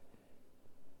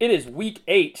It is week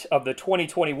 8 of the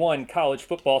 2021 college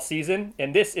football season,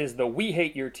 and this is the We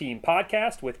Hate Your Team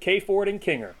podcast with Kay Ford and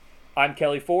Kinger. I'm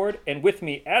Kelly Ford, and with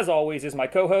me, as always, is my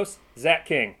co-host, Zach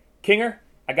King. Kinger,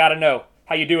 I gotta know,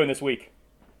 how you doing this week?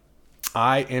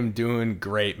 I am doing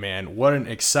great, man. What an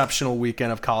exceptional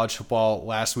weekend of college football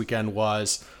last weekend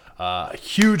was. A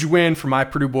huge win for my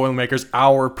Purdue Boilermakers,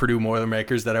 our Purdue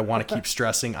Boilermakers that I want to keep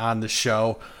stressing on the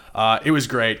show. It was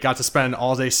great. Got to spend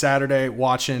all day Saturday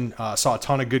watching, saw a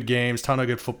ton of good games, ton of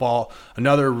good football.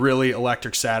 Another really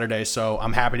electric Saturday, so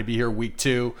I'm happy to be here week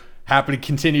 2. Happy to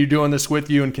continue doing this with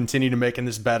you and continue to making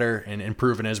this better and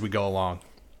improving as we go along.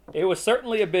 It was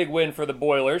certainly a big win for the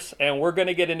Boilers, and we're going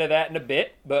to get into that in a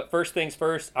bit. But first things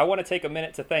first, I want to take a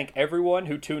minute to thank everyone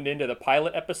who tuned into the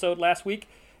pilot episode last week.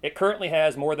 It currently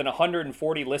has more than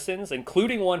 140 listens,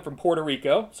 including one from Puerto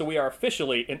Rico, so we are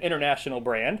officially an international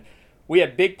brand. We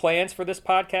have big plans for this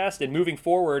podcast, and moving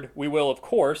forward, we will, of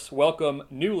course, welcome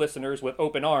new listeners with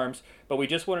open arms, but we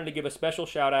just wanted to give a special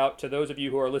shout out to those of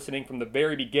you who are listening from the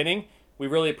very beginning. We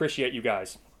really appreciate you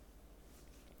guys.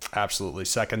 Absolutely.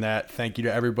 Second that. Thank you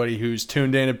to everybody who's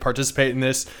tuned in and participated in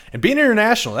this. And being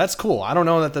international, that's cool. I don't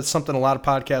know that that's something a lot of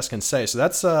podcasts can say. So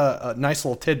that's a nice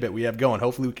little tidbit we have going.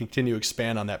 Hopefully we continue to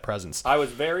expand on that presence. I was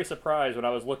very surprised when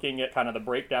I was looking at kind of the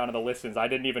breakdown of the listens. I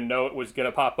didn't even know it was going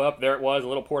to pop up. There it was, a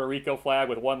little Puerto Rico flag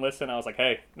with one listen. I was like,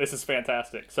 hey, this is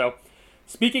fantastic. So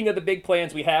speaking of the big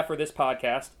plans we have for this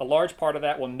podcast, a large part of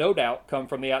that will no doubt come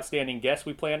from the outstanding guests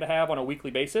we plan to have on a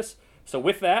weekly basis. So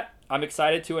with that, I'm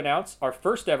excited to announce our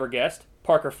first ever guest,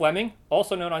 Parker Fleming,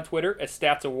 also known on Twitter as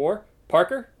Stats of War.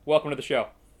 Parker, welcome to the show.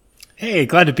 Hey,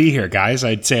 glad to be here, guys.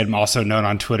 I'd say I'm also known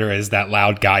on Twitter as that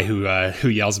loud guy who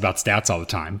yells about stats all the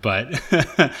time. But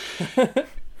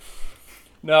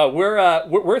no,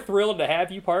 we're thrilled to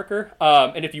have you, Parker.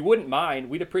 And if you wouldn't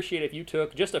mind, we'd appreciate if you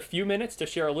took just a few minutes to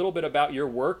share a little bit about your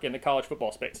work in the college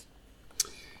football space.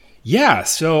 Yeah,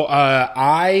 so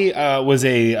I was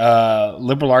a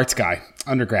liberal arts guy,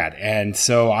 undergrad, and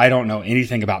so I don't know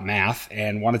anything about math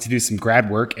and wanted to do some grad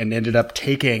work and ended up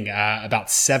taking about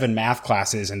 7 math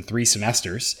classes in 3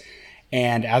 semesters.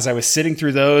 And as I was sitting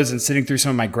through those and sitting through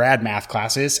some of my grad math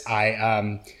classes,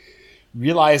 I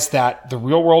realized that the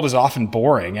real world is often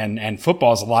boring and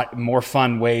football is a lot more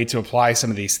fun way to apply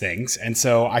some of these things. And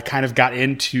so I kind of got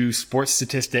into sports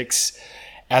statistics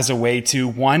as a way to,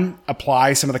 1,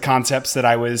 apply some of the concepts that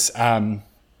I was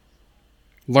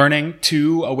learning,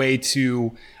 2, a way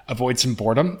to avoid some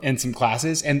boredom in some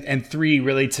classes, and 3,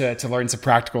 really to learn some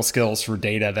practical skills for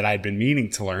data that I'd been meaning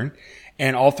to learn.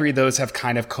 And all 3 of those have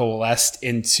kind of coalesced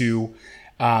into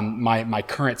my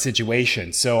current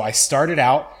situation. So I started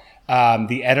out, one of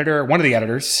the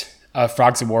editors of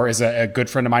Frogs of War is a good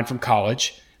friend of mine from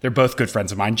college. They're both good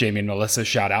friends of mine, Jamie and Melissa,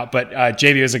 shout out. But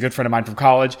Jamie was a good friend of mine from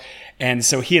college. And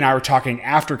so he and I were talking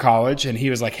after college, and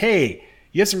he was like, hey,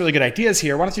 you have some really good ideas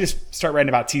here. Why don't you just start writing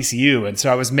about TCU? And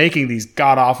so I was making these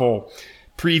god-awful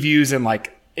previews in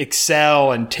like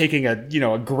Excel and taking a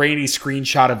grainy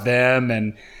screenshot of them,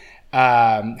 and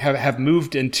have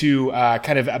moved into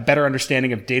kind of a better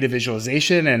understanding of data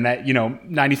visualization, and that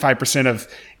 95% of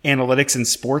analytics in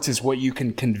sports is what you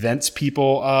can convince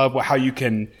people of, how you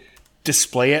can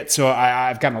display it. So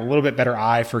I've gotten a little bit better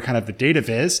eye for kind of the data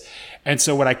viz. And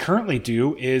so what I currently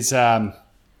do is I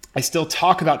still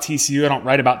talk about TCU. I don't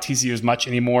write about TCU as much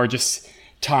anymore. Just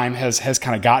time has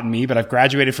kind of gotten me, but I've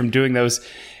graduated from doing those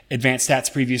advanced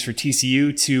stats previews for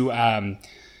TCU to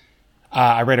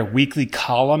I write a weekly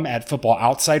column at Football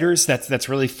Outsiders that's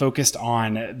really focused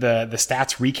on the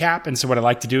stats recap. And so what I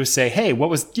like to do is say, hey,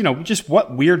 what was, just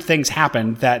what weird things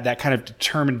happened that kind of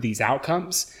determined these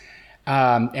outcomes.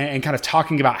 And kind of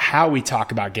talking about how we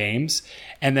talk about games.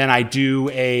 And then I do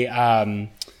a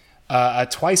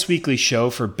twice weekly show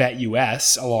for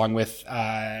BetUS along with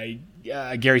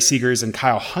Gary Seegers and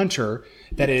Kyle Hunter.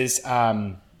 That is,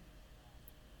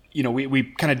 we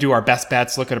kind of do our best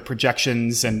bets, look at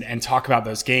projections and talk about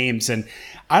those games. And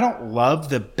I don't love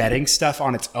the betting stuff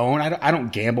on its own. I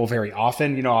don't gamble very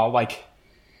often. I'll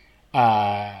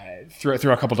throw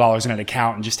a couple dollars in an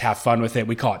account and just have fun with it.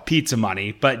 We call it pizza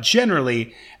money. But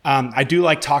generally, I do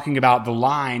like talking about the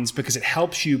lines because it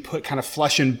helps you put kind of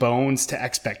flesh and bones to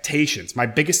expectations. My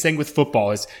biggest thing with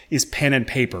football is pen and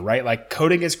paper, right? Like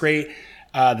coding is great.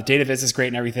 The data viz is great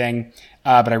and everything.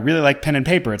 But I really like pen and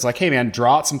paper. It's like, hey man,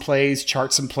 draw out some plays,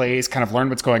 chart some plays, kind of learn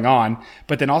what's going on.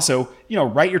 But then also,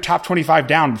 write your top 25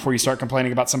 down before you start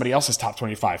complaining about somebody else's top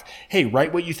 25. Hey,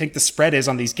 write what you think the spread is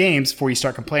on these games before you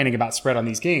start complaining about spread on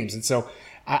these games. And so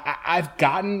I've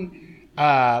gotten,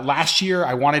 last year,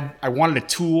 I wanted a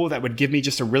tool that would give me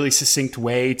just a really succinct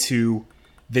way to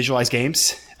visualize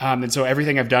games. And so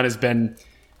everything I've done has been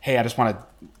hey, I just want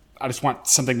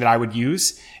something that I would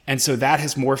use. And so that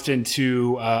has morphed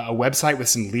into a website with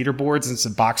some leaderboards and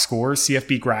some box scores,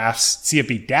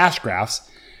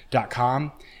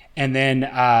 CFB-graphs.com. And then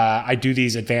I do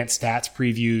these advanced stats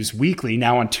previews weekly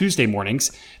now on Tuesday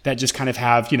mornings that just kind of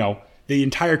have, the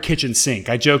entire kitchen sink.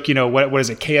 I joke, what is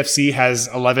it? KFC has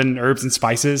 11 herbs and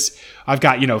spices. I've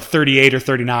got, 38 or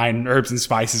 39 herbs and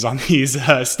spices on these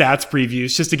stats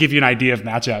previews just to give you an idea of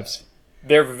matchups.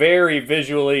 They're very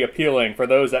visually appealing for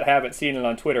those that haven't seen it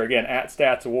on Twitter. Again, at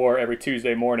StatsWar every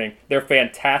Tuesday morning. They're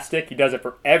fantastic. He does it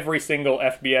for every single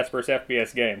FBS versus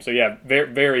FBS game. So yeah,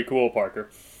 very, very cool, Parker.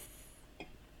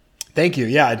 Thank you.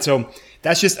 Yeah. And so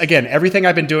that's just, again, everything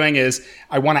I've been doing is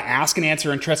I want to ask and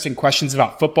answer interesting questions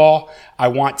about football. I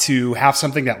want to have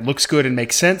something that looks good and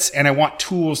makes sense. And I want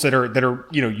tools that are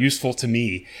useful to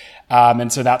me.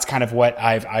 And so that's kind of what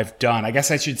I've done. I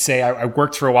guess I should say I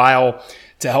worked for a while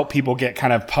to help people get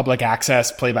kind of public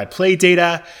access play-by-play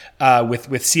data with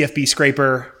CFB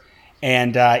Scraper.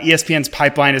 And ESPN's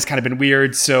pipeline has kind of been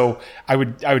weird. So I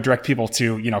would direct people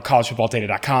to,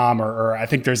 collegefootballdata.com or I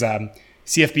think there's a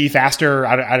CFB Faster.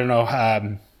 I don't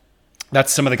know.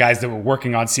 That's some of the guys that were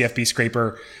working on CFB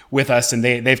Scraper with us, and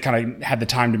they've kind of had the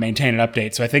time to maintain and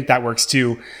update. So I think that works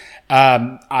too.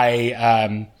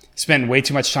 I spend way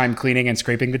too much time cleaning and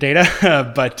scraping the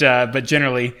data, but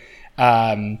generally,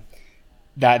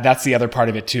 that's the other part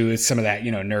of it too, is some of that,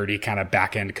 nerdy kind of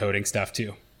back end coding stuff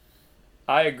too.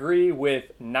 I agree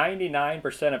with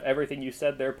 99% of everything you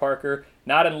said there, Parker.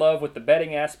 Not in love with the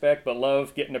betting aspect, but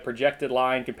love getting a projected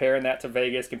line, comparing that to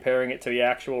Vegas, comparing it to the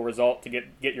actual result to get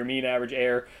your mean average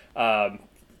error.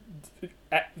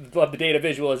 Love the data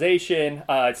visualization.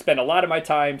 Spend a lot of my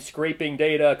time scraping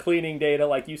data, cleaning data.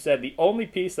 Like you said, the only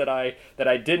piece that I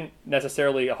didn't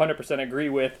necessarily 100% agree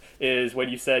with is when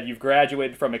you said you've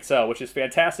graduated from Excel, which is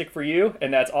fantastic for you,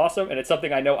 and that's awesome, and it's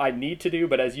something I know I need to do.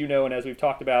 But as you know, and as we've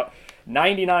talked about,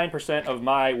 99% of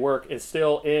my work is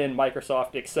still in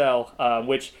Microsoft Excel,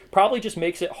 which probably just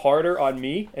makes it harder on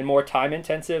me and more time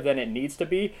intensive than it needs to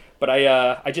be. But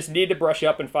I just need to brush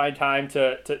up and find time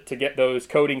to get those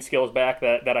coding skills back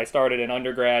that I started in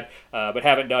undergrad, but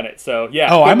haven't done it. So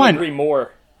yeah, I agree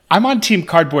more. I'm on Team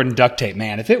Cardboard and Duct Tape,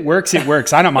 man. If it works, it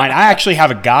works. I don't mind. I actually have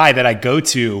a guy that I go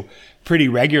to pretty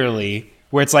regularly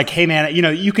where it's like, hey man,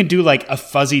 you can do like a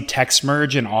fuzzy text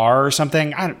merge in R or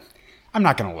something. I'm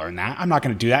not going to learn that. I'm not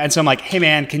going to do that. And so I'm like, hey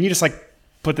man, can you just like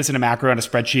put this in a macro on a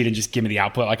spreadsheet and just give me the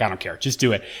output? Like, I don't care. Just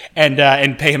do it. And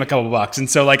pay him a couple bucks. And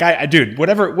so like, dude,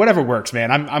 whatever works, man.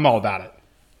 I'm all about it.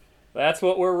 That's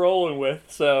what we're rolling with.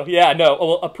 So yeah, no,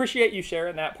 well, appreciate you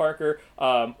sharing that, Parker.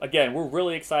 Again, we're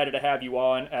really excited to have you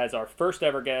on as our first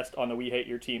ever guest on the We Hate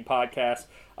Your Team podcast.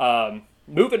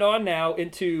 Moving on now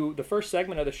into the first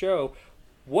segment of the show.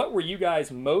 What were you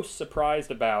guys most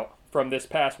surprised about from this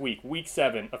past week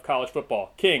 7 of college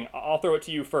football? King, I'll throw it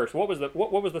to you first. What was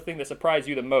the thing that surprised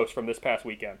you the most from this past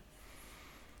weekend?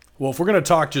 Well, if we're going to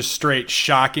talk just straight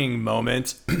shocking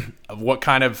moment of what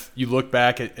kind of you look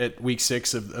back at week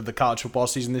 6 of the college football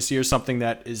season this year, something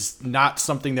that is not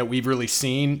something that we've really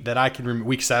seen that I can remember.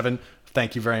 Week 7,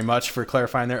 thank you very much for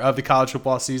clarifying there, of the college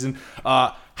football season.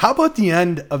 How about the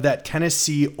end of that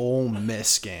Tennessee Ole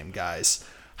Miss game, guys?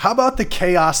 How about the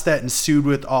chaos that ensued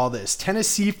with all this?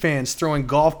 Tennessee fans throwing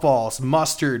golf balls,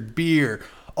 mustard, beer,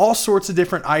 all sorts of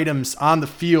different items on the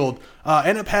field,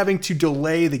 end up having to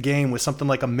delay the game with something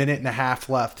like a minute and a half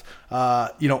left.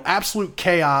 Absolute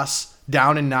chaos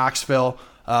down in Knoxville.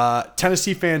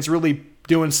 Tennessee fans really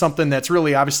doing something that's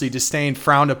really obviously disdained,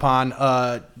 frowned upon,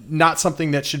 not something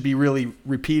that should be really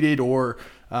repeated or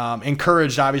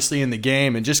encouraged, obviously, in the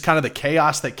game, and just kind of the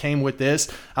chaos that came with this.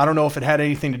 I don't know if it had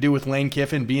anything to do with Lane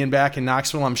Kiffin being back in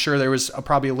Knoxville. I'm sure there was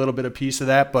probably a little bit of piece of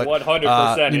that, but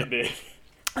 100% it did.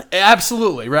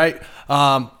 Absolutely, right?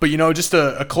 But, just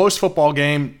a close football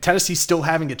game. Tennessee still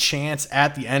having a chance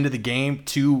at the end of the game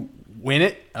to win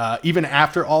it, even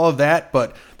after all of that.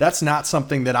 But that's not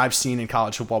something that I've seen in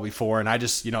college football before. And I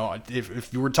just,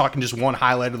 if you were talking just one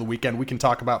highlight of the weekend, we can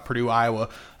talk about Purdue, Iowa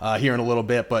here in a little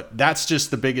bit. But that's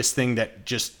just the biggest thing that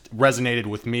just resonated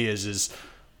with me is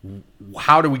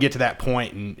how do we get to that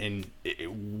point, and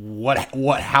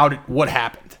what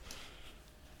happened?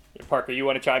 Parker, you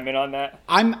want to chime in on that?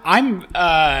 I'm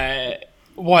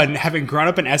one, having grown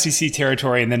up in SEC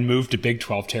territory and then moved to Big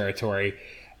 12 territory,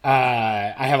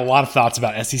 I have a lot of thoughts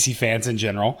about SEC fans in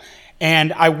general.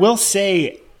 And I will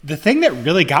say the thing that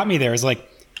really got me there is like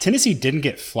Tennessee didn't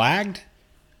get flagged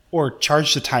or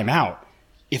charged a timeout.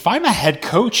 If I'm a head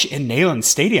coach in Neyland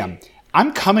Stadium,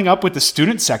 I'm coming up with the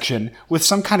student section with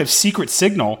some kind of secret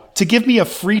signal to give me a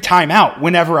free timeout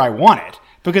whenever I want it.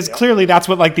 Because clearly that's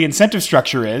what like the incentive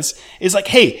structure is like,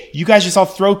 hey, you guys just all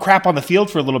throw crap on the field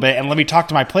for a little bit and let me talk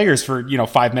to my players for,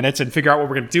 5 minutes and figure out what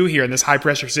we're going to do here in this high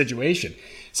pressure situation.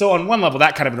 So on one level,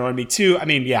 that kind of annoyed me too. I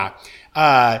mean,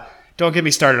 don't get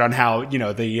me started on how, the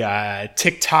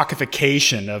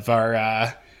TikTokification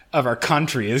of our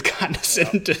country has gotten us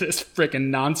into this freaking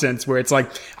nonsense where it's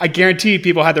like, I guarantee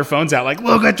people had their phones out like,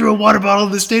 look, I threw a water bottle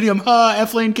in the stadium.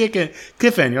 F-Lane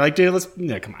Kiffin. You're like, dude,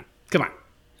 come on.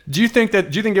 Do you think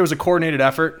it was a coordinated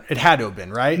effort? It had to have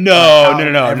been, right?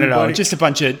 No. Just a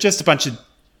bunch of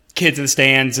kids in the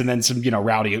stands, and then some,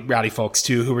 rowdy folks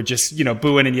too, who were just,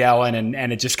 booing and yelling,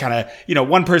 and it just kind of,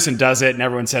 one person does it and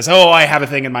everyone says, oh, I have a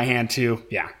thing in my hand too.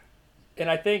 Yeah. And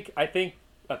I think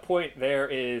a point there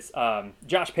is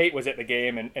Josh Pate was at the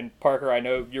game, and Parker, I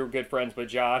know you're good friends with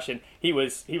Josh, and he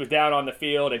was down on the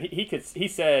field, and he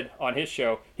said on his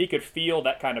show he could feel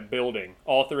that kind of building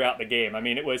all throughout the game. I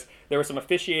mean, there were some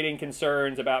officiating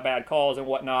concerns about bad calls and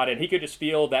whatnot, and he could just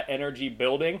feel that energy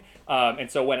building. And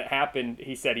so when it happened,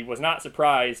 he said he was not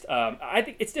surprised. I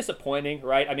think it's disappointing,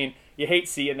 right? I mean, you hate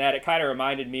seeing that. It kind of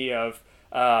reminded me of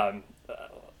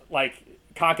like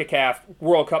CONCACAF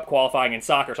World Cup qualifying in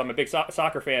soccer, so I'm a big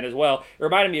soccer fan as well. It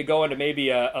reminded me of going to maybe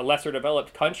a lesser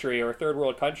developed country or a third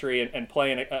world country and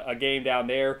playing a game down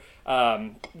there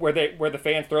where the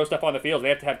fans throw stuff on the field. They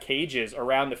have to have cages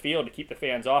around the field to keep the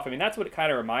fans off. I mean, that's what it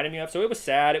kind of reminded me of. So it was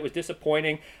sad. It was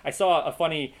disappointing. I saw a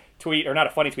funny tweet, or not a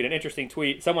funny tweet, an interesting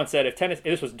tweet. Someone said if Tennessee,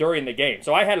 this was during the game,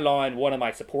 so I had it on one of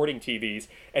my supporting TVs,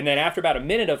 and then after about a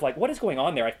minute of like, what is going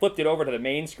on there, I flipped it over to the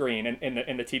main screen in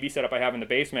the TV setup I have in the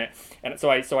basement, and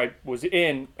so I was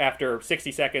in after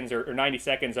 60 seconds or 90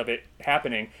 seconds of it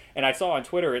happening, and I saw on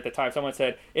Twitter at the time someone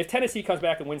said, if Tennessee comes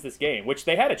back and wins this game, which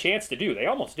they had a chance to do, they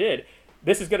almost did,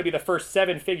 this is going to be the first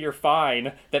 7-figure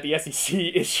fine that the SEC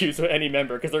issues with any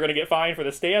member, because they're going to get fined for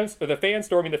the fans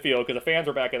storming the field, because the fans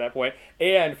were back at that point,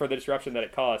 and for the disruption that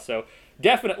it caused. So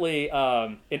definitely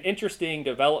an interesting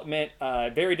development,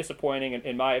 very disappointing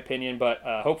in my opinion, but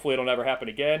hopefully it'll never happen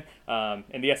again.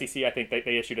 And the SEC, I think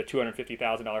they issued a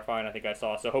 $250,000 fine, I think I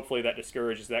saw, so hopefully that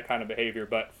discourages that kind of behavior,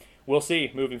 but we'll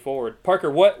see moving forward. Parker,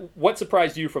 what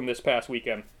surprised you from this past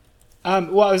weekend?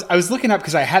 Well, I was looking up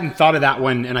because I hadn't thought of that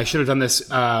one, and I should have done this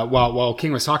while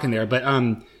King was talking there. But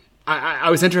I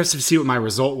was interested to see what my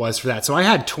result was for that. So I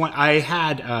had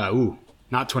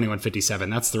not 21-57.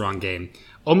 That's the wrong game.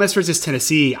 Ole Miss versus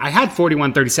Tennessee. I had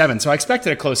 41-37, so I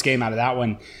expected a close game out of that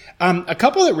one. A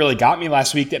couple that really got me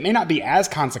last week that may not be as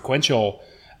consequential.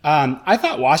 I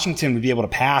thought Washington would be able to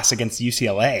pass against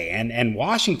UCLA, and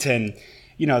Washington.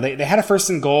 They had a 1st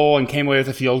and goal and came away with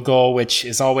a field goal, which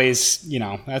is always,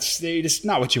 that's just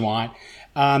not what you want.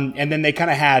 And then they kind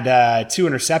of had 2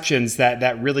 interceptions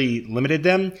that really limited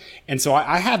them. And so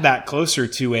I had that closer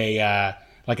to a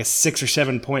 6 or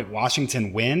 7 point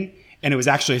Washington win. And it was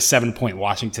actually a 7-point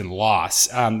Washington loss,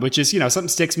 which is, something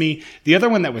sticks me. The other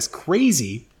one that was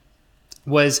crazy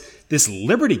was this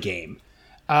Liberty game.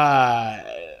 I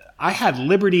had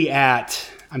Liberty at...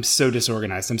 I'm so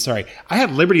disorganized. I'm sorry. I had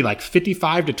Liberty like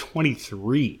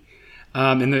 55-23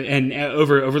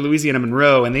 over Louisiana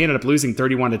Monroe, and they ended up losing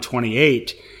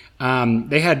 31-28.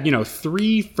 They had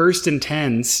 3 1st and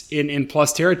 10s in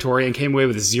plus territory and came away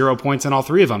with 0 points on all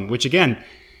 3 of them. Which again,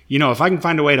 if I can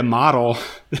find a way to model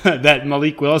that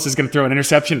Malik Willis is going to throw an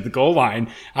interception at the goal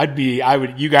line,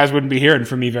 you guys wouldn't be hearing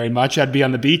from me very much. I'd be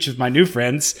on the beach with my new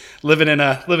friends, living in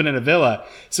a villa.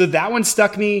 So that one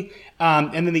stuck me.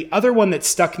 And then the other one that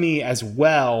stuck me as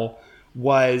well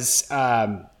was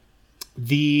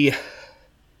the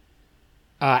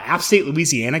App State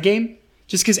Louisiana game.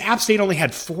 Just because App State only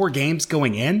had 4 games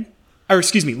going in,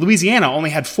 Louisiana only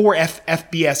had 4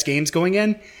 FBS games going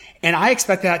in. And I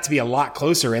expect that to be a lot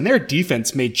closer. And their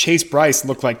defense made Chase Bryce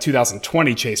look like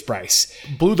 2020 Chase Bryce.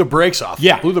 Blew the brakes off.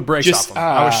 Yeah. Blew the brakes off him.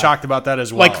 I was shocked about that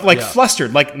as well.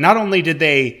 Flustered. Like, not only did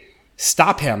they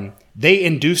stop him, they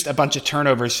induced a bunch of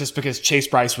turnovers just because Chase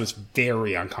Bryce was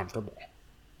very uncomfortable.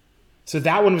 So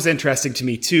that one was interesting to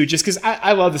me too, just because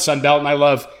I love the Sun Belt, and I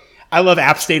love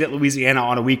App State at Louisiana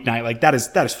on a weeknight. Like that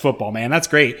is football, man. That's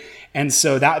great. And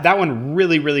so that one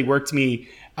really, really worked me.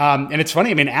 And it's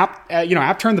funny. I mean,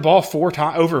 App turned the ball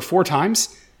over 4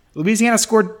 times. Louisiana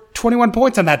scored 21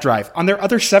 points on that drive. On their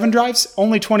other 7 drives,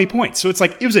 only 20 points. So it's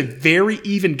like it was a very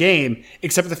even game,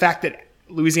 except for the fact that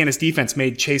Louisiana's defense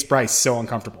made Chase Bryce so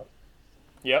uncomfortable.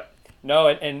 Yep. No,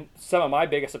 and some of my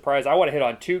biggest surprise, I want to hit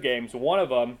on 2 games. One of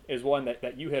them is one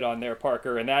that you hit on there,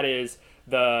 Parker, and that is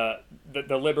the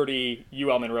Liberty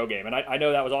UL Monroe game. And I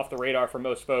know that was off the radar for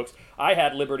most folks. I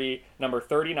had Liberty number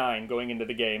 39 going into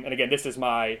the game. And again, this is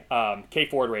my K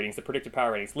Ford ratings, the predicted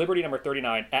power ratings. Liberty number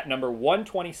 39 at number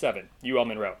 127, UL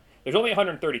Monroe. there's only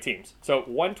 130 teams. So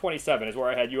 127 is where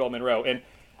I had UL Monroe. And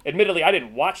admittedly, I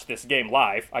didn't watch this game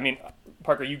live. I mean,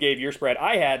 Parker, you gave your spread.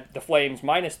 I had the Flames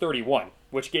minus 31,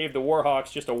 which gave the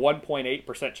Warhawks just a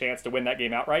 1.8% chance to win that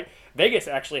game outright. Vegas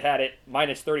actually had it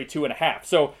minus 32.5.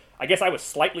 So I guess I was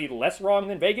slightly less wrong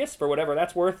than Vegas for whatever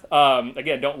that's worth.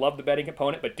 Again, don't love the betting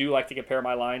component, but do like to compare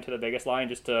my line to the Vegas line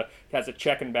just to as a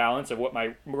check and balance of what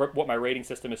my rating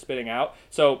system is spitting out.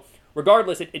 So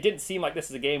regardless, it didn't seem like this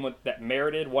is a game that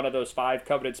merited one of those 5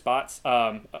 coveted spots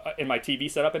in my TV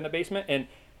setup in the basement. And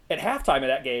at halftime of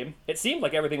that game, it seemed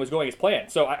like everything was going as planned.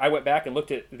 So I went back and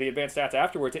looked at the advanced stats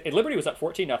afterwards. And Liberty was up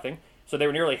 14-0, so they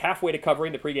were nearly halfway to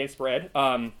covering the pregame spread.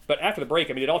 But after the break,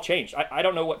 I mean, it all changed. I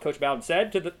don't know what Coach Bowden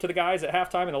said to the guys at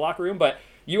halftime in the locker room, but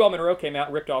UL Monroe came out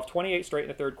and ripped off 28 straight in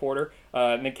the third quarter,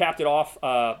 and then capped it off.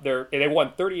 They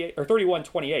won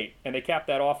 31-28, and they capped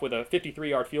that off with a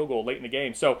 53-yard field goal late in the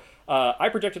game. So I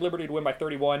projected Liberty to win by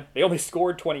 31. They only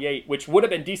scored 28, which would have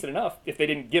been decent enough if they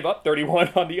didn't give up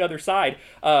 31 on the other side.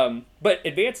 But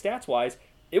advanced stats-wise,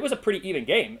 it was a pretty even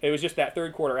game. It was just that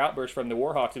third quarter outburst from the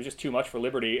Warhawks. It was just too much for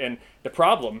Liberty. And the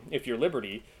problem, if you're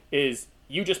Liberty, is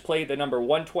you just played the number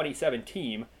 127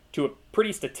 team to a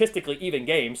pretty statistically even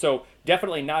game, so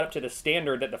definitely not up to the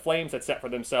standard that the Flames had set for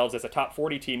themselves as a top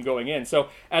 40 team going in. So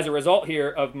as a result here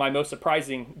of my most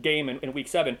surprising game in Week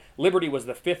 7, Liberty was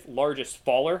the 5th largest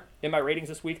faller in my ratings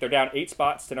this week. They're down 8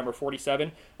 spots to number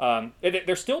 47.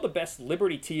 They're still the best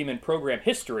Liberty team in program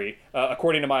history,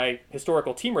 according to my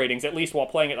historical team ratings, at least while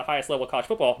playing at the highest level of college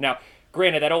football. Now,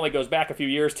 granted, that only goes back a few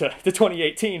years to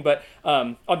 2018, but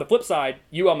on the flip side,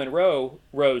 UL Monroe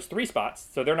rose 3 spots,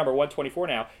 so they're number 124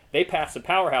 now. They passed some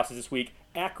powerhouses this week,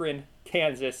 Akron,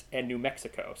 Kansas, and New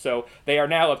Mexico. So they are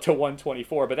now up to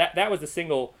 124, but that was the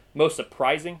single most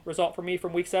surprising result for me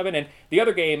from Week 7. And the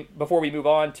other game, before we move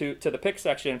on to the pick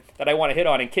section, that I want to hit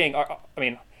on, and King,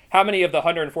 how many of the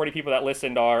 140 people that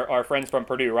listened are friends from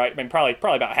Purdue, right? I mean, probably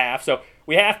about half. So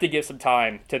we have to give some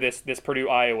time to this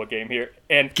Purdue-Iowa game here.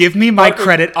 And give me my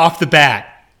credit off the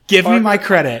bat. Give me my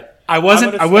credit. I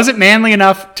wasn't manly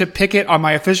enough to pick it on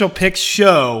my official picks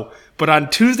show, but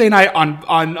on Tuesday night,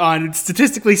 on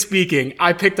statistically speaking,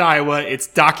 I picked Iowa. It's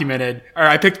documented. Or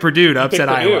I picked Purdue to upset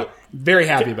Iowa. Very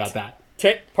happy about that.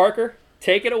 Parker,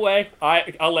 take it away.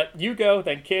 I'll let you go,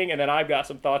 then King, and then I've got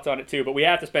some thoughts on it too. But we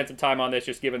have to spend some time on this,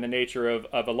 just given the nature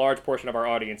of a large portion of our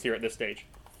audience here at this stage.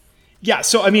 Yeah,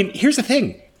 so I mean, here's the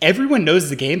thing. Everyone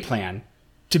knows the game plan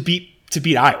to beat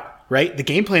Iowa, right? The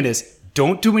game plan is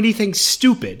don't do anything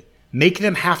stupid. Make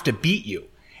them have to beat you.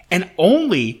 And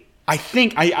only, I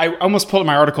think, I almost pulled up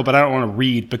my article, but I don't want to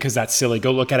read because that's silly.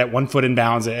 Go look at it, 1 foot in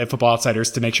bounds at Football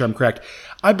Outsiders to make sure I'm correct.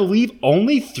 I believe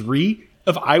only 3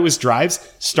 of Iowa's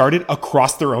drives started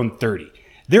across their own 30.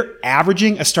 They're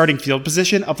averaging a starting field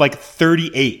position of like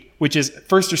 38, which is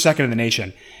first or second in the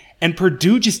nation. And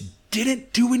Purdue just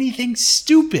didn't do anything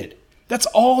stupid. That's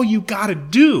all you got to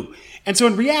do. And so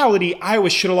in reality, Iowa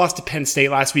should have lost to Penn State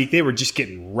last week. They were just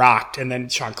getting rocked. And then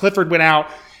Sean Clifford went out.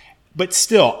 But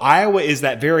still, Iowa is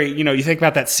that very, you think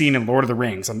about that scene in Lord of the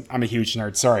Rings. I'm a huge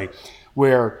nerd, sorry.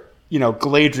 Where,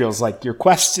 Galadriel's like, your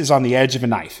quest is on the edge of a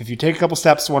knife. If you take a couple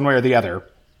steps one way or the other,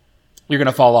 you're going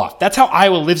to fall off. That's how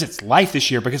Iowa lives its life this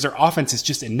year because their offense is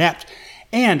just inept.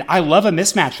 And I love a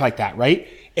mismatch like that, right?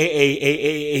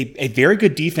 A very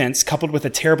good defense coupled with a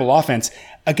terrible offense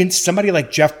against somebody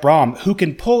like Jeff Brom who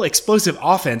can pull explosive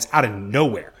offense out of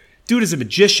nowhere. Dude is a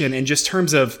magician in just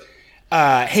terms of,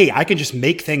 hey, I can just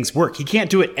make things work. He can't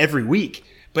do it every week,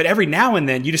 but every now and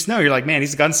then you just know you're like, man,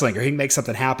 he's a gunslinger. He can make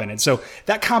something happen. And so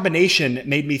that combination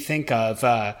made me think of,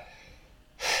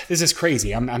 this is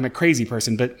crazy. I'm a crazy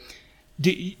person, but do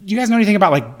you guys know anything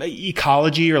about like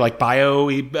ecology or like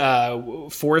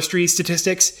forestry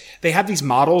statistics? They have these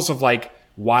models of like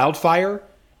wildfire,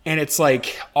 and it's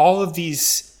like all of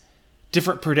these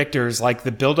different predictors, like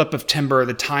the buildup of timber,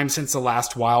 the time since the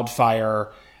last wildfire,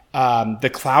 the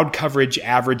cloud coverage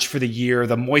average for the year,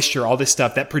 the moisture, all this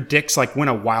stuff that predicts like when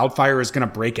a wildfire is going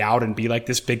to break out and be like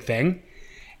this big thing.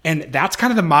 And that's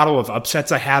kind of the model of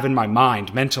upsets I have in my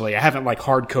mind mentally. I haven't like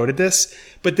hard coded this,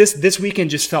 but this weekend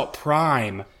just felt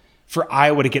prime for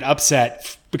Iowa to get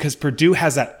upset because Purdue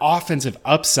has that offensive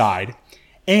upside,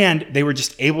 and they were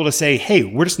just able to say, hey,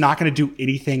 we're just not going to do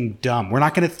anything dumb. We're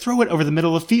not going to throw it over the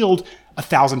middle of the field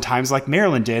 1,000 times like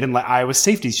Maryland did and let Iowa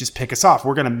safeties just pick us off.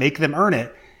 We're going to make them earn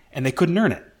it, and they couldn't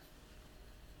earn it.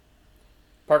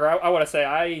 Parker, I want to say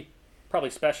I probably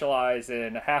specialize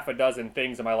in half a dozen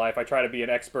things in my life. I try to be an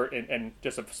expert in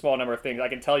just a small number of things. I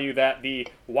can tell you that the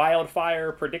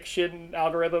wildfire prediction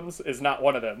algorithms is not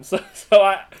one of them. So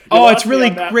it's really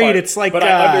great. It's like, but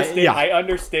I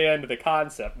understand the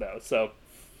concept though. So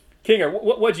Kinger,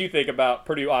 what'd you think about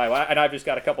Purdue, Iowa? And I've just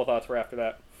got a couple thoughts for after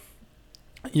that.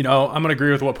 I'm going to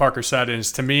agree with what Parker said.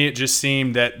 Is to me, it just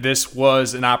seemed that this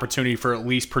was an opportunity for at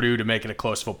least Purdue to make it a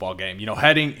close football game.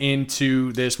 Heading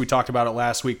into this, we talked about it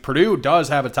last week. Purdue does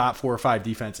have a top 4 or 5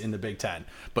 defense in the Big Ten,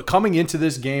 but coming into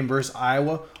this game versus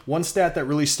Iowa, one stat that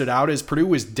really stood out is Purdue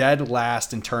was dead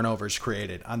last in turnovers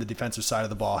created on the defensive side of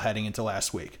the ball heading into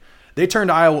last week. They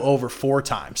turned Iowa over 4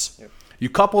 times. Yep. You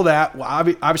couple that, well,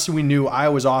 obviously we knew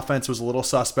Iowa's offense was a little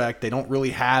suspect. They don't really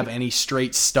have any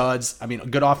straight studs. I mean, a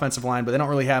good offensive line, but they don't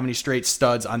really have any straight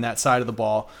studs on that side of the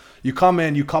ball. You come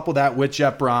in, you couple that with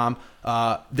Jeff Brom,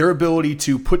 their ability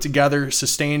to put together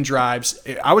sustained drives.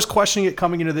 I was questioning it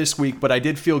coming into this week, but I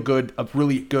did feel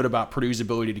really good about Purdue's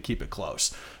ability to keep it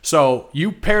close. So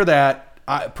you pair that,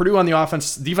 Purdue on the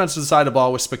defensive side of the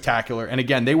ball was spectacular. And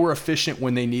again, they were efficient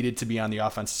when they needed to be on the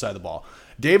offensive side of the ball.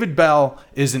 David Bell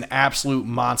is an absolute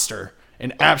monster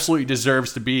and absolutely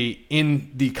deserves to be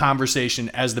in the conversation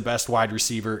as the best wide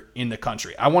receiver in the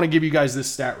country. I want to give you guys this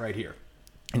stat right here.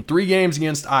 In 3 games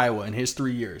against Iowa in his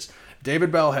 3 years,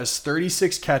 David Bell has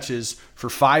 36 catches for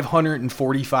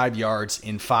 545 yards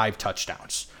in 5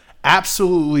 touchdowns.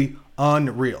 Absolutely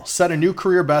unreal. Set a new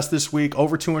career best this week,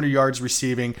 over 200 yards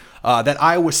receiving. That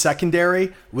Iowa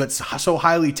secondary that's so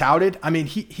highly touted, I mean,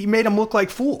 he made them look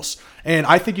like fools. And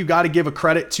I think you got to give a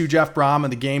credit to Jeff Brom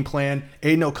and the game plan.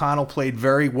 Aiden O'Connell played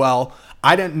very well.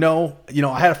 I didn't know,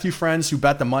 I had a few friends who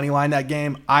bet the money line that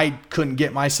game. I couldn't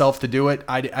get myself to do it.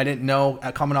 I didn't know,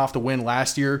 coming off the win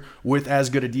last year with as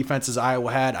good a defense as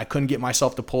Iowa had, I couldn't get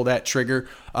myself to pull that trigger.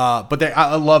 But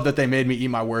I love that they made me eat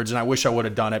my words, and I wish I would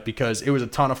have done it because it was a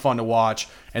ton of fun to watch,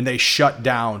 and they shut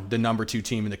down the number 2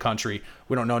 team in the country.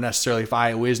 We don't know necessarily if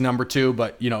Iowa is number 2,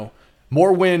 but,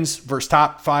 more wins versus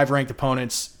top 5 ranked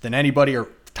opponents than anybody, or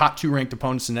top 2 ranked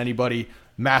opponents than anybody.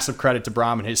 Massive credit to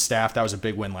Brom and his staff. That was a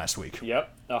big win last week. Yep,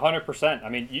 100%. I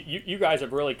mean, you guys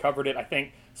have really covered it, I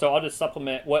think. So I'll just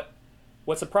supplement what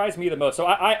surprised me the most. So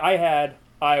I had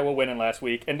Iowa winning last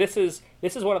week, and this is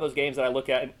one of those games that I look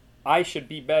at, and I should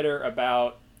be better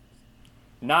about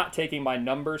not taking my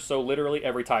numbers so literally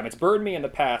every time. It's burned me in the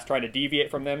past trying to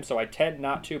deviate from them, so I tend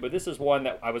not to. But this is one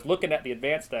that I was looking at the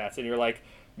advanced stats, and you're like,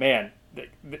 man,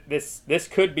 this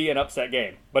could be an upset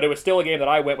game. But it was still a game that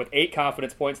I went with 8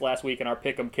 confidence points last week in our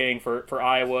Pick'em King for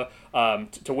Iowa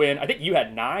to win. I think you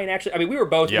had 9 actually. I mean, we were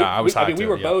both. Yeah, I was high we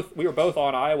were both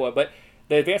on Iowa, but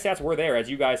the advanced stats were there, as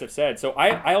you guys have said. So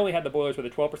I only had the Boilers with a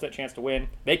 12% chance to win.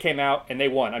 They came out and they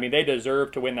won. I mean, they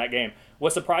deserved to win that game.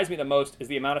 What surprised me the most is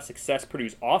the amount of success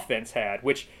Purdue's offense had,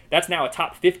 which that's now a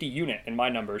top 50 unit in my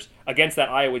numbers against that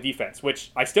Iowa defense,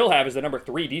 which I still have as the number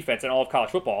 3 defense in all of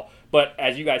college football. But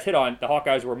as you guys hit on, the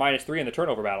Hawkeyes were -3 in the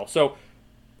turnover battle. So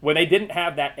when they didn't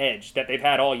have that edge that they've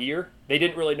had all year, they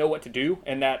didn't really know what to do,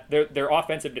 and that their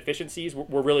offensive deficiencies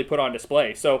were really put on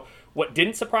display. So what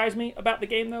didn't surprise me about the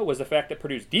game, though, was the fact that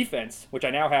Purdue's defense, which I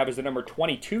now have as the number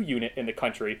 22 unit in the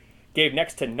country, gave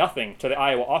next to nothing to the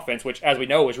Iowa offense, which, as we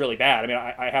know, is really bad. I mean,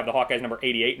 I have the Hawkeyes number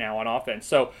 88 now on offense.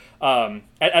 So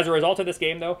as a result of this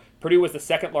game, though, Purdue was the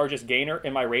second largest gainer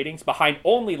in my ratings, behind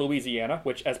only Louisiana,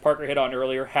 which, as Parker hit on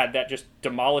earlier, had that just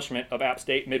demolishment of App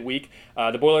State midweek.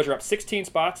 The Boilers are up 16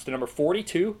 spots to number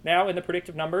 42 now in the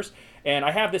predictive numbers, and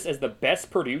I have this as the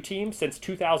best Purdue team since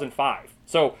 2005.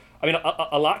 So I mean,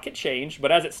 a lot can change,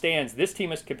 but as it stands, this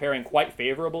team is comparing quite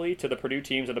favorably to the Purdue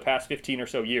teams of the past 15 or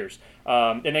so years.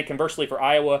 And then conversely for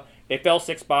Iowa, they fell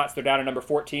 6 spots. They're down to number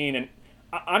 14. And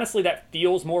honestly, that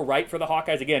feels more right for the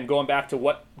Hawkeyes. Again, going back to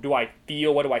what do I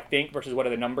feel, what do I think versus what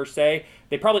do the numbers say.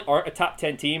 They probably aren't a top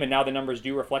 10 team, and now the numbers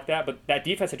do reflect that. But that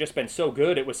defense had just been so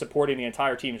good, it was supporting the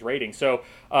entire team's rating. So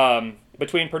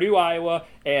between Purdue, Iowa,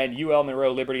 and UL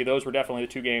Monroe Liberty, those were definitely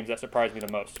the 2 games that surprised me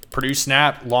the most. Purdue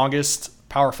Snap, longest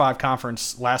Power 5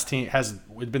 conference, last team has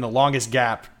been the longest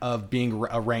gap of being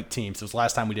a ranked team. So the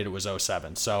last time we did it was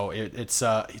 2007. So it's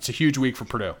a huge week for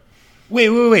Purdue. Wait.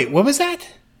 What was that?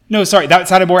 No, sorry. That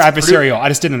sounded more adversarial. I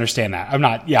just didn't understand that. I'm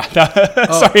not. Yeah.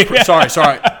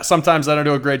 Sorry. Sometimes I don't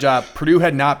do a great job. Purdue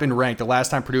had not been ranked. The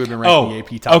last time Purdue had been ranked in the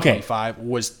AP Top 25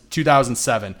 was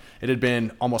 2007. It had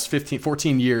been almost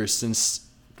 14 years since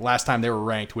the last time they were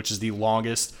ranked, which is the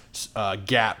longest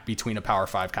gap between a Power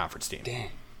 5 conference team.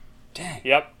 Dang.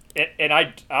 Yep. And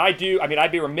I do. I mean,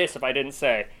 I'd be remiss if I didn't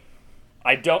say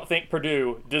I don't think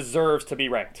Purdue deserves to be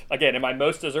ranked. Again, in my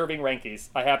most deserving rankings,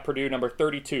 I have Purdue number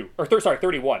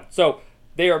 31. So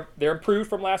they're improved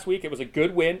from last week. It was a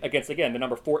good win against, again, the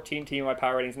number 14 team in my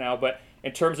power ratings now. But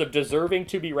in terms of deserving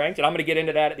to be ranked, and I'm going to get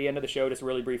into that at the end of the show just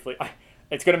really briefly.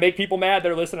 It's going to make people mad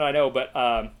that are listening, I know, but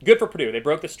good for Purdue. They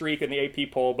broke the streak in the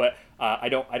AP poll, but I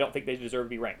don't think they deserve to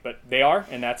be ranked. But they are,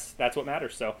 and that's what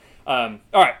matters. So, all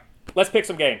right. let's pick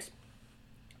some games.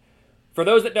 For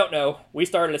those that don't know, we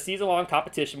started a season-long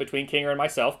competition between Kinger and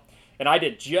myself, and I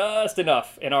did just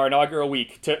enough in our inaugural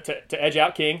week to edge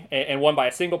out King and won by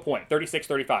a single point,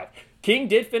 36-35. King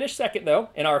did finish second, though,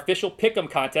 in our official Pick'em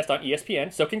contest on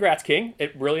ESPN, so congrats, King.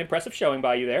 Really impressive showing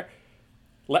by you there.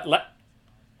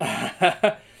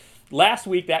 Last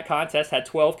week, that contest had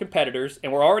 12 competitors,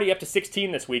 and we're already up to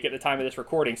 16 this week at the time of this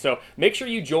recording. So make sure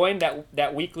you join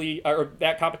that weekly or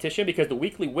that competition, because the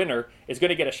weekly winner is going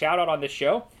to get a shout-out on this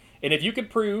show. And if you can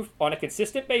prove on a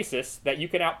consistent basis that you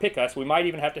can outpick us, we might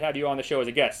even have to have you on the show as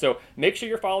a guest. So make sure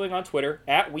you're following on Twitter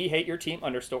at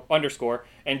 @WeHateYourTeam_,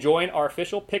 and join our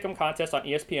official Pick'em contest on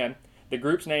ESPN. The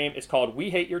group's name is called We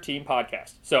Hate Your Team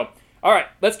Podcast. So, all right,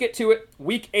 let's get to it.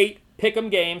 Week 8 Pick'em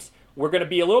games. We're going to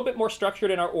be a little bit more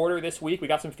structured in our order this week. We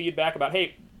got some feedback about,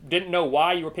 hey, didn't know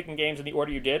why you were picking games in the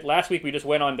order you did. Last week, we just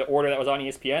went on the order that was on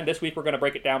ESPN. This week, we're going to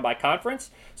break it down by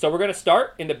conference. So we're going to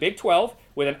start in the Big 12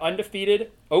 with an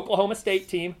undefeated Oklahoma State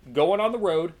team going on the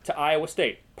road to Iowa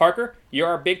State. Parker, you're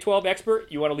our Big 12 expert.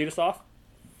 You want to lead us off?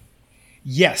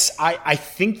 Yes, I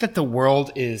think that the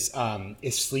world is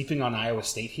sleeping on Iowa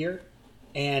State here.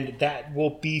 And that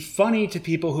will be funny to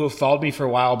people who have followed me for a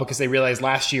while, because they realized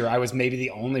last year I was maybe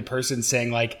the only person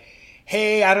saying, like,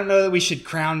 hey, I don't know that we should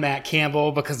crown Matt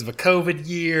Campbell because of a COVID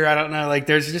year. I don't know. Like,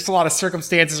 there's just a lot of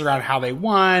circumstances around how they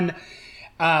won.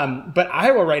 But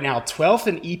Iowa right now, 12th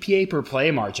in EPA per play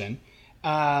margin.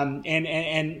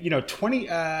 And you know, 20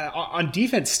 on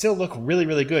defense still look really,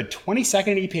 really good. 22nd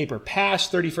in EPA per pass,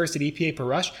 31st in EPA per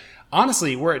rush.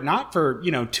 Honestly, were it not for,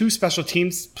 you know, 2 special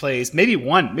teams plays, maybe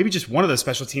just one of those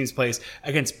special teams plays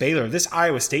against Baylor, this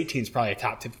Iowa State team is probably a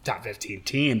top 15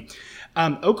 team.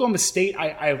 Oklahoma State,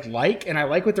 I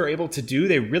like what they're able to do.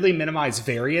 They really minimize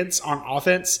variance on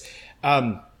offense.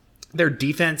 Their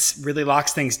defense really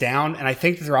locks things down, and I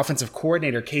think that their offensive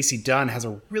coordinator, Casey Dunn, has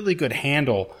a really good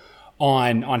handle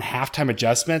on halftime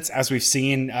adjustments, as we've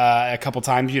seen a couple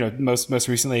times, you know, most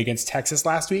recently against Texas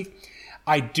last week.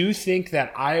 I do think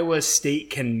that Iowa State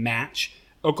can match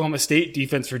Oklahoma State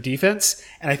defense for defense,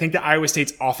 and I think that Iowa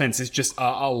State's offense is just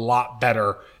a lot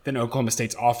better than Oklahoma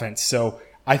State's offense. So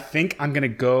I think I'm going to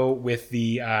go with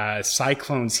the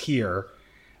Cyclones here,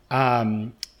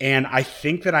 and I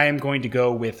think that I am going to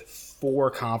go with 4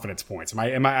 confidence points.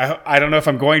 I don't know if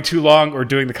I'm going too long or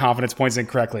doing the confidence points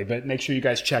incorrectly, but make sure you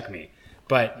guys check me.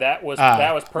 But that was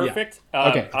perfect. Yeah.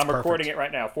 Okay, I'm recording it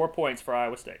right now. 4 points for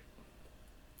Iowa State.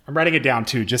 I'm writing it down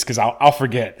too, just because I'll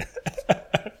forget.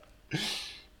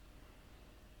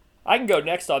 I can go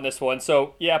next on this one.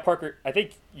 So, yeah, Parker, I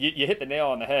think you hit the nail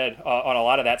on the head on a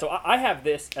lot of that. So I have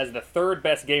this as the 3rd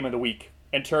best game of the week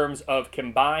in terms of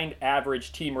combined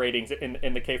average team ratings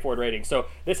in the K-Ford rating. So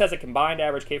this has a combined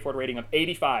average K-Ford rating of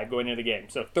 85 going into the game.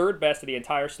 So 3rd best of the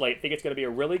entire slate. I think it's going to be a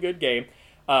really good game.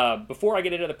 Before I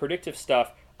get into the predictive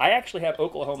stuff, I actually have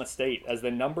Oklahoma State as the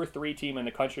number 3 team in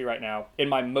the country right now in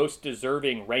my most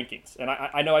deserving rankings. And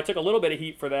I know I took a little bit of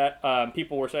heat for that.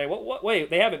 People were saying,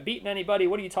 wait, they haven't beaten anybody.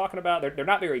 What are you talking about? They're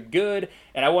not very good.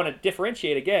 And I want to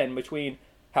differentiate again between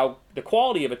how the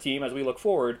quality of a team as we look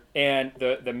forward and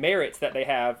the merits that they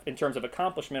have in terms of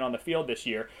accomplishment on the field this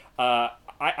year.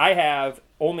 I have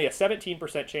only a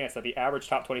 17% chance that the average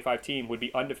top 25 team would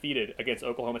be undefeated against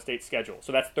Oklahoma State's schedule.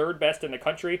 So that's 3rd best in the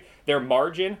country. Their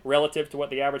margin relative to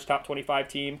what the average top 25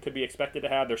 team could be expected to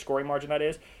have, their scoring margin that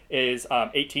is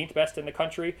 18th best in the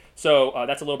country. So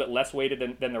that's a little bit less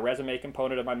weighted than the resume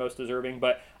component of my most deserving.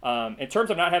 But in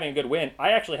terms of not having a good win,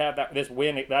 I actually have this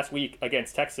win last week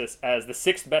against Texas as the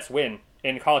 6th best win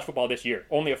in college football this year.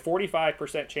 Only a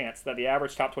 45% chance that the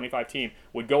average top 25 team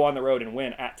would go on the road and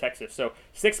win at Texas. So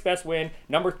 6th best win,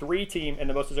 number 3 team in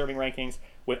the most deserving rankings.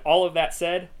 With all of that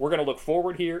said, we're going to look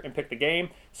forward here and pick the game.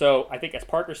 So I think, as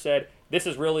Parker said, this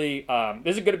is really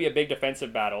this is going to be a big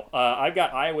defensive battle. I've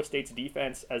got Iowa State's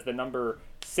defense as the number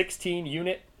 16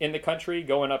 unit in the country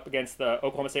going up against the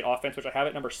Oklahoma State offense, which I have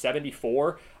at number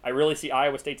 74. I really see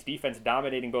Iowa State's defense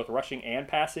dominating both rushing and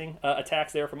passing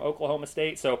attacks there from Oklahoma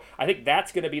State. So I think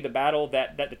that's going to be the battle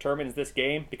that determines this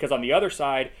game, because on the other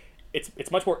side,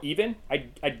 it's much more even.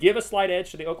 I'd give a slight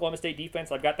edge to the Oklahoma State defense.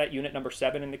 I've got that unit number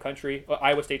 7 in the country.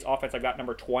 Iowa State's offense, I've got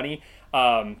number 20.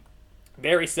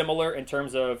 Very similar in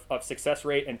terms of success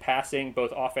rate and passing,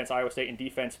 both offense, Iowa State, and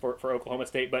defense for Oklahoma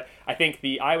State. But I think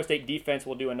the Iowa State defense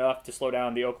will do enough to slow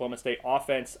down the Oklahoma State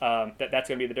offense. That's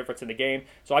going to be the difference in the game.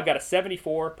 So I've got a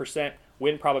 74%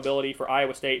 win probability for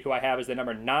Iowa State, who I have as the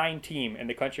number 9 team in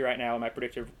the country right now in my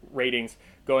predictive ratings,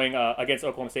 going against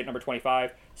Oklahoma State, number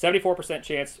 25. 74%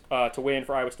 chance to win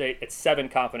for Iowa State. It's 7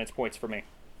 confidence points for me.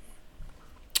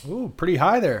 Ooh, pretty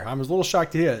high there. I was a little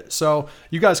shocked to hear it. So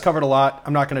you guys covered a lot.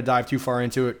 I'm not going to dive too far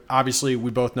into it. Obviously, we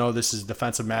both know this is a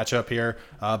defensive matchup here.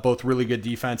 Both really good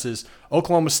defenses.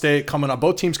 Oklahoma State coming up.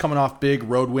 Both teams coming off big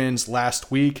road wins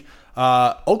last week.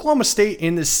 Oklahoma State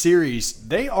in this series,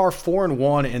 they are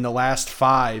 4-1 in the last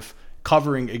 5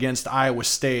 covering against Iowa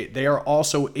State. They are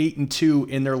also 8-2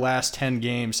 in their last 10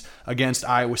 games against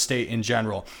Iowa State in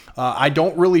general. I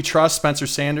don't really trust Spencer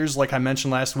Sanders, like I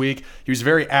mentioned last week. He was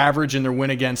very average in their win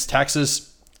against Texas.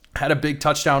 Had a big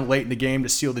touchdown late in the game to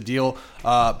seal the deal.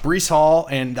 Breece Hall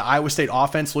and the Iowa State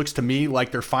offense looks to me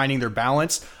like they're finding their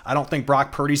balance. I don't think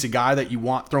Brock Purdy's a guy that you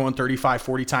want throwing 35,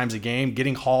 40 times a game.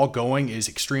 Getting Hall going is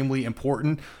extremely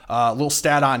important. Little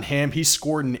stat on him. He's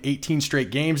scored in 18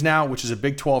 straight games now, which is a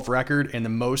Big 12 record and the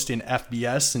most in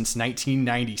FBS since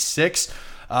 1996.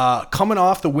 Coming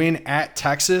off the win at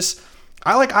Texas,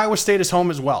 I like Iowa State as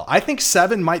home as well. I think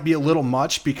 7 might be a little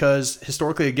much because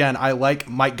historically, again, I like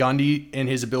Mike Gundy and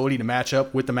his ability to match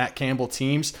up with the Matt Campbell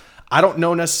teams. I don't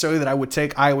know necessarily that I would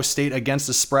take Iowa State against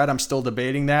the spread. I'm still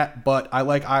debating that, but I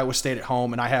like Iowa State at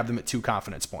home, and I have them at 2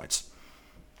 confidence points.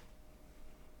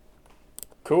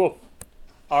 Cool.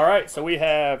 All right, so we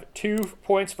have 2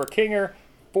 points for Kinger,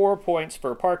 4 points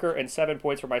for Parker, and 7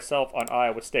 points for myself on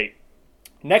Iowa State.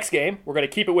 Next game, we're going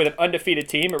to keep it with an undefeated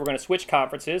team, but we're going to switch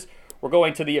conferences. We're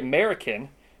going to the American,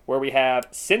 where we have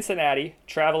Cincinnati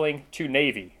traveling to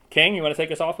Navy. King, you want to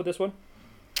take us off with this one?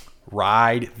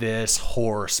 Ride this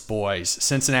horse, boys.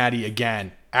 Cincinnati,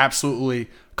 again, absolutely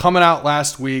coming out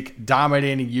last week,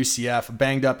 dominating UCF,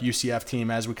 banged up UCF team,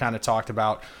 as we kind of talked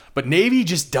about. But Navy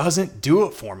just doesn't do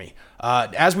it for me.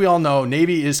 As we all know,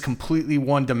 Navy is completely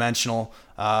one-dimensional.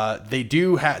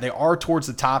 They are towards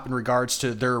the top in regards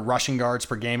to their rushing yards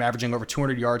per game, averaging over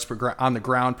 200 yards on the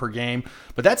ground per game.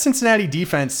 But that Cincinnati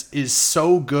defense is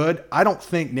so good, I don't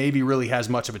think Navy really has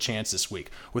much of a chance this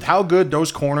week. With how good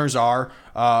those corners are,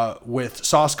 with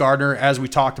Sauce Gardner, as we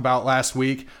talked about last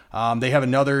week, they have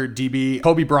another DB,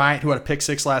 Kobe Bryant, who had a pick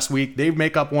 6 last week. They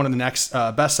make up one of the next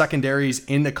best secondaries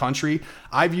in the country.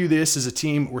 I view this as a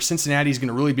team where Cincinnati is going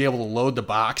to really be able to load the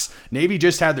box. Navy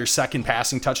just had their second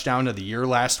passing touchdown of the year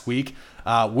last week.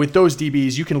 With those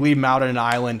DBs, you can leave them out on an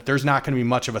island. There's not going to be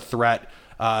much of a threat.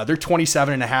 They're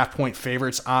 27.5-point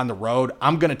favorites on the road.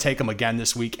 I'm going to take them again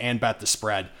this week and bet the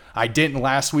spread. I didn't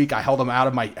last week. I held them out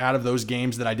of those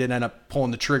games that I did end up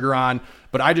pulling the trigger on.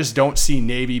 But I just don't see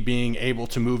Navy being able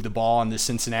to move the ball on the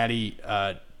Cincinnati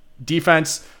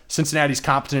defense. Cincinnati's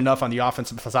competent enough on the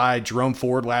offensive side. Jerome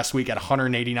Ford last week at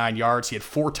 189 yards. He had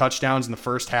 4 touchdowns in the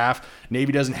first half.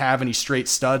 Navy doesn't have any straight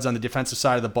studs on the defensive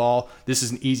side of the ball. This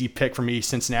is an easy pick for me.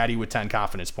 Cincinnati with 10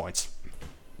 confidence points.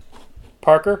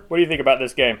 Parker, what do you think about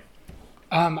this game?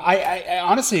 I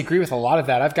honestly agree with a lot of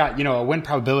that. I've got, a win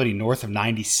probability north of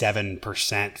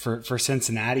 97% for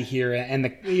Cincinnati here.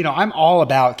 And I'm all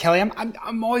about Kelly.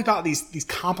 I'm always about these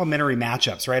complementary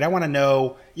matchups, right? I want to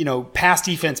know, pass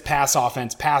defense, pass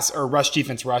offense, pass or rush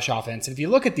defense, rush offense. And if you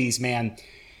look at these, man,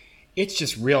 it's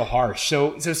just real harsh.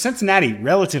 So Cincinnati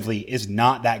relatively is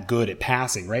not that good at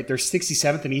passing, right? They're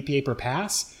 67th in EPA per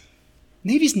pass.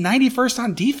 Navy's 91st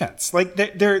on defense. Like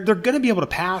they're going to be able to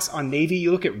pass on Navy.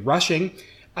 You look at rushing,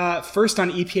 first on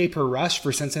EPA per rush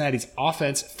for Cincinnati's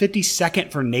offense,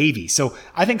 52nd for Navy. So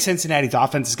I think Cincinnati's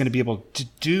offense is going to be able to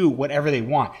do whatever they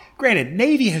want. Granted,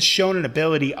 Navy has shown an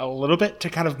ability a little bit to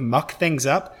kind of muck things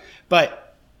up,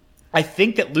 but I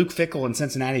think that Luke Fickell and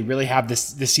Cincinnati really have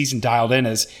this season dialed in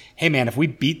as, hey man, if we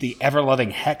beat the ever-loving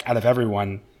heck out of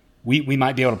everyone, we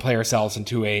might be able to play ourselves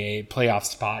into a playoff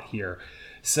spot here.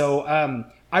 So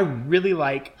I really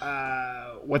like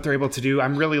what they're able to do.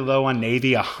 I'm really low on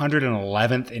Navy,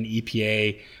 111th in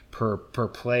EPA per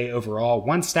play overall.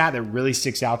 One stat that really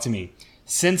sticks out to me,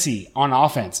 Cincy on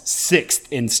offense,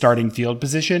 6th in starting field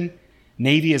position.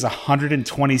 Navy is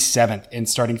 127th in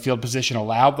starting field position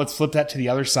allowed. Let's flip that to the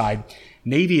other side.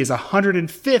 Navy is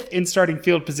 105th in starting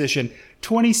field position.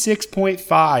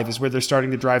 26.5 is where they're starting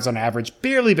the drives on average,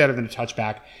 barely better than a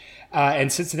touchback.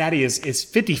 And Cincinnati is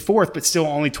 54th, but still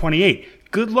only 28.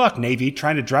 Good luck, Navy,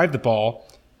 trying to drive the ball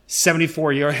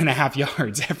 74.5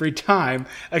 yards every time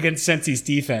against Cincy's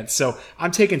defense. So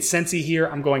I'm taking Cincy here.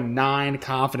 I'm going 9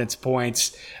 confidence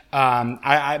points.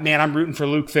 I'm rooting for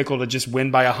Luke Fickell to just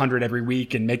win by 100 every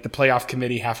week and make the playoff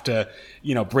committee have to,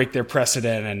 break their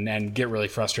precedent and get really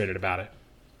frustrated about it.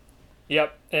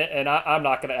 Yep, and I'm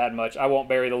not going to add much. I won't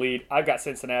bury the lead. I've got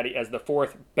Cincinnati as the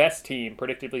 4th best team,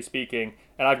 predictively speaking,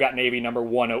 and I've got Navy number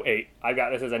 108. I've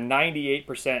got this as a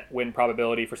 98% win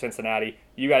probability for Cincinnati.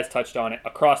 You guys touched on it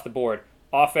across the board.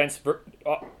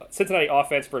 Cincinnati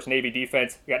offense versus Navy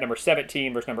defense. We got number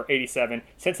 17 versus number 87.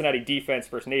 Cincinnati defense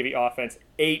versus Navy offense.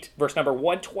 8 versus number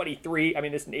 123. I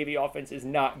mean, this Navy offense is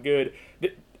not good.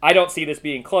 I don't see this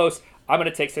being close. I'm going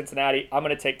to take Cincinnati. I'm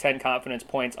going to take 10 confidence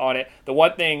points on it.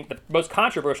 The most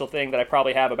controversial thing that I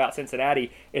probably have about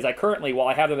Cincinnati is while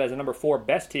I have them as a number 4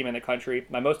 best team in the country,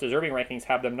 my most deserving rankings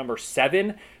have them number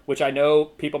 7, which I know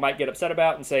people might get upset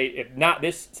about and say, if not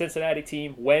this Cincinnati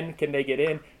team, when can they get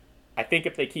in? I think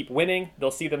if they keep winning,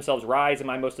 they'll see themselves rise in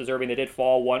my most deserving. They did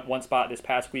fall one spot this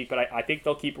past week, but I think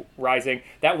they'll keep rising.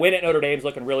 That win at Notre Dame is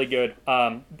looking really good.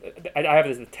 I have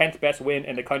it as the 10th best win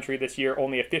in the country this year,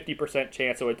 only a 50%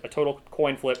 chance, so a total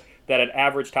coin flip that an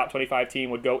average top 25 team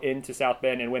would go into South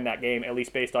Bend and win that game, at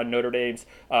least based on Notre Dame's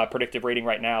predictive rating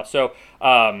right now. So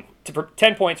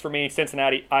 10 points for me,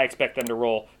 Cincinnati. I expect them to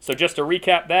roll. So just to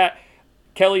recap that,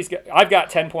 I've got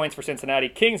 10 points for Cincinnati,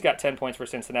 King's got 10 points for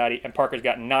Cincinnati, and Parker's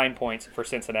got 9 points for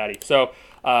Cincinnati. So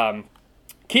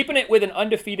keeping it with an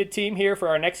undefeated team here for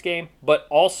our next game, but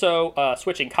also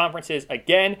switching conferences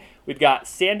again. We've got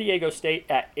San Diego State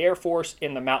at Air Force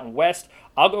in the Mountain West.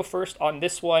 I'll go first on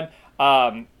this one.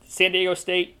 San Diego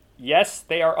State, yes,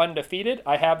 they are undefeated.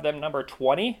 I have them number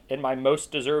 20 in my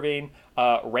most deserving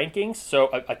rankings. So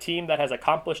a team that has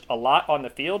accomplished a lot on the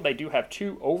field. They do have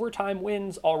 2 overtime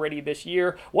wins already this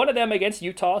year. One of them against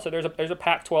Utah. So there's a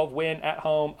Pac-12 win at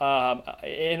home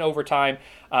in overtime.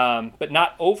 But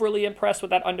not overly impressed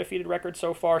with that undefeated record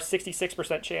so far.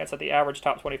 66% chance that the average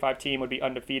top 25 team would be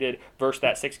undefeated versus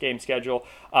that 6-game schedule.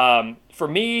 For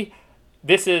me,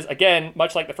 this is, again,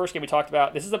 much like the first game we talked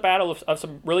about, this is a battle of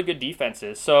some really good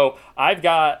defenses. So I've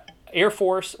got Air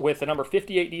Force with the number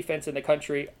 58 defense in the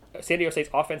country. San Diego State's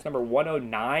offense number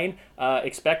 109.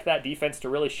 Expect that defense to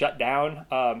really shut down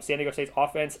San Diego State's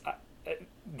offense.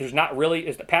 There's not really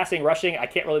is the passing, rushing. I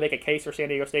can't really make a case for San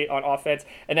Diego State on offense.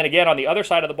 And then again, on the other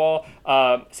side of the ball,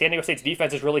 San Diego State's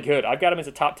defense is really good. I've got them as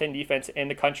a top 10 defense in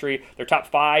the country. They're top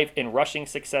 5 in rushing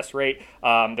success rate.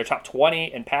 They're top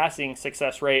 20 in passing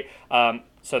success rate.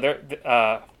 So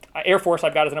they're Air Force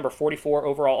I've got as a number 44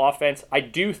 overall offense. I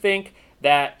do think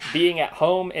that being at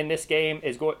home in this game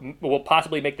will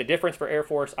possibly make the difference for Air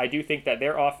Force. I do think that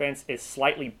their offense is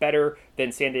slightly better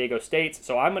than San Diego State's,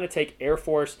 so I'm going to take Air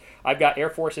Force. I've got Air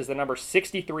Force as the number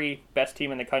 63 best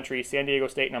team in the country, San Diego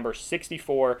State number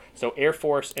 64, so Air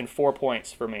Force and 4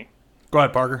 points for me. Go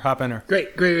ahead, Parker. Hop in there.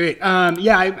 Great.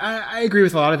 Yeah, I agree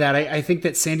with a lot of that. I think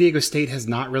that San Diego State has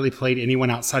not really played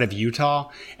anyone outside of Utah,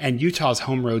 and Utah's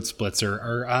home road splits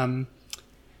are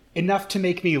enough to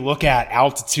make me look at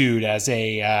altitude as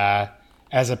a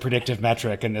predictive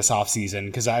metric in this offseason.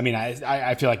 Because, I mean,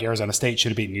 I feel like Arizona State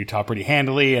should have beaten Utah pretty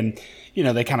handily, and, you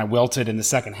know, they kind of wilted in the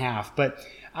second half. But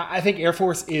I think Air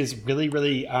Force is really,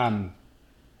 really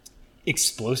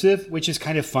explosive, which is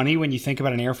kind of funny when you think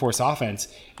about an Air Force offense.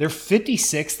 They're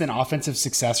 56th in offensive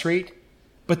success rate,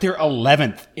 but they're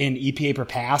 11th in EPA per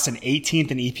pass and 18th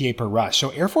in EPA per rush.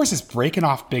 So Air Force is breaking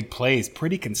off big plays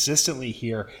pretty consistently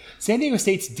here. San Diego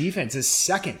State's defense is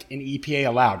 2nd in EPA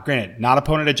allowed. Granted, not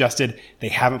opponent adjusted. They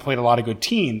haven't played a lot of good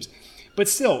teams, but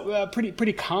still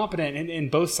pretty competent in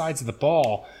both sides of the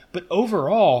ball. But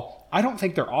overall, I don't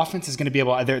think their offense is going to be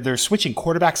able – they're switching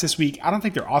quarterbacks this week. I don't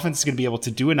think their offense is going to be able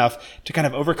to do enough to kind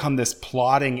of overcome this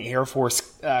plodding Air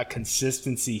Force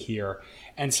consistency here.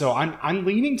 And so I'm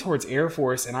leaning towards Air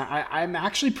Force, and I'm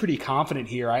actually pretty confident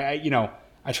here. I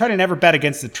try to never bet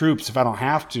against the troops if I don't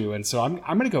have to, and so I'm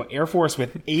going to go Air Force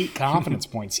with 8 confidence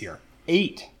points here.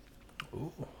 8.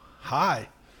 Ooh, high.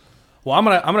 Well, I'm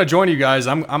gonna join you guys.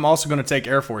 I'm also gonna take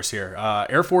Air Force here.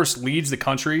 Air Force leads the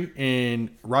country in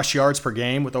rush yards per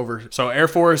game with over. So Air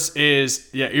Force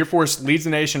leads the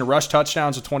nation in rush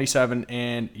touchdowns with 27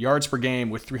 and yards per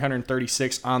game with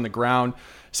 336 on the ground.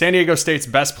 San Diego State's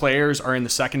best players are in the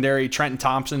secondary. Trenton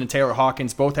Thompson and Taylor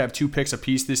Hawkins both have 2 picks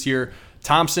apiece this year.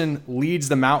 Thompson leads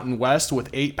the Mountain West with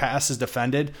 8 passes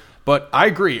defended. But I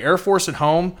agree, Air Force at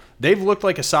home, they've looked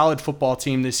like a solid football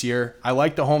team this year. I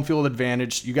like the home field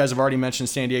advantage. You guys have already mentioned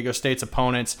San Diego State's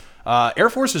opponents. Air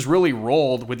Force has really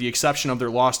rolled with the exception of their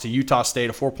loss to Utah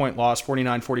State, a 4-point loss,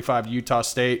 49-45 to Utah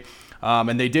State.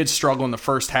 And they did struggle in the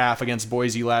first half against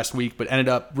Boise last week, but ended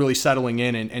up really settling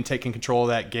in and taking control of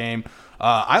that game.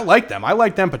 I like them. I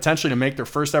like them potentially to make their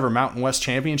first ever Mountain West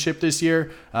championship this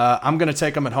year. I'm going to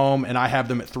take them at home, and I have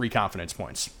them at 3 confidence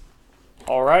points.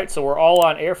 All right, so we're all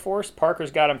on Air Force. Parker's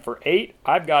got them for 8.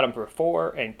 I've got them for 4,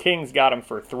 and King's got them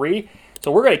for 3.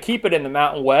 So we're going to keep it in the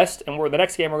Mountain West, and the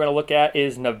next game we're going to look at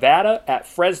is Nevada at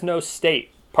Fresno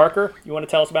State. Parker, you want to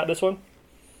tell us about this one?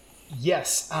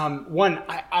 Yes.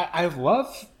 I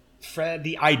love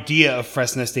the idea of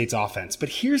Fresno State's offense, but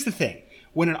here's the thing.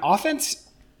 When an offense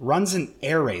runs an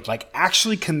air raid, like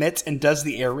actually commits and does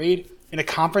the air raid in a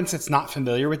conference that's not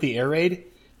familiar with the air raid,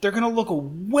 they're going to look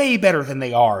way better than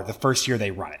they are the first year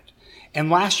they run it. And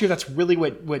last year, that's really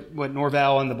what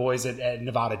Norvell and the boys at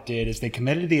Nevada did, is they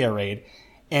committed to the air raid.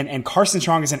 And Carson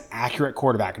Strong is an accurate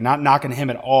quarterback, not knocking him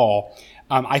at all.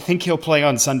 I think he'll play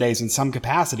on Sundays in some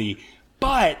capacity,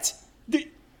 but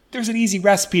there's an easy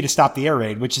recipe to stop the air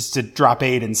raid, which is to drop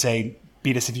 8 and say,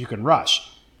 beat us if you can rush.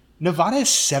 Nevada is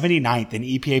 79th in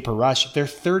EPA per rush. They're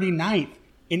 39th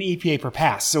in EPA per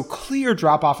pass. So clear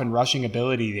drop-off in rushing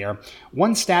ability there.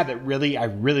 One stat that I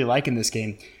really like in this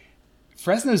game,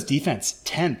 Fresno's defense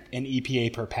 10th in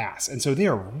EPA per pass. And so they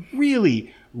are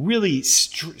really, really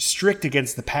strict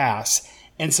against the pass.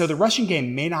 And so the rushing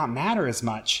game may not matter as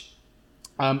much.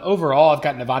 Overall, I've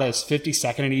got Nevada as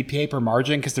 52nd in EPA per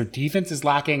margin because their defense is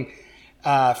lacking.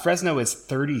 Fresno is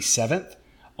 37th.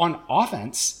 On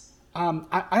offense, I'm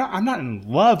not in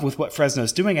love with what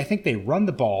Fresno's doing. I think they run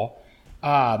the ball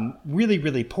really,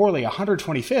 really poorly,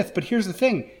 125th. But here's the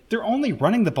thing. They're only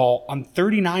running the ball on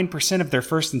 39% of their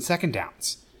first and second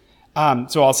downs.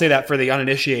 So I'll say that for the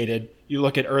uninitiated, you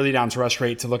look at early downs rush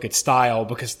rate to look at style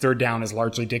because third down is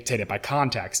largely dictated by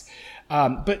context.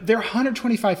 But they're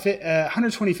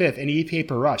 125th in EPA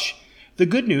per rush. The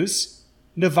good news,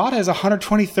 Nevada is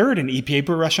 123rd in EPA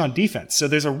per rush on defense. So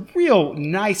there's a real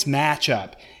nice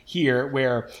matchup here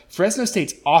where Fresno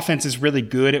State's offense is really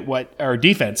good at or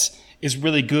defense is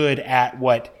really good at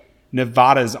what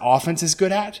Nevada's offense is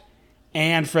good at.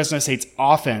 And Fresno State's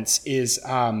offense is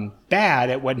bad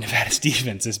at what Nevada's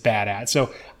defense is bad at.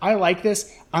 So I like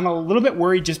this. I'm a little bit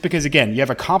worried just because, again, you have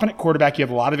a competent quarterback. You have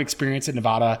a lot of experience at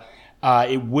Nevada.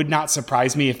 It would not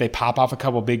surprise me if they pop off a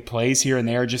couple big plays here and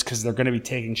there just because they're going to be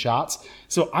taking shots.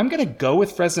 So I'm going to go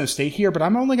with Fresno State here, but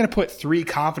I'm only going to put 3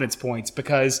 confidence points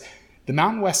because the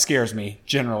Mountain West scares me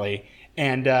generally.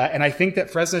 And I think that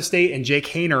Fresno State and Jake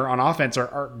Haener on offense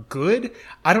are good.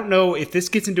 I don't know if this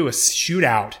gets into a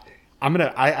shootout.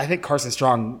 I think Carson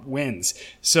Strong wins.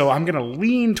 So I'm going to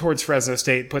lean towards Fresno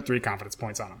State, put 3 confidence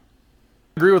points on them.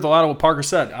 I agree with a lot of what Parker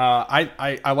said.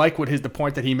 I like the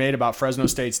point that he made about Fresno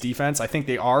State's defense. I think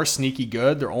they are sneaky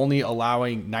good. They're only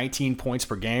allowing 19 points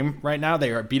per game right now.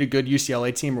 They beat a good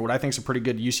UCLA team, or what I think is a pretty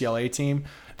good UCLA team.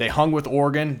 They hung with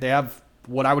Oregon. They have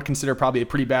what I would consider probably a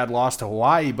pretty bad loss to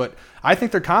Hawaii, but I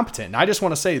think they're competent. And I just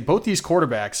want to say both these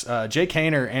quarterbacks, Jake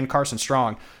Haener and Carson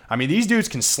Strong, I mean, these dudes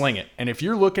can sling it. And if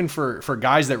you're looking for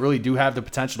guys that really do have the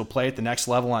potential to play at the next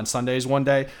level on Sundays one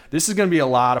day, this is going to be a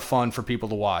lot of fun for people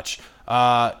to watch.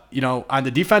 On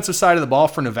the defensive side of the ball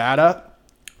for Nevada,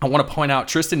 I want to point out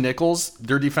Tristan Nichols,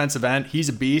 their defensive end. He's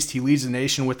a beast. He leads the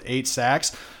nation with 8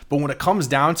 sacks. But when it comes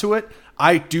down to it,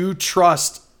 I do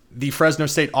trust the Fresno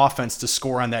State offense to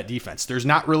score on that defense. There's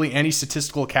not really any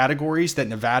statistical categories that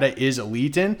Nevada is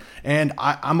elite in, and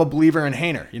I'm a believer in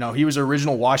Haener. He was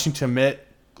original Washington Mitt,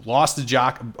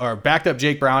 backed up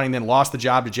Jake Browning, then lost the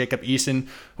job to Jacob Eason,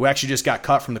 who actually just got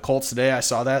cut from the Colts today. I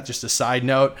saw that, just a side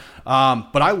note.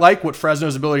 But I like what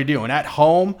Fresno's ability to do. And at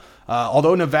home,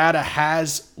 although Nevada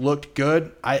has looked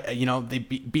good,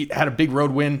 they had a big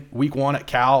road win week 1 at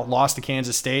Cal, lost to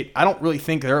Kansas State. I don't really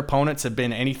think their opponents have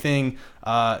been anything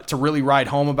to really ride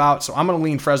home about. So I'm going to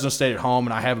lean Fresno State at home,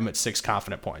 and I have them at 6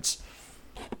 confident points.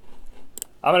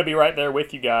 I'm going to be right there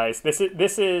with you guys. This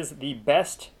is the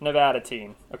best Nevada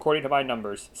team, according to my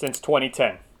numbers, since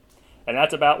 2010. And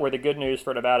that's about where the good news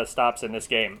for Nevada stops in this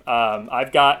game.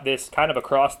 I've got this kind of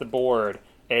across the board,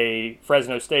 a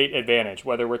Fresno State advantage,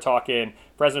 whether we're talking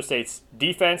Fresno State's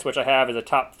defense, which I have as a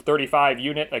top 35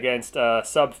 unit against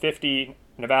sub 50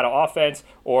 Nevada offense,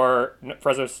 or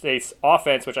Fresno State's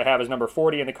offense, which I have as number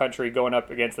 40 in the country, going up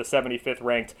against the 75th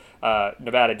ranked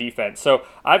Nevada defense. So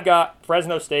I've got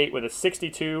Fresno State with a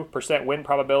 62% win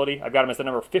probability. I've got them as the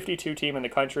number 52 team in the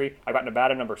country. I've got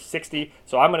Nevada number 60.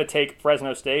 So I'm going to take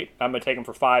Fresno State. I'm going to take them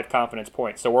for 5 confidence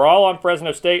points. So we're all on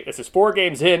Fresno State. This is 4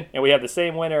 games in, and we have the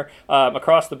same winner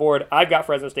across the board. I've got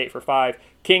Fresno State for 5.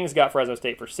 King's got Fresno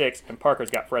State for 6, and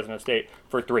Parker's got Fresno State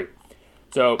for 3.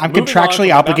 So I'm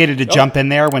contractually obligated to jump in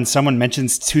there when someone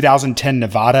mentions 2010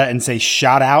 Nevada and say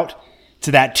shout out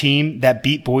to that team that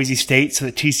beat Boise State so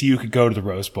that TCU could go to the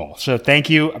Rose Bowl. So thank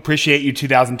you. Appreciate you,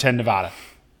 2010 Nevada.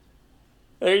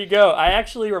 There you go. I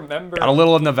actually remember. Got a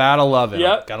little of Nevada love in it.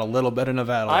 Yep. Got a little bit of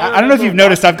Nevada love. I don't know if you've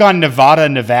noticed, I've gone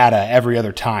Nevada every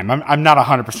other time. I'm not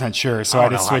 100% sure, so I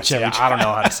just switch every time. I don't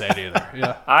know how to say it either.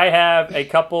 Yeah. I have a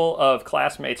couple of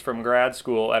classmates from grad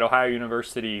school at Ohio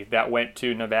University that went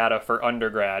to Nevada for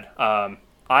undergrad.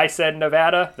 I said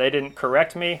Nevada. They didn't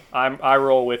correct me. I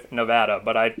roll with Nevada,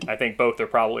 but I think both are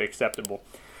probably acceptable.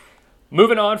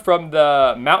 Moving on from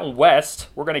the Mountain West,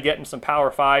 we're going to get in some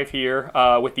Power 5 here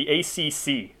with the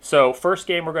ACC. So first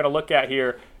game we're going to look at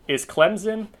here is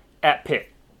Clemson at Pitt.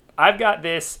 I've got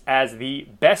this as the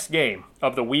best game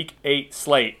of the Week 8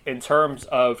 slate in terms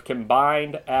of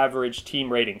combined average team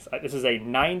ratings. This is a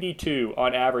 92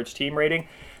 on average team rating.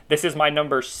 This is my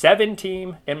number 7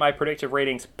 team in my predictive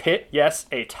ratings, Pitt. Yes,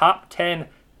 a top 10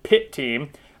 Pitt team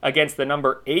against the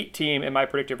number 8 team in my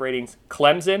predictive ratings,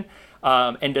 Clemson.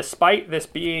 And despite this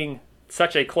being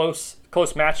such a close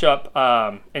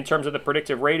matchup in terms of the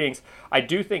predictive ratings, I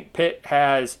do think Pitt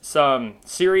has some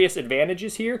serious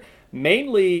advantages here,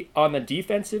 mainly on the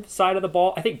defensive side of the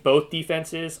ball. I think both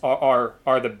defenses are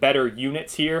the better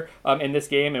units here in this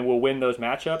game and will win those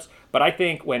matchups. But I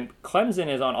think when Clemson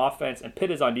is on offense and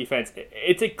Pitt is on defense,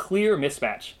 it's a clear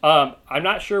mismatch. I'm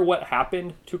not sure what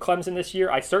happened to Clemson this year.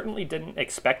 I certainly didn't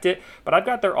expect it, but I've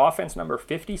got their offense number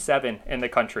 57 in the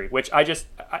country, which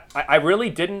I really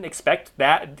didn't expect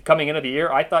that coming into the year.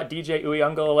 I thought DJ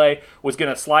Uiagalelei was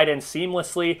going to slide in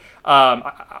seamlessly.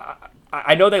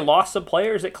 I know they lost some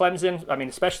players at Clemson, I mean,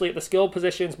 especially at the skill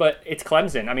positions, but it's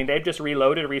Clemson. I mean, they've just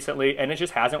reloaded recently, and it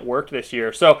just hasn't worked this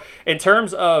year. So in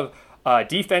terms of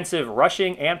defensive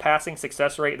rushing and passing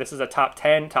success rate, this is a top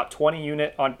 10, top 20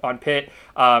 unit on Pitt.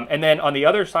 And then on the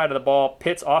other side of the ball,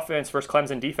 Pitt's offense versus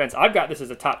Clemson defense, I've got this as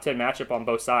a top 10 matchup on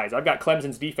both sides. I've got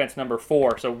Clemson's defense number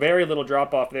 4, so very little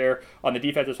drop off there on the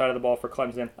defensive side of the ball for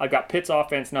Clemson. I've got Pitt's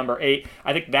offense number 8.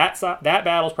 I think that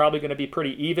battle's probably going to be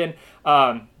pretty even.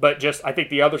 But just I think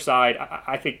the other side,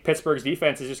 I think Pittsburgh's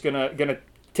defense is just gonna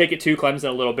take it to Clemson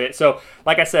a little bit. So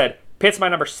like I said, Pitt's my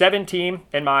number 7 team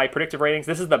in my predictive ratings.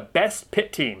 This is the best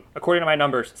Pitt team, according to my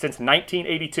numbers, since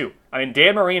 1982. I mean,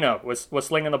 Dan Marino was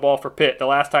slinging the ball for Pitt the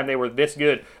last time they were this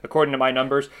good, according to my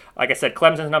numbers. Like I said,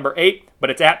 Clemson's number 8,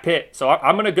 but it's at Pitt. So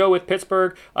I'm going to go with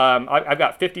Pittsburgh. I've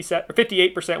got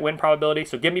 58% win probability,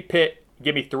 so give me Pitt.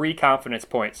 Give me 3 confidence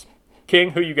points.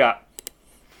 King, who you got?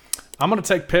 I'm going to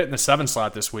take Pitt in the 7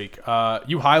 slot this week.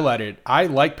 You highlighted, I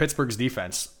like Pittsburgh's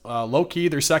defense. Low-key,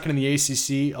 they're second in the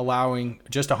ACC, allowing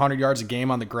just 100 yards a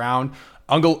game on the ground.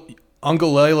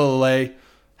 Uiagalelei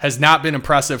has not been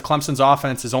impressive. Clemson's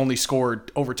offense has only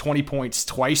scored over 20 points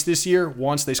twice this year.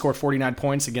 Once they scored 49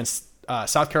 points against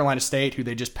South Carolina State, who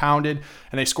they just pounded,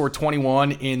 and they scored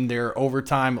 21 in their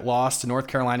overtime loss to North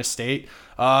Carolina State.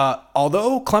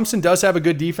 Although Clemson does have a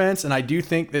good defense, and I do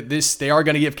think that they are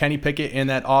going to give Kenny Pickett in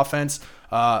that offense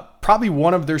probably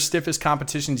one of their stiffest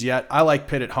competitions yet. I like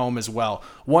Pitt at home as well.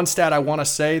 One stat I want to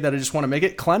say that I just want to make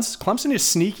it, Clemson is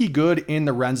sneaky good in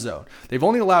the red zone. They've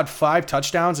only allowed 5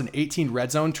 touchdowns and 18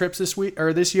 red zone trips this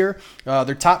year.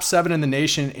 They're top 7 in the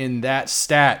nation in that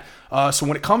stat. So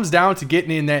when it comes down to getting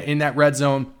in that red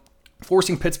zone,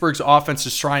 forcing Pittsburgh's offense to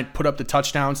try and put up the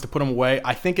touchdowns to put them away,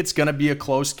 I think it's going to be a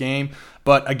close game.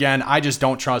 But again, I just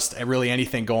don't trust really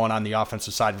anything going on the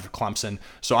offensive side of Clemson.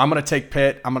 So I'm going to take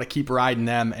Pitt. I'm going to keep riding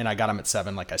them, and I got them at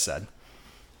 7, like I said.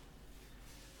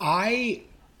 I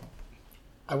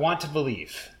want to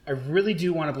believe. I really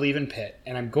do want to believe in Pitt,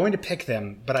 and I'm going to pick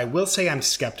them, but I will say I'm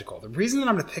skeptical. The reason that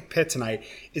I'm going to pick Pitt tonight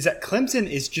is that Clemson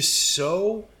is just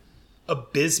so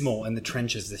abysmal in the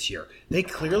trenches this year. They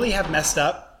clearly have messed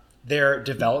up their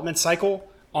development cycle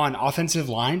on offensive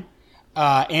line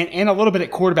and a little bit at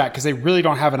quarterback because they really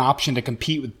don't have an option to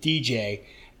compete with DJ.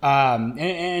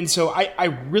 And so I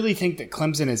really think that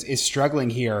Clemson is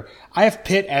struggling here. I have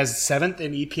Pitt as 7th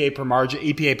in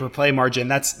EPA per play margin.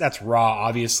 That's raw,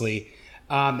 obviously.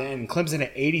 And Clemson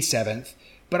at 87th.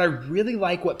 But I really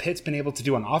like what Pitt's been able to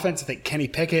do on offense. I think Kenny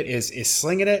Pickett is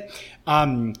slinging it.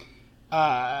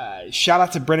 Shout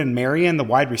out to Brennan Marion, the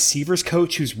wide receivers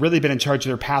coach, who's really been in charge of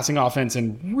their passing offense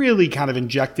and really kind of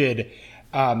injected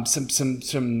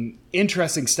some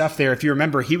interesting stuff there. If you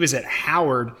remember, he was at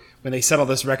Howard when they set all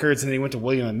those records, and then he went to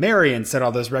William & Mary and set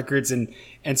all those records, and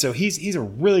so he's a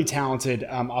really talented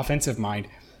offensive mind.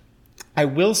 I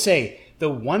will say the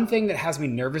one thing that has me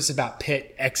nervous about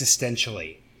Pitt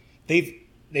existentially,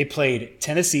 they played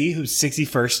Tennessee, who's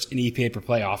 61st in EPA per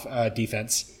playoff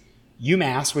defense.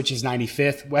 UMass, which is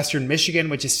 95th, Western Michigan,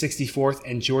 which is 64th,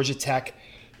 and Georgia Tech,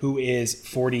 who is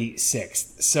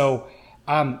 46th. So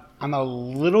I'm a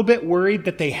little bit worried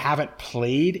that they haven't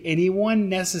played anyone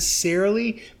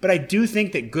necessarily, but I do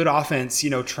think that good offense,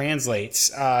 translates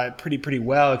pretty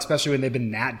well, especially when they've been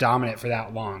that dominant for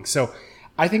that long. So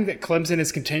I think that Clemson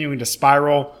is continuing to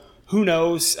spiral. Who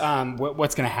knows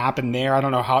what's going to happen there? I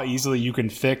don't know how easily you can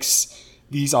fix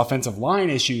these offensive line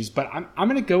issues, but I'm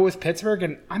going to go with Pittsburgh,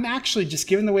 and I'm actually, just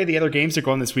given the way the other games are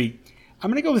going this week,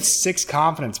 I'm going to go with 6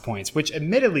 confidence points, which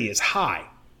admittedly is high.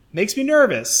 Makes me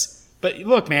nervous, but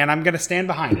look, man, I'm going to stand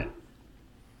behind it.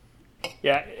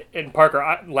 Yeah, and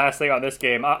Parker, last thing on this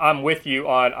game, I'm with you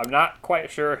on. I'm not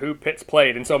quite sure who Pitt's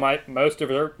played, and so my most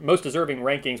deserving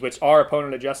rankings, which are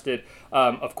opponent adjusted,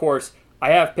 of course, I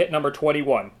have Pitt number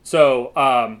 21. So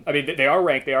I mean, they are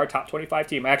ranked. They are a top 25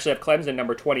 team. I actually have Clemson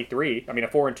number 23. I mean, a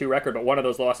 4-2 record, but one of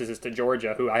those losses is to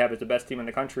Georgia, who I have as the best team in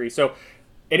the country. So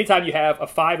anytime you have a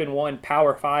 5-1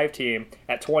 Power 5 team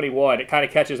at 21, it kind of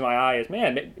catches my eye as,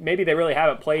 man, maybe they really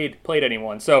haven't played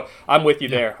anyone. So I'm with you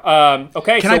there.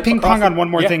 Okay. Can I ping pong on one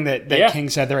more thing that Yeah. King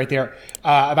said right there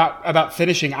about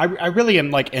finishing? I really am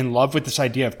like in love with this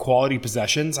idea of quality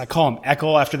possessions. I call him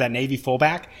Eckel after that Navy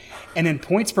fullback. And in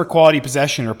points per quality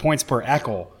possession or points per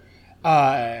Eckel,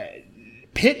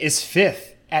 Pitt is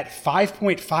fifth at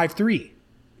 5.53.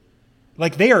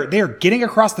 Like they are getting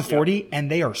across the 40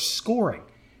 and they are scoring.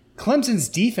 Clemson's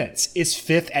defense is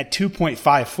fifth at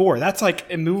 2.54. That's like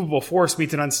immovable force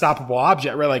meets an unstoppable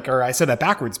object, right? Like, or I said that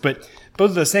backwards, but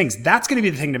both of those things, that's going to be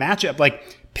the thing to match up. Like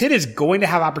Pitt is going to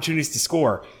have opportunities to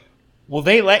score. Will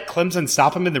they let Clemson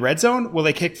stop them in the red zone? Will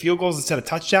they kick field goals instead of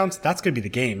touchdowns? That's going to be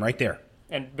the game right there.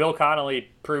 And Bill Connolly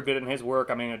proved it in his work,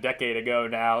 I mean, a decade ago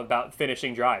now, about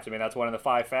finishing drives. I mean, that's one of the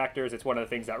 5 factors. It's one of the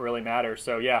things that really matters.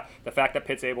 So, yeah, the fact that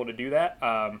Pitt's able to do that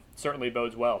certainly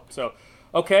bodes well. So,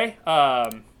 okay.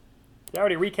 I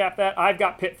already recapped that. I've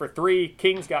got Pitt for 3.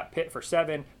 King's got Pitt for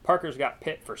 7. Parker's got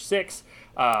Pitt for 6.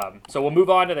 So we'll move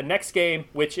on to the next game,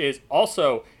 which is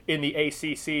also in the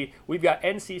ACC. We've got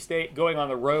NC State going on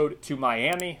the road to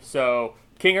Miami. So,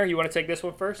 Kinger, you want to take this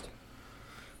one first?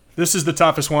 This is the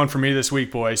toughest one for me this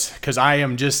week, boys, because I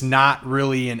am just not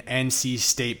really an NC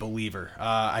State believer.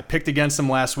 I picked against them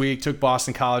last week, took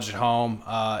Boston College at home.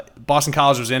 Boston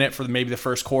College was in it for maybe the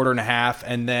first quarter and a half,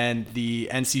 and then the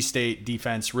NC State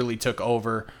defense really took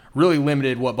over, really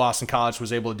limited what Boston College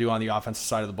was able to do on the offensive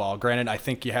side of the ball. Granted, I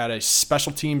think you had a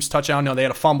special teams touchdown. No, they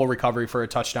had a fumble recovery for a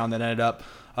touchdown that ended up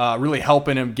really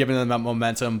helping them, giving them that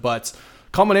momentum, but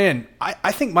coming in,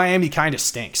 I think Miami kind of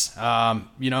stinks.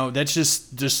 That's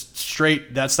just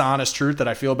straight, that's the honest truth that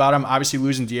I feel about them. Obviously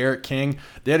losing D'Eriq King.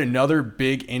 They had another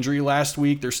big injury last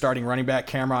week. Their starting running back,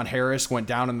 Cameron Harris, went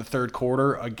down in the third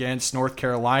quarter against North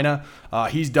Carolina.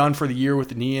 He's done for the year with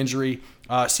the knee injury.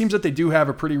 Seems that they do have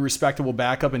a pretty respectable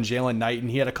backup in Jalen Knight,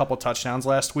 and he had a couple touchdowns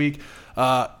last week.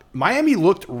 Miami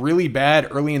looked really bad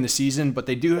early in the season, but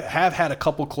they have had a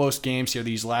couple close games here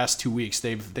these last 2 weeks.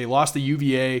 They lost to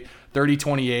UVA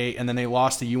 30-28, and then they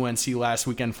lost to UNC last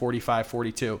weekend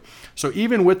 45-42. So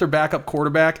even with their backup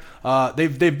quarterback,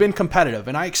 they've been competitive,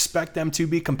 and I expect them to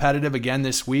be competitive again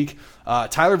this week.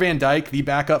 Tyler Van Dyke, the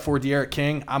backup for D'Eriq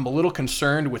King, I'm a little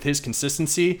concerned with his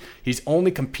consistency. He's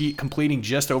only completing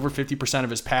just over 50% of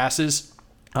his passes.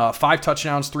 5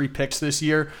 touchdowns, 3 picks this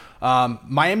year.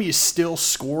 Miami has still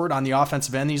scored on the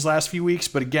offensive end these last few weeks,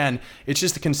 but again, it's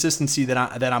just the consistency that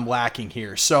I'm lacking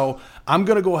here. So I'm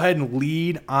going to go ahead and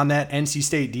lead on that NC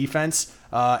State defense.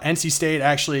 NC State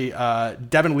actually,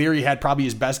 Devin Leary had probably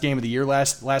his best game of the year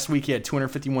last week. He had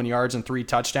 251 yards and 3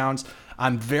 touchdowns.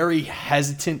 I'm very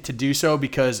hesitant to do so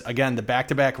because, again, the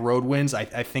back-to-back road wins I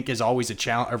think is always a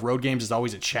challenge. Road games is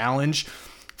always a challenge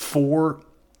for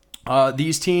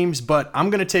these teams, but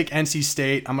I'm going to take NC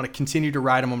State. I'm going to continue to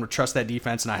ride them. I'm going to trust that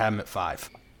defense, and I have them at 5.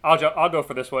 I'll go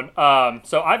for this one.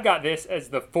 So I've got this as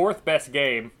the 4th best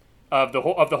game of the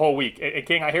whole week. And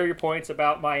King, I hear your points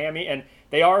about Miami, and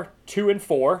they are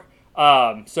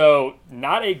 2-4. So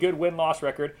not a good win-loss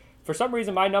record. For some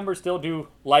reason, my numbers still do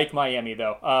like Miami,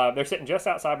 though. They're sitting just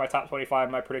outside my top 25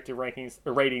 in my predictive ratings.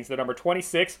 They're number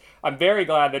 26. I'm very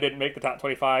glad they didn't make the top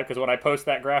 25 because when I post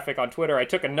that graphic on Twitter, I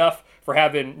took enough for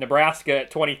having Nebraska at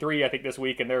 23, I think, this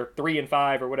week, and they're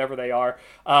 3-5 or whatever they are.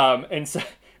 And so,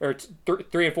 or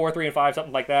 3-4, 3-5,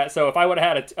 something like that. So if I would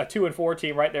have had a 2-4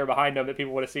 team right there behind them that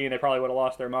people would have seen, they probably would have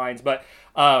lost their minds. But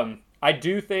I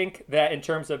do think that in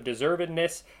terms of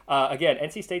deservedness, again,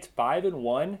 NC State's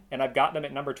 5-1, and I've got them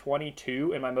at number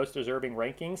 22 in my most deserving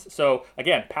rankings. So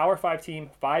again, Power 5 team,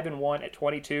 5-1 at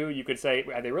 22. You could say,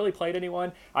 have they really played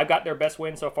anyone? I've got their best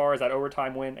win so far as that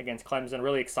overtime win against Clemson.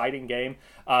 Really exciting game.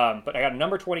 But I got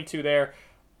number 22 there.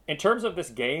 In terms of this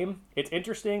game, it's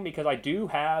interesting because I do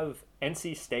have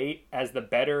NC State as the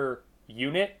better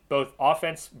unit, both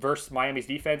offense versus Miami's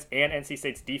defense and NC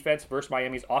State's defense versus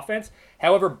Miami's offense.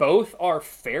 However, both are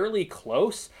fairly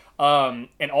close.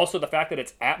 And also the fact that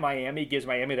it's at Miami gives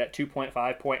Miami that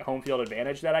 2.5 point home field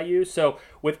advantage that I use. So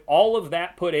with all of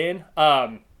that put in,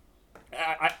 I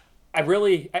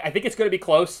think it's going to be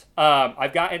close.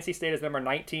 I've got NC State as number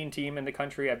 19 team in the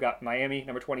country. I've got Miami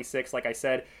number 26, like I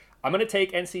said. I'm going to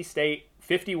take NC State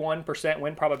 51%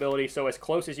 win probability, so as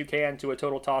close as you can to a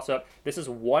total toss-up. This is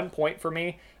 1 point for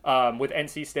me with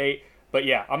NC State. But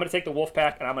yeah, I'm going to take the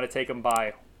Wolfpack, and I'm going to take them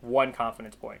by 1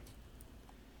 confidence point.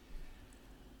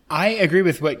 I agree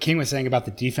with what King was saying about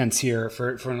the defense here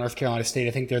for North Carolina State.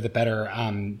 I think they're the better,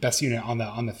 best unit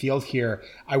on the field here.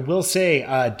 I will say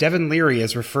Devin Leary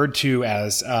is referred to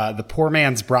as the poor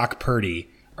man's Brock Purdy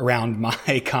around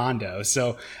my condo.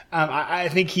 So I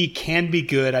think he can be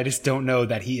good. I just don't know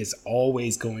that he is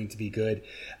always going to be good.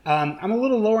 I'm a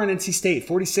little lower on NC State,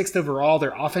 46th overall.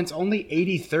 Their offense only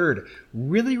 83rd.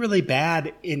 Really, really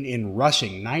bad in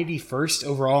rushing, 91st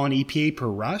overall in EPA per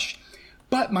rush.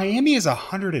 But Miami is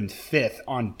 105th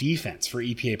on defense for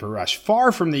EPA per rush,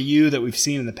 far from the U that we've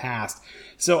seen in the past.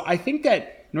 So I think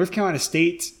that North Carolina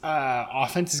State's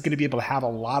offense is going to be able to have a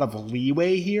lot of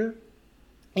leeway here.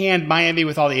 And Miami,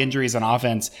 with all the injuries on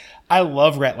offense, I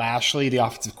love Rhett Lashley, the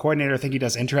offensive coordinator. I think he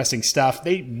does interesting stuff.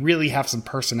 They really have some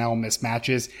personnel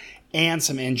mismatches and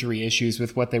some injury issues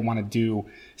with what they want to do.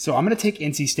 So I'm going to take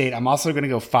NC State. I'm also going to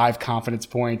go 5 confidence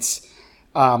points.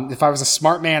 If I was a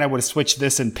smart man, I would have switched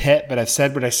this in Pitt, but I've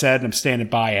said what I said and I'm standing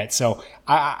by it. So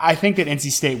I think that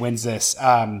NC State wins this.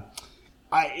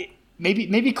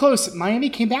 Maybe close. Miami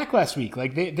came back last week.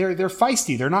 Like they're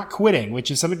feisty. They're not quitting, which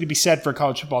is something to be said for a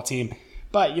college football team.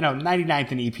 But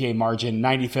 99th in EPA margin,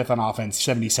 95th on offense,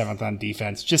 77th on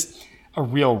defense. Just a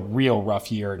real rough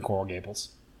year in Coral Gables.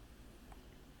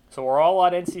 So we're all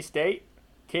on NC State.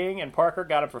 King and Parker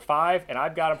got him for 5, and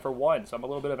I've got him for 1. So I'm a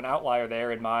little bit of an outlier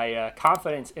there in my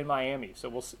confidence in Miami.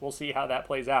 So we'll see how that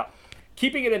plays out.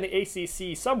 Keeping it in the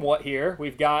ACC somewhat here,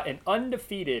 we've got an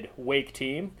undefeated Wake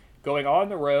team going on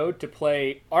the road to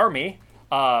play Army.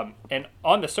 And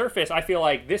on the surface, I feel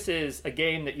like this is a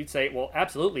game that you'd say, well,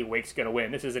 absolutely Wake's going to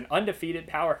win. This is an undefeated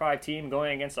Power 5 team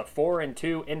going against a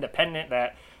 4-2 independent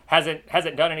that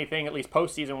hasn't done anything, at least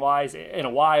postseason-wise, in a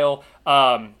while.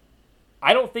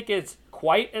 I don't think it's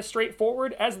quite as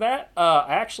straightforward as that. I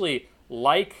actually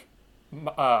like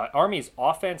Army's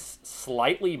offense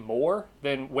slightly more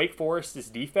than Wake Forest's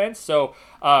defense. So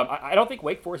I don't think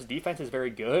Wake Forest's defense is very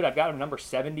good. I've got them number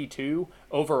 72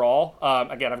 overall.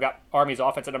 Again, I've got Army's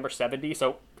offense at number 70,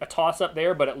 so a toss-up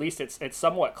there, but at least it's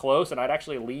somewhat close, and I'd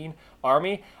actually lean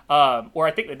Army. Where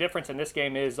I think the difference in this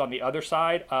game is on the other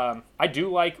side. I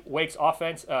do like Wake's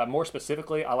offense. More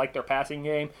specifically, I like their passing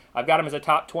game. I've got them as a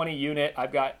top 20 unit.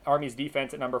 I've got Army's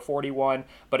defense at number 41,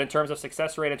 but in terms of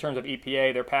success rate, in terms of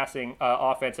EPA, their passing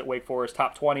offense at Wake Forest,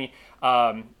 top 20.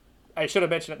 I should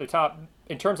have mentioned at the top,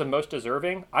 in terms of most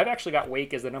deserving, I've actually got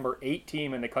Wake as the number 8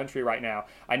 team in the country right now.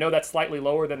 I know that's slightly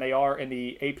lower than they are in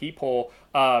the AP poll.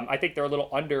 I think they're a little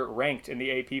under-ranked in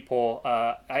the AP poll.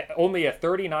 Only a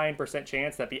 39%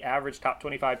 chance that the average top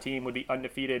 25 team would be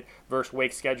undefeated versus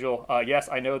Wake's schedule. Yes,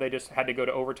 I know they just had to go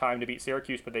to overtime to beat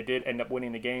Syracuse, but they did end up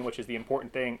winning the game, which is the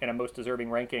important thing in a most deserving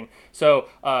ranking. So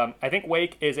I think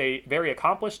Wake is a very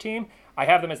accomplished team. I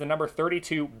have them as the number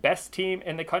 32 best team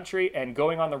in the country, and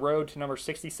going on the road to number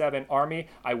 67 Army.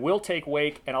 I will take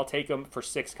Wake, and I'll take them for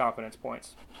 6 confidence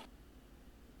points.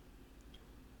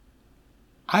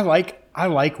 I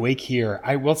like Wake here.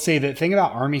 I will say the thing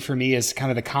about Army for me is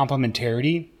kind of the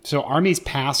complementarity. So Army's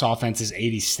pass offense is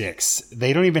 86.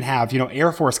 They don't even have,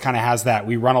 Air Force kind of has that.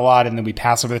 We run a lot and then we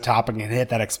pass over the top and can hit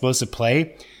that explosive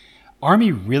play.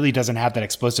 Army really doesn't have that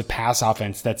explosive pass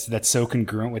offense that's so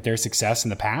congruent with their success in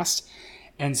the past.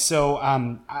 And so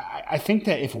I think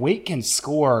that if Wake can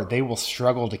score, they will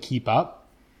struggle to keep up.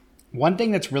 One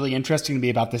thing that's really interesting to me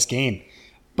about this game,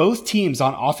 both teams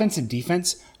on offense and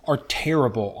defense are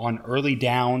terrible on early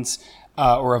downs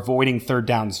or avoiding third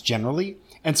downs generally.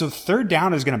 And so third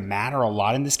down is going to matter a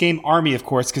lot in this game. Army, of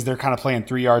course, because they're kind of playing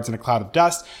 3 yards in a cloud of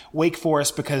dust. Wake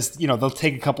Forest, because, they'll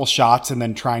take a couple shots and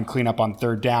then try and clean up on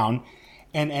third down.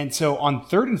 And so on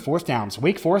third and fourth downs,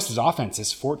 Wake Forest's offense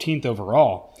is 14th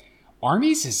overall.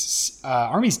 Army's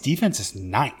defense is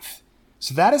 9th.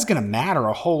 So that is going to matter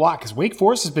a whole lot because Wake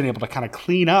Forest has been able to kind of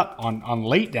clean up on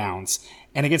late downs.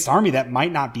 And against Army, that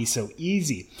might not be so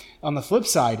easy. On the flip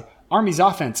side, Army's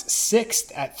offense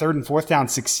 6th at third and fourth down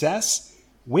success.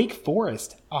 Wake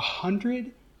Forest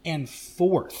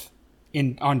 104th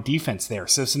on defense there.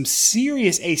 So some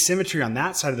serious asymmetry on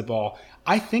that side of the ball.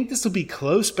 I think this will be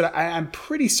close, but I'm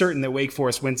pretty certain that Wake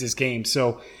Forest wins this game.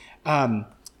 So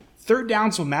third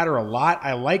downs will matter a lot.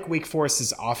 I like Wake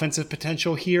Forest's offensive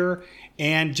potential here.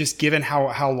 And just given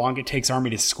how long it takes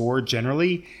Army to score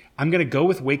generally, I'm going to go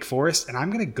with Wake Forest, and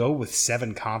I'm going to go with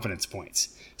 7 confidence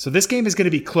points. So this game is going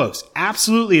to be close.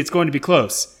 Absolutely, it's going to be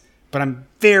close. But I'm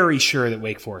very sure that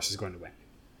Wake Forest is going to win.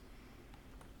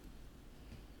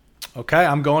 Okay,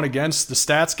 I'm going against the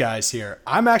stats guys here.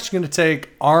 I'm actually going to take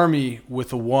Army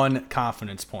with a 1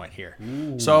 confidence point here.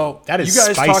 Ooh, so that is you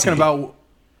guys spicy. talking about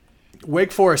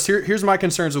Wake Forest, here's my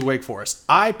concerns with Wake Forest.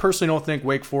 I personally don't think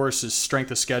Wake Forest's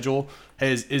strength of schedule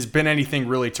has been anything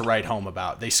really to write home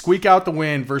about. They squeak out the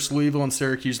win versus Louisville and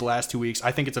Syracuse the last 2 weeks.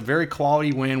 I think it's a very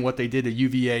quality win, what they did to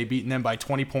UVA, beating them by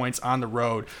 20 points on the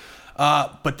road.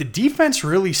 But the defense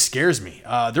really scares me.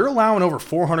 They're allowing over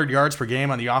 400 yards per game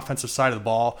on the offensive side of the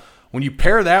ball. When you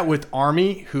pair that with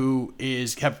Army, who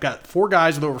have got 4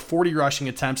 guys with over 40 rushing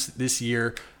attempts this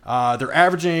year, they're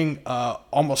averaging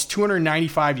almost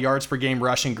 295 yards per game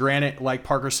rushing. Granted, like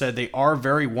Parker said, they are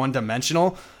very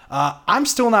one-dimensional. I'm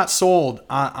still not sold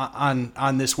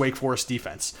on this Wake Forest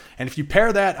defense. And if you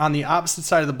pair that on the opposite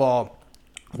side of the ball,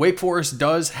 Wake Forest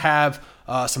does have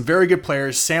some very good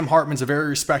players. Sam Hartman's a very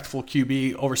respectful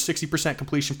QB, over 60%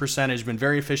 completion percentage, been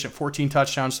very efficient, 14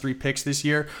 touchdowns, 3 picks this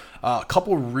year. A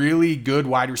couple really good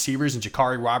wide receivers in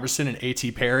Jakari Robertson and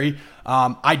A.T. Perry.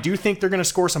 I do think they're going to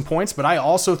score some points, but I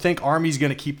also think Army's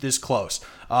going to keep this close.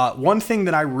 One thing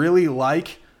that I really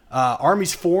like,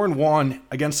 Army's 4-1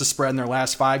 against the spread in their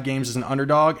last 5 games as an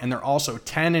underdog, and they're also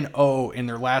 10-0 in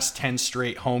their last 10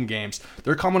 straight home games.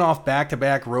 They're coming off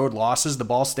back-to-back road losses. The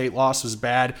Ball State loss was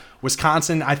bad.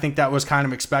 Wisconsin, I think that was kind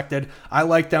of expected. I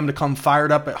like them to come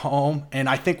fired up at home, and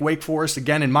I think Wake Forest,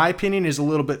 again, in my opinion, is a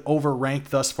little bit overranked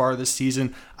thus far this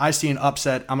season. I see an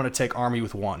upset. I'm going to take Army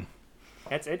with 1.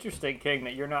 That's interesting, King,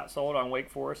 that you're not sold on Wake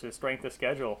Forest's strength of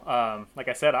schedule. Like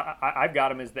I said, I've got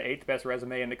them as the 8th best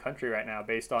resume in the country right now,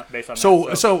 based on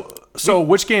that. So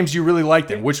which games do you really like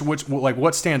then? Which like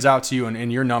what stands out to you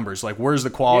in your numbers? Like where's the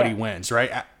quality wins,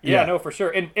 right? Yeah, no, for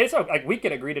sure. And it's like we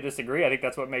can agree to disagree. I think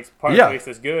that's what makes part of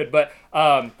this good. But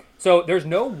so there's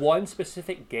no one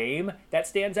specific game that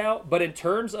stands out, but in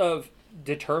terms of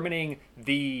determining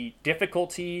the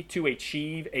difficulty to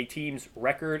achieve a team's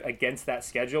record against that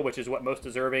schedule, which is what most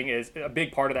deserving is a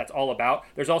big part of that's all about.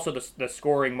 There's also the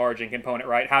scoring margin component,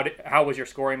 right? How was your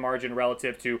scoring margin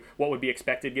relative to what would be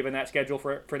expected given that schedule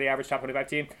for the average top 25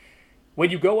 team? When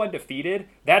you go undefeated,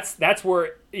 that's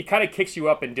where it kind of kicks you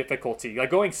up in difficulty. Like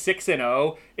going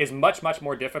 6-0 is much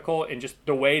more difficult in just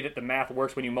the way that the math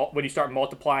works when you start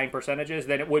multiplying percentages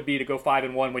than it would be to go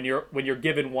 5-1 when you're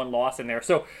given one loss in there.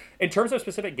 So in terms of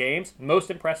specific games,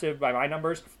 most impressive by my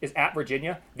numbers is at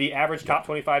Virginia. The average top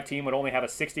 25 team would only have a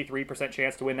 63%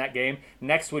 chance to win that game.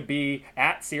 Next would be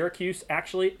at Syracuse.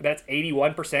 Actually, that's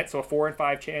 81%, so a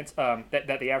 4-5 chance that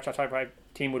the average top 25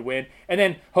 team would win. And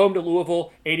then home to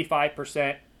Louisville,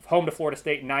 85%. Home to Florida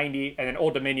State, 90, and then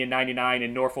Old Dominion, 99,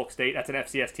 and Norfolk State. That's an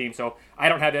FCS team, so I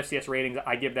don't have FCS ratings.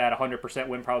 I give that 100%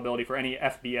 win probability for any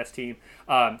FBS team.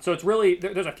 So it's really,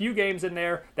 there's a few games in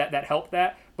there that help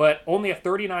that, but only a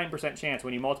 39% chance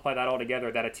when you multiply that all together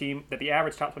that the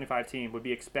average top 25 team would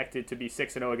be expected to be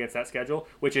 6-0 against that schedule,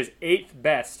 which is 8th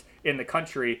best in the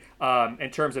country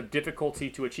in terms of difficulty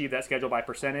to achieve that schedule by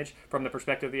percentage from the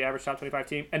perspective of the average top 25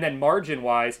 team. And then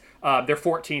margin-wise, they're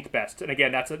 14th best. And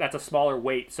again, that's a smaller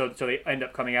weight, so they end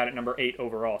up coming out at number 8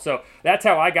 overall. So that's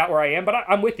how I got where I am, but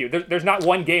I'm with you. There's not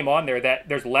one game on there that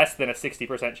there's less than a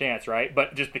 60% chance, right?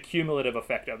 But just the cumulative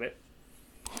effect of it.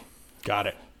 Got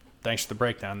it. Thanks for the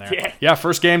breakdown there. Yeah,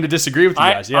 first game to disagree with you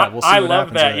guys. We'll see what happens. I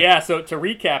love that. Yeah, so to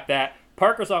recap that,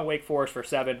 Parker's on Wake Forest for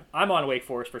 7. I'm on Wake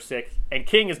Forest for 6. And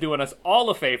King is doing us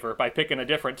all a favor by picking a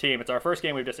different team. It's our first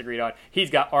game we've disagreed on. He's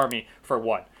got Army for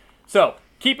 1. So,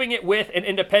 keeping it with an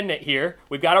independent here,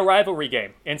 we've got a rivalry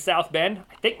game in South Bend.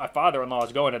 I think my father-in-law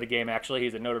is going to the game, actually.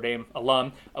 He's a Notre Dame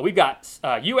alum. We've got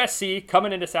USC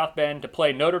coming into South Bend to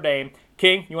play Notre Dame.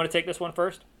 King, you want to take this one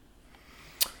first?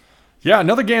 Yeah,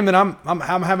 another game that I'm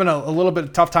having a little bit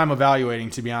of tough time evaluating,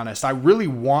 to be honest. I really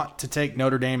want to take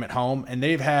Notre Dame at home, and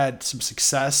they've had some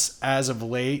success as of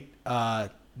late,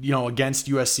 against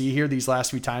USC here these last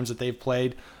few times that they've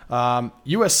played.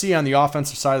 USC on the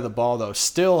offensive side of the ball, though,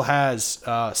 still has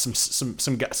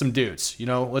some dudes.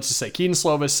 Let's just say Keaton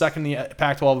Slovis, second in the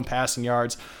Pac-12 in passing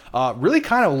yards. Really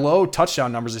kind of low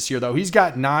touchdown numbers this year, though. He's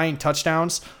got 9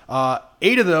 touchdowns. 5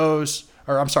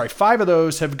 of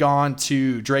those have gone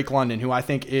to Drake London, who I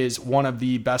think is one of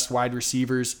the best wide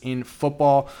receivers in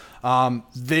football.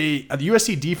 The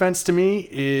USC defense, to me,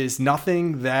 is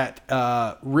nothing that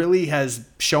really has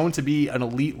shown to be an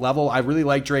elite level. I really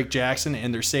like Drake Jackson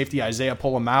and their safety, Isaiah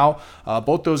Polamau.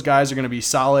 Both those guys are going to be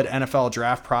solid NFL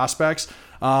draft prospects.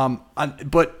 But,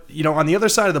 on the other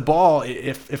side of the ball,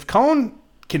 if Cohn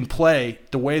can play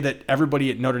the way that everybody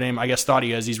at Notre Dame, I guess, thought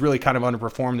he is, he's really kind of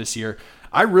underperformed this year.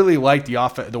 I really like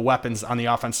the weapons on the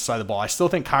offensive side of the ball. I still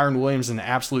think Kyron Williams is an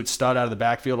absolute stud out of the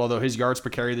backfield, although his yards per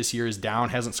carry this year is down,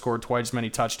 hasn't scored quite as many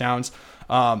touchdowns.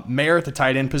 Mayer at the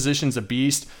tight end position is a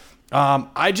beast.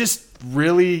 I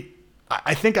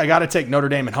think I got to take Notre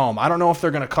Dame at home. I don't know if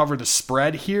they're going to cover the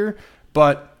spread here,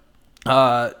 but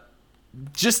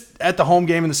just at the home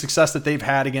game and the success that they've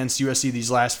had against USC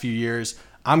these last few years,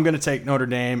 I'm going to take Notre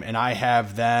Dame, and I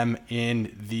have them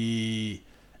in the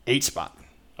 8 spot.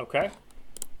 Okay.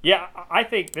 Yeah, I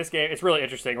think this game, it's really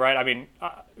interesting, right? I mean,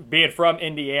 being from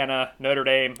Indiana, Notre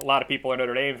Dame, a lot of people are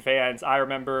Notre Dame fans. I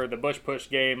remember the Bush Push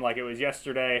game like it was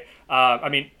yesterday. I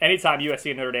mean, anytime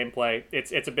USC and Notre Dame play,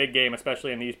 it's a big game,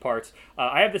 especially in these parts.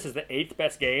 I have this as the 8th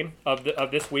best game of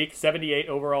this week, 78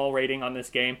 overall rating on this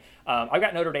game. I've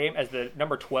got Notre Dame as the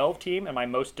number 12 team in my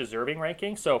most deserving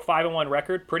ranking. So 5-1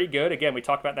 record, pretty good. Again, we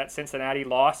talked about that Cincinnati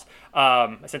loss.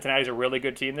 Cincinnati's a really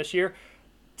good team this year.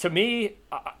 To me,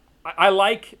 I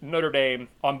like Notre Dame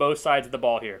on both sides of the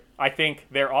ball here. I think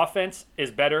their offense is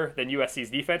better than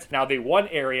USC's defense. Now, the one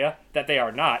area that they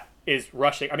are not is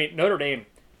rushing. I mean, Notre Dame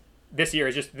this year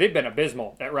is just, they've been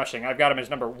abysmal at rushing. I've got them as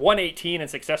number 118 in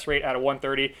success rate out of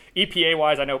 130.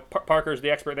 EPA-wise, I know Parker's the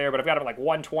expert there, but I've got them like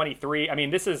 123. I mean,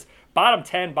 this is bottom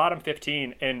 10, bottom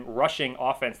 15 in rushing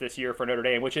offense this year for Notre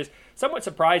Dame, which is somewhat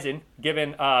surprising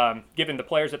given the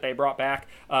players that they brought back.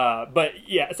 But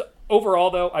yeah, so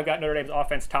overall, though, I've got Notre Dame's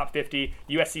offense top 50,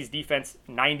 USC's defense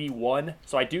 91.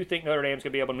 So I do think Notre Dame's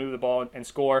going to be able to move the ball and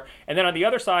score. And then on the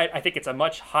other side, I think it's a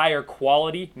much higher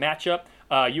quality matchup.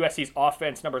 USC's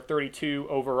offense, number 32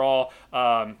 overall.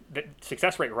 The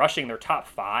success rate rushing, they're top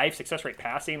 5. Success rate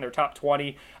passing, they're top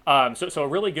 20. So a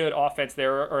really good offense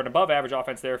there, or an above-average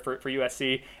offense there for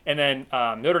USC. And then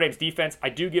Notre Dame's defense, I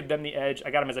do give them the edge.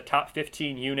 I got them as a top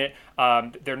 15 unit.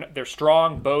 They're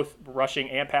strong, both rushing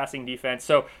and passing defense.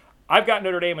 So I've got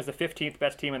Notre Dame as the 15th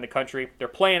best team in the country. They're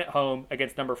playing at home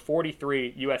against number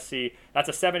 43 USC. That's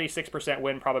a 76%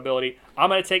 win probability. I'm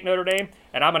going to take Notre Dame,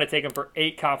 and I'm going to take them for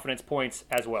 8 confidence points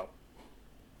as well.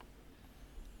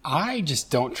 I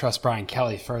just don't trust Brian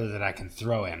Kelly further than I can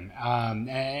throw him.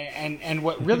 And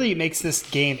what really makes this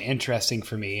game interesting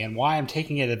for me, and why I'm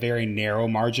taking it a very narrow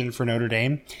margin for Notre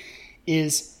Dame,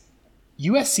 is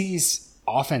USC's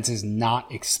offense is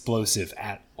not explosive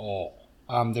at all.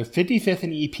 They're 55th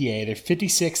in EPA, they're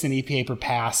 56th in EPA per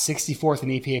pass, 64th in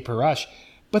EPA per rush,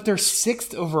 but they're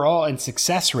 6th overall in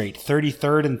success rate,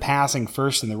 33rd in passing,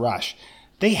 1st in the rush.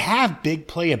 They have big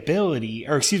playability,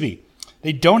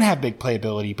 they don't have big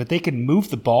playability, but they can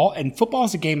move the ball, and football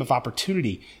is a game of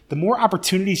opportunity. The more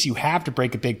opportunities you have to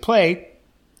break a big play,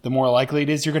 the more likely it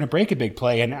is you're going to break a big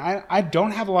play. And I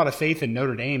don't have a lot of faith in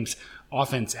Notre Dame's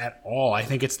offense at all. I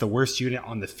think it's the worst unit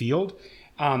on the field.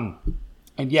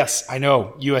 And yes, I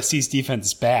know USC's defense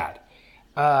is bad.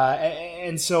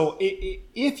 And so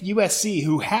if USC,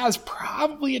 who has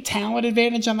probably a talent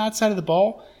advantage on that side of the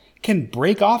ball, can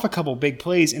break off a couple big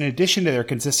plays in addition to their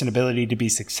consistent ability to be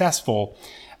successful,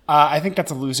 I think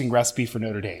that's a losing recipe for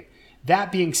Notre Dame.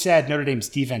 That being said, Notre Dame's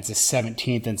defense is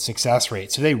 17th in success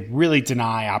rate, so they really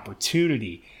deny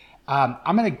opportunity.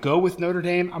 I'm going to go with Notre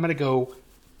Dame. I'm going to go...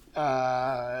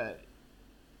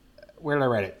 where did I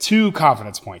write it? 2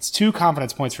 confidence points. 2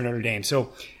 confidence points for Notre Dame.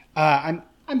 So I'm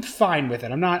fine with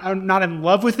it. I'm not in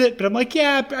love with it, but I'm like,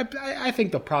 yeah, I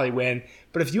think they'll probably win.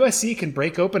 But if USC can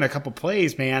break open a couple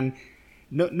plays, man,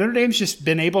 Notre Dame's just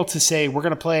been able to say we're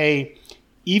going to play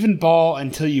even ball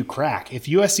until you crack. If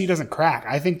USC doesn't crack,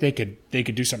 I think they could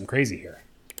do something crazy here.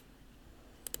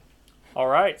 All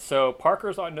right, so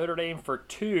Parker's on Notre Dame for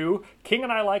 2. King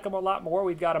and I like them a lot more.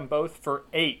 We've got them both for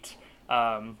 8.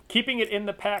 Keeping it in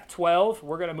the Pac-12,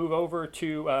 we're going to move over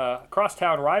to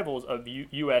crosstown rivals of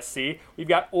USC. We've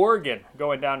got Oregon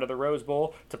going down to the Rose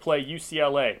Bowl to play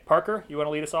UCLA. Parker, you want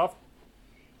to lead us off?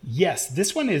 Yes,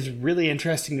 this one is really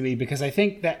interesting to me because I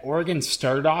think that Oregon and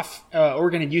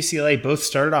UCLA both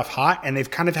started off hot, and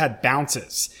they've kind of had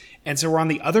bounces. And so we're on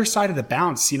the other side of the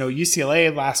bounce. You know,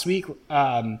 UCLA last week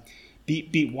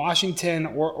beat Washington.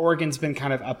 Oregon's been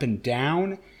kind of up and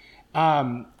down.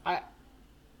 I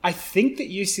think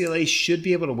that UCLA should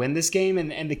be able to win this game,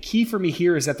 and the key for me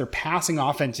here is that their passing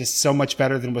offense is so much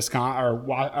better than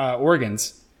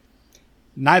Oregon's.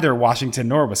 Neither Washington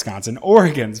nor Wisconsin.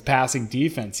 Oregon's passing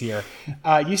defense here.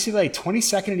 UCLA,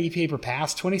 22nd in EPA per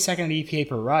pass, 22nd in EPA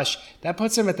per rush. That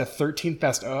puts them at the 13th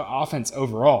best offense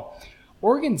overall.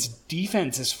 Oregon's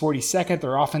defense is 42nd.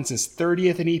 Their offense is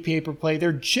 30th in EPA per play.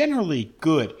 They're generally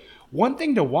good. One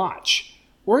thing to watch,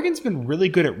 Oregon's been really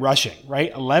good at rushing,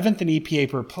 right? 11th in EPA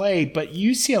per play, but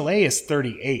UCLA is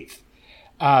 38th.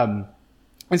 And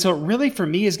so it really, for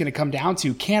me, is going to come down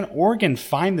to, can Oregon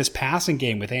find this passing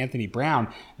game with Anthony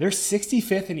Brown? They're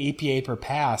 65th in EPA per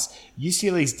pass.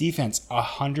 UCLA's defense,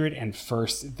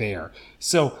 101st there.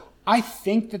 So I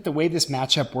think that the way this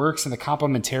matchup works and the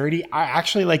complementarity, I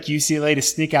actually like UCLA to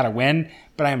sneak out a win,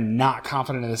 but I am not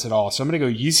confident in this at all. So I'm going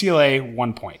to go UCLA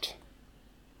 1 point.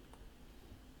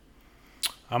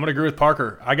 I'm going to agree with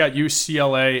Parker. I got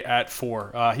UCLA at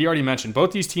 4. He already mentioned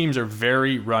both these teams are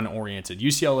very run-oriented.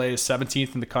 UCLA is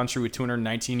 17th in the country with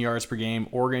 219 yards per game.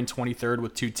 Oregon 23rd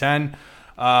with 210.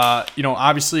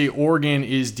 Obviously Oregon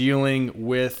is dealing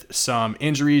with some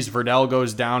injuries. Verdell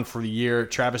goes down for the year.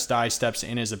 Travis Dye steps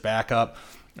in as a backup.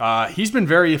 He's been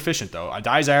very efficient, though.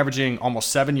 Dye's averaging almost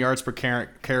 7 yards per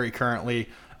carry currently.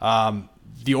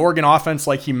 The Oregon offense,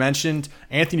 like he mentioned,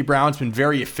 Anthony Brown's been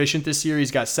very efficient this year.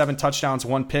 He's got 7 touchdowns,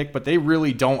 1 pick, but they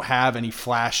really don't have any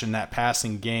flash in that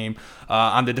passing game.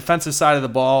 On the defensive side of the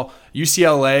ball,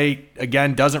 UCLA,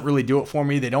 again, doesn't really do it for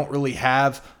me. They don't really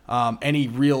have any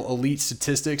real elite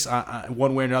statistics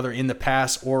one way or another in the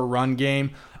pass or run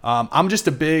game. I'm just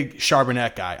a big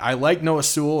Charbonnet guy. I like Noah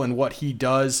Sewell and what he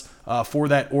does for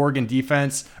that Oregon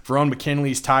defense. Verone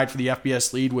McKinley's tied for the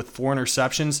FBS lead with 4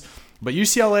 interceptions. But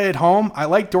UCLA at home, I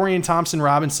like Dorian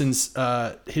Thompson-Robinson's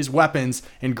his weapons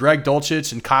in Greg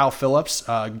Dulcich and Kyle Phillips.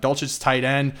 Dulcich's tight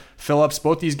end, Phillips,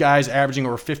 both these guys averaging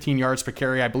over 15 yards per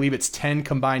carry. I believe it's 10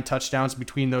 combined touchdowns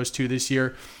between those two this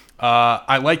year.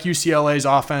 I like UCLA's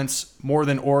offense more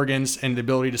than Oregon's and the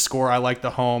ability to score. I like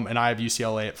the home, and I have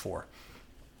UCLA at 4.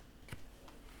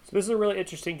 So this is a really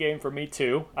interesting game for me,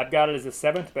 too. I've got it as the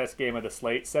 7th best game of the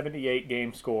slate, 78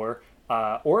 game score.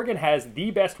 Oregon has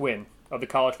the best win of the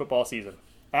college football season.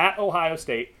 At Ohio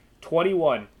State,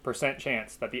 21%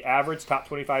 chance that the average top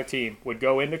 25 team would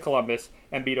go into Columbus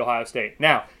and beat Ohio State.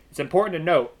 Now, it's important to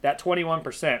note that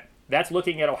 21%, that's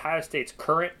looking at Ohio State's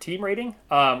current team rating,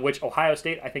 which Ohio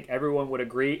State, I think everyone would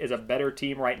agree, is a better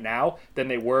team right now than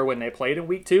they were when they played in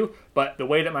week 2. But the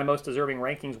way that my most deserving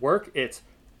rankings work, it's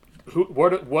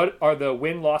what are the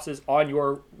win-losses on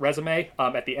your resume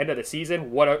at the end of the season?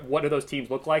 What do those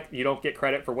teams look like? You don't get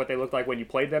credit for what they looked like when you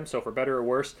played them, so for better or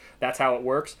worse, that's how it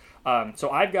works. So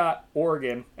I've got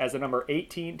Oregon as the number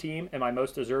 18 team in my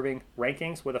most deserving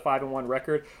rankings with a 5-1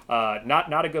 record.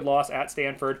 Not a good loss at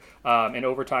Stanford in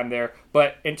overtime there.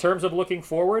 But in terms of looking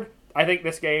forward, I think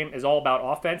this game is all about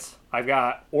offense. I've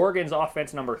got Oregon's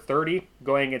offense number 30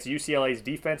 going against UCLA's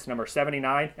defense number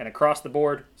 79, and across the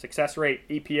board, success rate,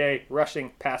 EPA,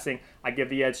 rushing, passing, I give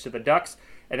the edge to the Ducks.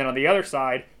 And then on the other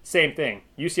side, same thing.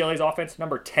 UCLA's offense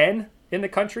number 10 in the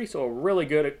country, so a really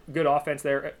good offense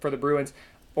there for the Bruins.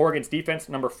 Oregon's defense,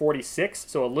 number 46,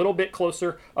 so a little bit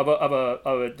closer of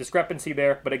a discrepancy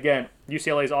there. But again,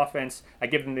 UCLA's offense, I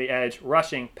give them the edge.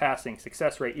 Rushing, passing,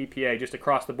 success rate, EPA, just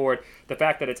across the board. The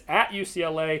fact that it's at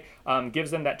UCLA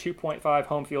gives them that 2.5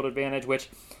 home field advantage, which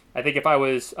I think if I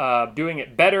was doing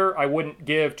it better, I wouldn't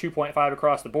give 2.5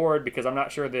 across the board because I'm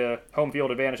not sure the home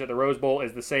field advantage at the Rose Bowl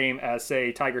is the same as,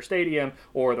 say, Tiger Stadium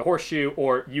or the Horseshoe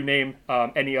or you name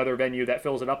any other venue that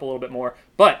fills it up a little bit more.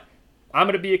 But I'm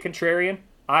going to be a contrarian.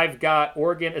 I've got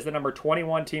Oregon as the number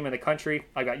 21 team in the country.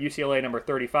 I've got UCLA number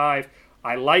 35.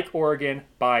 I like Oregon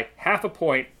by half a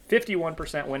point,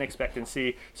 51% win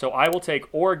expectancy. So I will take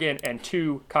Oregon and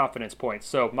 2 confidence points.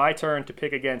 So my turn to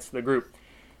pick against the group.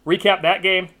 Recap that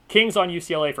game. Kings on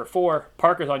UCLA for 4.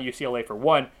 Parker's on UCLA for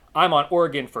 1. I'm on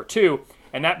Oregon for 2.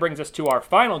 And that brings us to our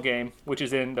final game, which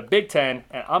is in the Big Ten.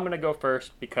 And I'm going to go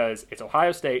first because it's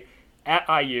Ohio State at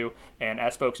IU, and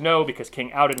as folks know, because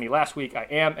King outed me last week, I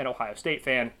am an Ohio State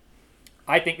fan.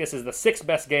 I think this is the 6th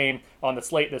best game on the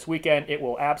slate this weekend. It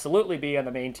will absolutely be on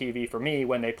the main TV for me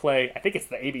when they play. I think it's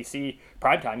the ABC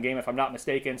primetime game, if I'm not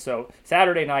mistaken. So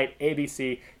Saturday night,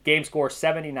 ABC, game score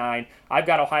 79. I've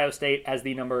got Ohio State as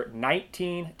the number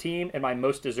 19 team in my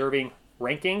most deserving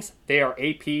rankings. They are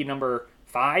AP number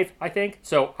 5, I think.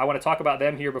 So I want to talk about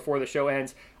them here before the show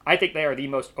ends. I think they are the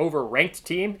most overranked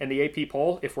team in the AP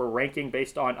poll if we're ranking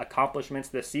based on accomplishments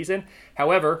this season.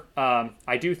 However,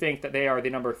 I do think that they are the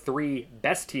number 3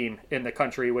 best team in the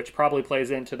country, which probably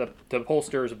plays into the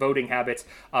pollsters' voting habits.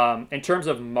 In terms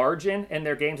of margin in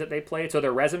their games that they played, so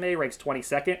their resume ranks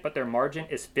 22nd, but their margin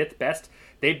is 5th best.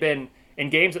 They've been, in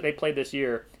games that they played this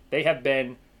year, they have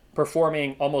been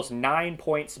performing almost 9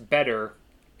 points better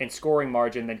in scoring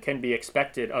margin than can be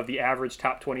expected of the average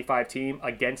top 25 team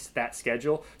against that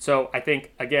schedule. So I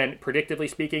think, again, predictively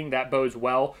speaking, that bodes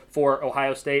well for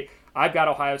Ohio State. I've got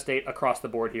Ohio State across the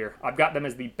board here. I've got them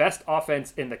as the best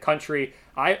offense in the country.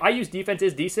 I use defense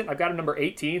is decent. I've got a number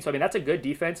 18, so I mean that's a good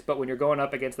defense, but when you're going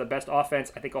up against the best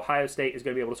offense, I think Ohio State is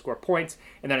going to be able to score points.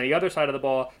 And then on the other side of the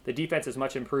ball, the defense is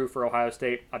much improved for Ohio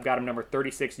State. I've got them number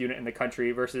 36 unit in the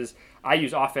country versus I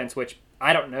use offense, which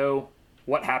I don't know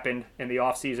what happened in the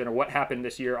offseason or what happened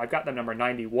this year. I've got them number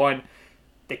 91.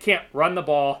 They can't run the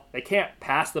ball. They can't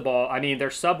pass the ball. I mean,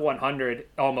 they're sub 100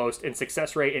 almost in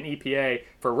success rate and EPA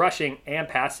for rushing and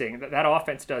passing. That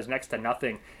offense does next to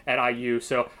nothing at IU.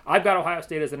 So I've got Ohio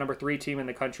State as the number 3 team in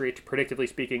the country, predictively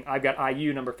speaking. I've got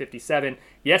IU number 57.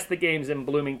 Yes, the game's in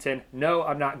Bloomington. No,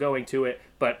 I'm not going to it.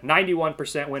 But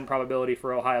 91% win probability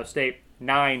for Ohio State.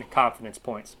 9 confidence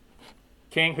points.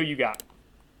 King, who you got?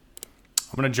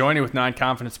 I'm going to join you with 9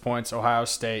 confidence points, Ohio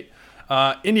State.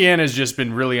 Indiana has just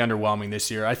been really underwhelming this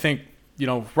year. I think,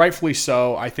 rightfully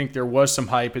so. I think there was some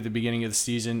hype at the beginning of the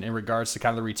season in regards to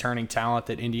kind of the returning talent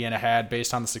that Indiana had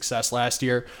based on the success last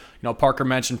year. Parker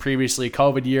mentioned previously,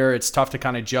 COVID year, it's tough to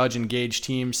kind of judge and gauge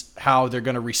teams, how they're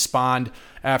going to respond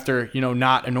after,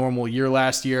 not a normal year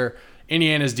last year.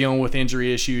 Indiana's dealing with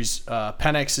injury issues.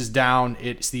 Penix is down.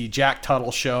 It's the Jack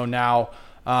Tuttle show now.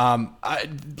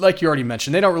 Like you already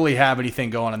mentioned, they don't really have anything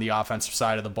going on the offensive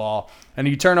side of the ball. And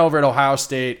you turn over at Ohio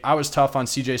State, I was tough on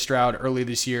CJ Stroud early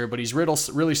this year, but he's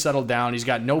really settled down. He's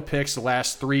got no picks the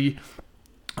last three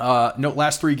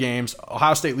games.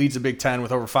 Ohio State leads the Big Ten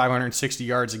with over 560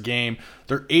 yards a game.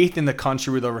 They're 8th in the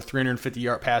country with over 350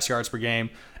 pass yards per game.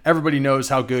 Everybody knows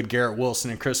how good Garrett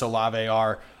Wilson and Chris Olave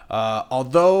are.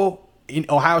 Although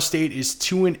Ohio State is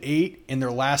 2-8 in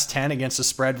their last 10 against the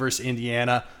spread versus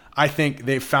Indiana, I think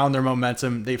they've found their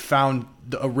momentum. They've found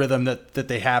a rhythm that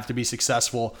they have to be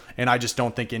successful, and I just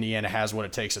don't think Indiana has what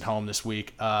it takes at home this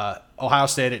week. Ohio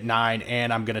State at 9,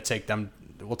 and I'm going to take them.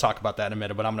 We'll talk about that in a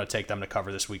minute, but I'm going to take them to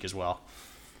cover this week as well.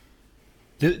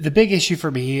 The big issue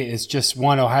for me is just,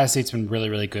 one, Ohio State's been really,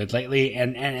 really good lately,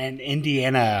 and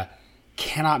Indiana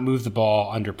cannot move the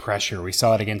ball under pressure. We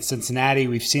saw it against Cincinnati.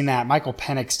 We've seen that. Michael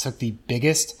Penix took the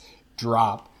biggest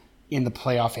drop in the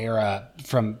playoff era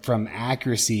from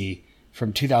accuracy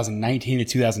from 2019 to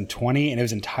 2020, and it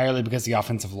was entirely because the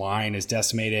offensive line is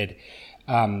decimated.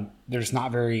 There's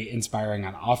not very inspiring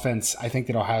on offense. I think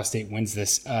that Ohio State wins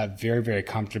this very, very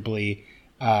comfortably.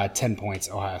 10 points,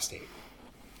 Ohio State.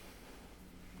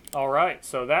 All right,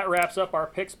 so that wraps up our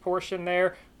picks portion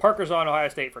there. Parker's on Ohio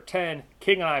State for 10.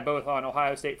 King and I both on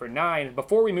Ohio State for 9.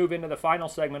 Before we move into the final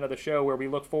segment of the show where we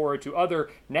look forward to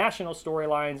other national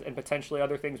storylines and potentially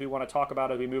other things we want to talk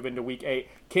about as we move into Week 8,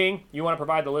 King, you want to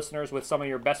provide the listeners with some of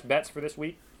your best bets for this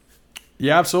week?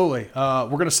 Yeah, absolutely. We're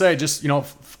going to say just,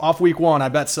 off week 1, I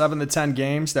bet 7 to 10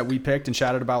 games that we picked and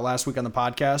chatted about last week on the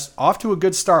podcast. Off to a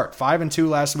good start. 5-2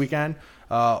 last weekend.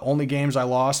 Only games I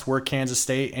lost were Kansas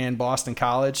State and Boston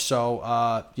College.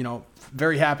 So,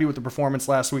 very happy with the performance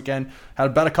last weekend. Had to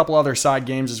bet a couple other side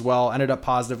games as well. Ended up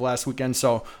positive last weekend.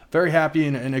 So very happy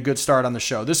and a good start on the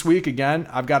show. This week, again,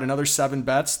 I've got another 7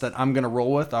 bets that I'm going to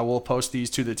roll with. I will post these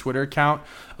to the Twitter account.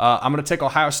 I'm going to take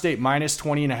Ohio State minus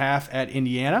 20.5 at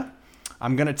Indiana.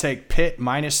 I'm going to take Pitt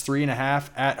minus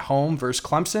 3.5 at home versus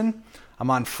Clemson. I'm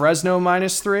on Fresno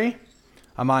minus 3.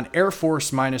 I'm on Air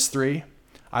Force minus 3.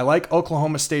 I like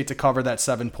Oklahoma State to cover that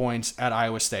 7 points at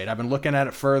Iowa State. I've been looking at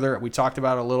it further. We talked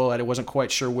about it a little, and I wasn't quite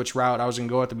sure which route I was going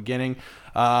to go at the beginning.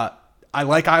 I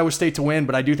like Iowa State to win,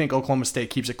 but I do think Oklahoma State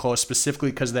keeps it close,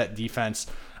 specifically because of that defense.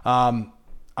 I'm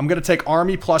going to take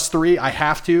Army plus 3. I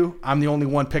have to. I'm the only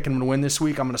one picking them to win this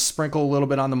week. I'm going to sprinkle a little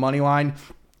bit on the money line.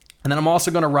 And then I'm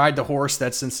also going to ride the horse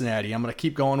that's Cincinnati. I'm going to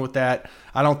keep going with that.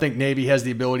 I don't think Navy has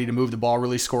the ability to move the ball,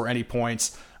 really score any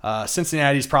points.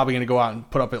 Cincinnati's probably going to go out and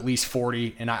put up at least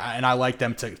 40, and I like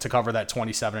them to cover that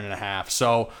 27.5.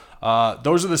 So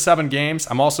those are the 7 games.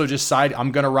 I'm also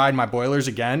I'm going to ride my Boilers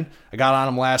again. I got on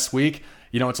them last week.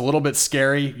 It's a little bit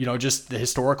scary, just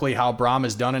historically how Braum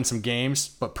has done in some games.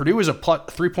 But Purdue is a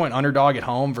 3-point underdog at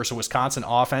home versus a Wisconsin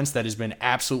offense that has been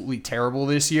absolutely terrible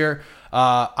this year.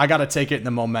 I got to take it in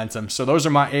the momentum. So those are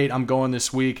my 8 I'm going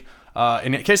this week.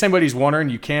 And in case anybody's wondering,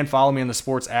 you can follow me on the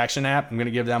Sports Action app. I'm going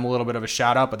to give them a little bit of a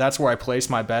shout out, but that's where I place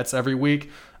my bets every week.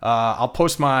 I'll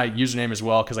post my username as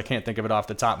well because I can't think of it off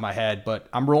the top of my head, but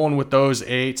I'm rolling with those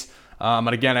 8. And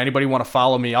again, anybody want to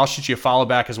follow me, I'll shoot you a follow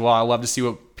back as well. I love to see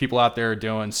what people out there are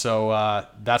doing. So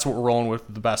that's what we're rolling with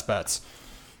the best bets.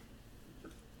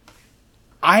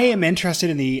 I am interested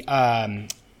in the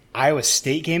Iowa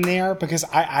State game there because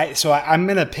I'm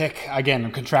going to pick, again,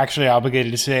 I'm contractually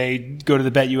obligated to say, go to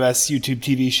the BetUS YouTube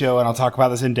TV show and I'll talk about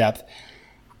this in depth.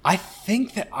 I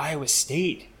think that Iowa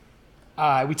State,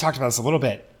 we talked about this a little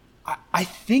bit. I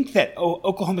think that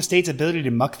Oklahoma State's ability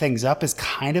to muck things up is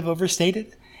kind of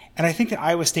overstated. And I think that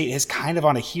Iowa State is kind of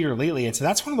on a heater lately. And so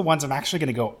that's one of the ones I'm actually going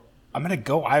to go. I'm going to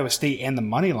go Iowa State and the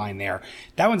money line there.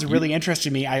 That one's really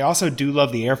interesting me. I also do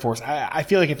love the Air Force. I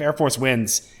feel like if Air Force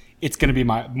wins, it's going to be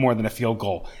more than a field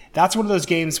goal. That's one of those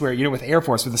games where, with Air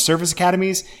Force, with the service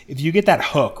academies, if you get that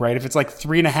hook, right, if it's like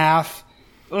 3.5,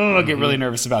 I get really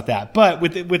nervous about that. But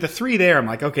with the 3 there, I'm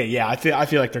like, okay, yeah, I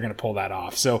feel like they're going to pull that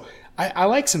off. So I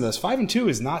like some of those. 5-2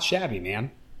 is not shabby,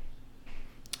 man.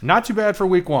 Not too bad for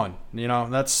week 1.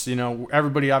 That's,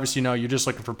 everybody obviously you're just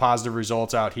looking for positive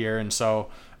results out here. And so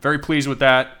very pleased with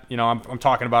that. I'm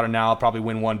talking about it now. I'll probably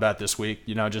win 1 bet this week.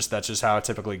 That's just how it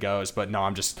typically goes. But no,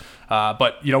 I'm just,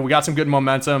 but we got some good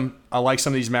momentum. I like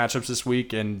some of these matchups this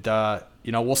week, and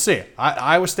we'll see.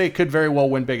 Iowa State could very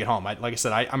well win big at home. Like I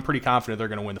said, I'm pretty confident they're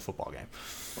going to win the football game.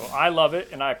 Well, I love it,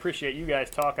 and I appreciate you guys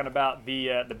talking about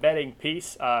the betting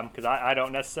piece because I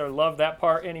don't necessarily love that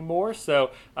part anymore.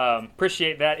 So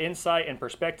appreciate that insight and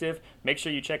perspective. Make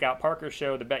sure you check out Parker's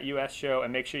show, the BetUS show,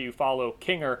 and make sure you follow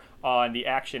Kinger on the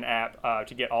Action app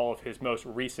to get all of his most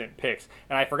recent picks.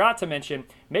 And I forgot to mention,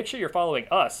 make sure you're following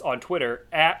us on Twitter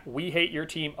at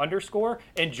WeHateYourTeam_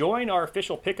 and join our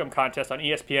official Pick'em contest on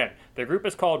ESPN. The group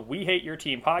is called We Hate Your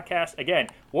Team Podcast. Again,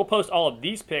 we'll post all of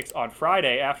these picks on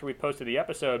Friday after we posted the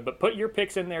episode, but put your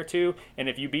picks in there too, and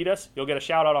if you beat us, you'll get a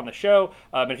shout out on the show.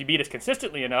 And if you beat us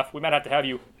consistently enough, we might have to have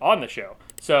you on the show.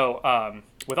 So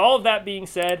with all of that being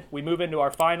said, we move into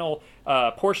our final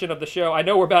portion of the show. I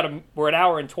know we're an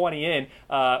hour and 20 in.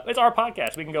 It's our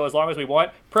podcast. We can go as long as we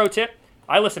want. Pro tip,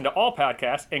 I listen to all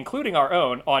podcasts, including our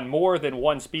own, on more than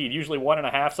one speed, usually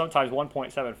 1.5, sometimes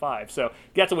 1.75. So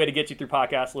that's a way to get you through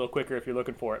podcasts a little quicker if you're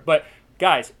looking for it. But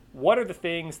guys, what are the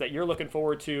things that you're looking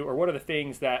forward to, or what are the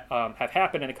things that have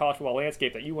happened in the college football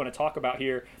landscape that you want to talk about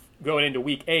here going into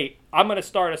week 8? I'm going to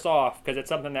start us off because it's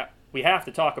something that we have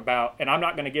to talk about, and I'm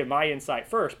not going to give my insight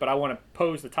first, but I want to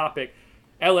pose the topic.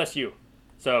 LSU.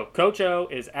 So Coach O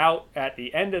is out at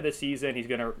the end of the season. He's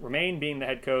going to remain being the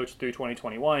head coach through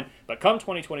 2021, but come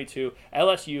 2022,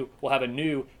 LSU will have a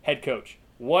new head coach.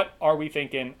 What are we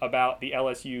thinking about the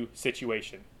LSU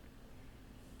situation?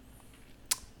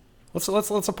 Let's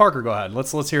let Parker go ahead.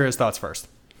 Let's hear his thoughts first.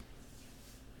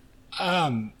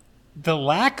 The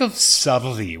lack of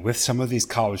subtlety with some of these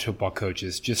college football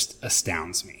coaches just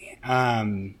astounds me.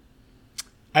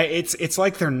 It's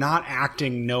like they're not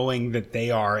acting knowing that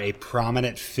they are a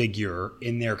prominent figure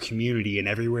in their community, and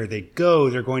everywhere they go,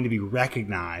 they're going to be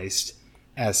recognized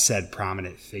as said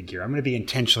prominent figure. I'm going to be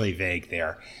intentionally vague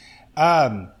there.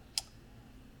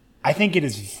 I think it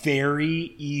is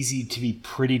very easy to be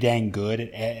pretty dang good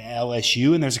at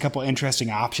LSU, and there's a couple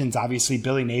interesting options. Obviously,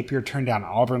 Billy Napier turned down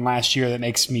Auburn last year. That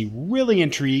makes me really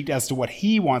intrigued as to what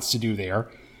he wants to do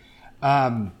there.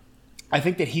 I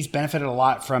think that he's benefited a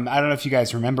lot from, I don't know if you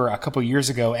guys remember, a couple years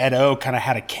ago, Ed O kind of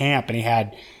had a camp, and he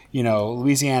had,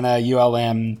 Louisiana,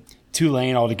 ULM,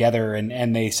 Tulane all together,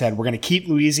 and they said, we're going to keep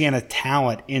Louisiana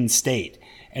talent in state.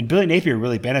 And Billy Napier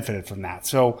really benefited from that.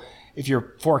 So if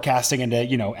you're forecasting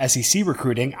into, SEC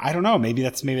recruiting, I don't know, maybe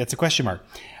that's a question mark.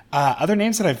 Other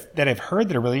names that I've heard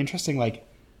that are really interesting, like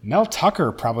Mel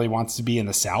Tucker probably wants to be in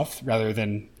the South rather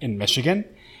than in Michigan.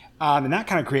 And that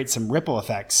kind of creates some ripple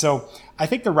effects. So I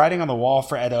think the writing on the wall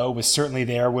for Ed O was certainly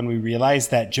there when we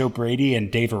realized that Joe Brady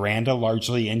and Dave Aranda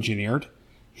largely engineered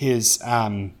his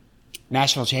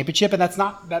national championship. And that's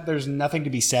not that there's nothing to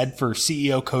be said for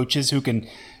CEO coaches who can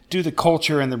do the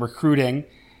culture and the recruiting,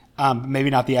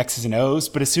 maybe not the X's and O's.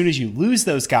 But as soon as you lose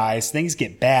those guys, things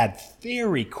get bad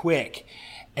very quick.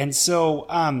 And so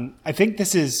I think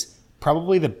this is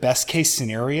probably the best case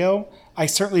scenario. I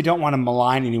certainly don't want to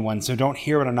malign anyone, so don't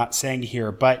hear what I'm not saying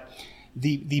here. But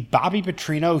the Bobby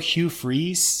Petrino, Hugh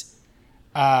Freeze,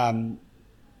 that's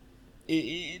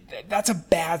a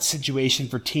bad situation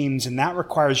for teams, and that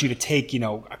requires you to take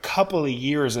a couple of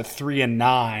years of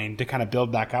 3-9 to kind of build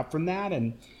back up from that.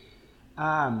 And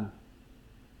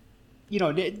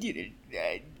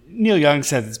Neil Young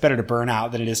says it's better to burn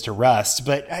out than it is to rust,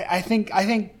 but I think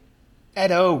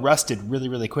Ed O rusted really,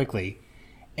 really quickly.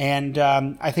 And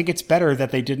I think it's better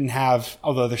that they didn't have,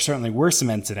 although there certainly were some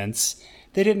incidents,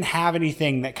 they didn't have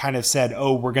anything that kind of said,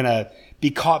 oh, we're going to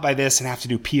be caught by this and have to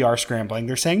do PR scrambling.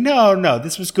 They're saying, no,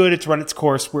 this was good. It's run its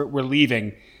course. We're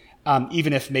leaving.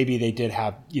 Even if maybe they did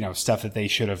have, stuff that they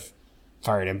should have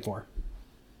fired him for.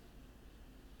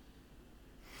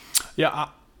 Yeah,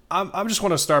 I just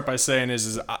want to start by saying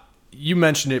you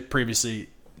mentioned it previously.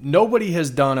 Nobody has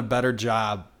done a better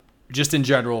job just in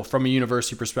general, from a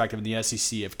university perspective in the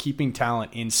SEC, of keeping talent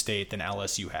in state than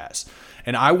LSU has.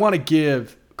 And I want to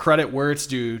give credit where it's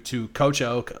due to Coach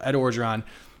Oak, Ed Orgeron.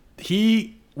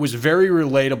 He was very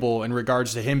relatable in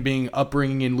regards to him being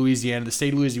upbringing in Louisiana, the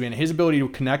state of Louisiana, his ability to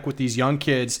connect with these young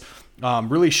kids,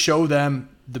 really show them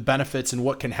the benefits and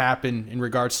what can happen in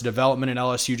regards to development in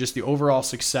LSU, just the overall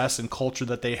success and culture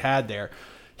that they had there.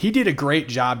 He did a great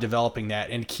job developing that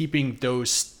and keeping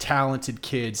those talented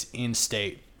kids in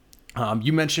state.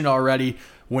 You mentioned already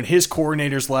when his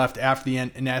coordinators left after the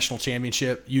national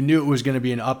championship, you knew it was going to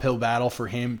be an uphill battle for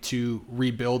him to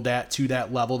rebuild that to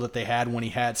that level that they had when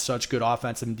he had such good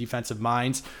offensive and defensive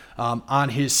minds on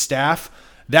his staff.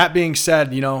 That being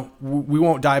said, we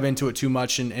won't dive into it too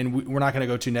much, and we're not going to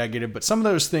go too negative. But some of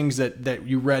those things that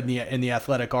you read in the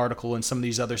Athletic article and some of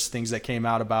these other things that came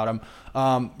out about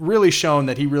him really shown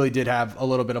that he really did have a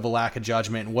little bit of a lack of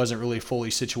judgment and wasn't really fully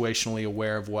situationally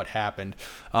aware of what happened.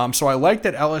 So I like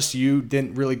that LSU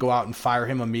didn't really go out and fire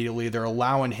him immediately. They're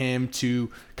allowing him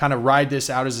to kind of ride this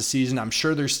out as a season. I'm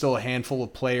sure there's still a handful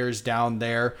of players down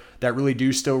there that really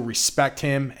do still respect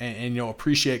him and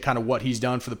appreciate kind of what he's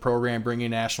done for the program, bringing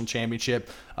a national championship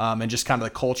and just kind of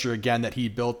the culture again that he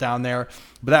built down there.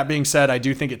 But that being said, I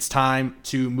do think it's time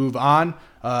to move on.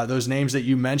 Those names that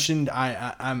you mentioned,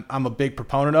 I'm a big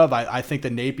proponent of. I think the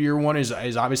Napier one is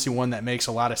obviously one that makes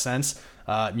a lot of sense.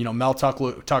 Mel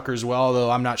Tucker as well,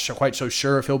 though I'm not quite so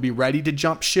sure if he'll be ready to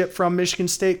jump ship from Michigan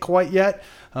State quite yet.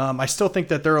 I still think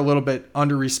that they're a little bit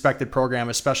under-respected program,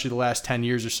 especially the last 10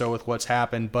 years or so with what's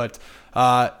happened. But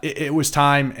it was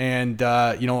time, and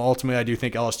ultimately I do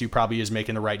think LSU probably is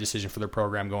making the right decision for their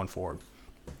program going forward.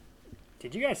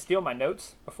 Did you guys steal my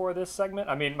notes before this segment?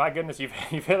 I mean, my goodness, you've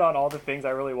hit on all the things I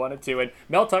really wanted to. And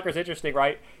Mel Tucker's interesting,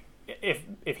 right?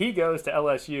 If he goes to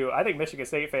LSU, I think Michigan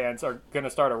State fans are going to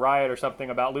start a riot or something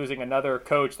about losing another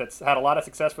coach that's had a lot of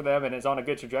success for them and is on a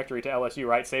good trajectory to LSU,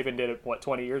 right? Saban did it,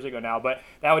 20 years ago now? But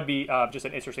that would be just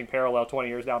an interesting parallel 20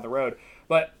 years down the road.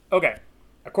 But, okay,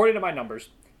 according to my numbers,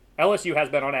 LSU has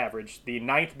been on average the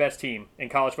 9th best team in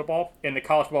college football in the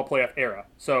college football playoff era.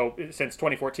 So since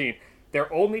 2014,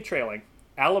 they're only trailing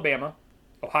Alabama,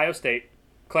 Ohio State,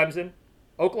 Clemson,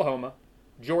 Oklahoma,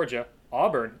 Georgia,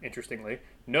 Auburn, interestingly,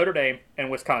 Notre Dame, and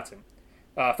Wisconsin.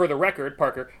 For the record,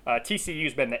 Parker,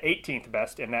 TCU's been the 18th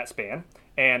best in that span,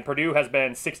 and Purdue has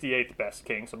been 68th best,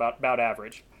 King, so about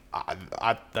average.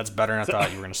 That's better than I thought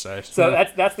you were going to say. So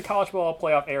that's the college football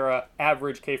playoff era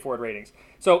average K-Ford ratings.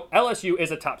 So LSU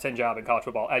is a top 10 job in college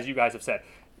football, as you guys have said.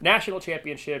 National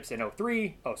championships in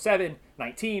 03, 07,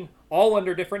 19, all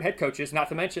under different head coaches, not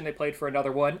to mention they played for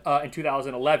another one in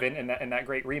 2011 in that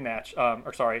great rematch.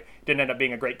 Didn't end up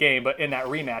being a great game, but in that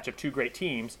rematch of two great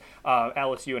teams,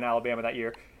 LSU and Alabama that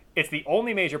year. It's the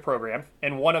only major program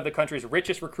in one of the country's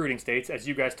richest recruiting states, as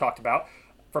you guys talked about.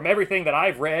 From everything that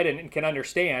I've read and can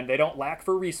understand, they don't lack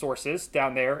for resources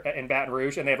down there in Baton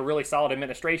Rouge, and they have a really solid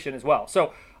administration as well.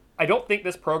 So I don't think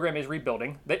this program is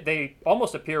rebuilding. They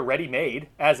almost appear ready-made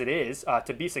as it is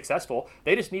to be successful.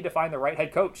 They just need to find the right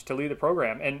head coach to lead the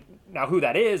program. And now who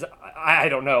that is, I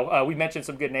don't know. We mentioned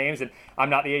some good names, and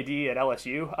I'm not the AD at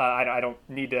LSU. I don't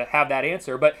need to have that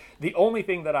answer. But the only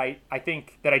thing that I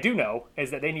think that I do know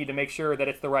is that they need to make sure that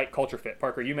it's the right culture fit.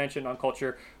 Parker, you mentioned on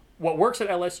culture. What works at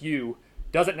LSU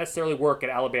doesn't necessarily work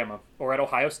at Alabama or at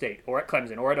Ohio State or at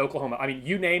Clemson or at Oklahoma. I mean,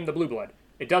 you name the blue blood.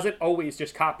 It doesn't always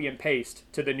just copy and paste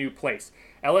to the new place.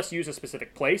 LSU is a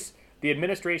specific place. The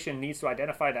administration needs to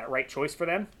identify that right choice for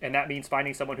them, and that means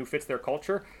finding someone who fits their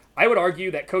culture. I would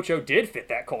argue that Coach O did fit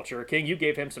that culture. King, you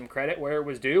gave him some credit where it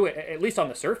was due, at least on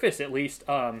the surface, at least.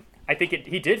 I think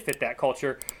he did fit that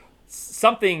culture.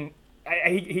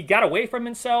 He got away from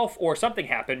himself or something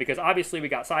happened because obviously we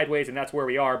got sideways and that's where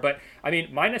we are. But, I mean,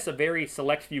 minus a very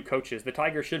select few coaches, the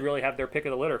Tigers should really have their pick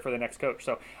of the litter for the next coach.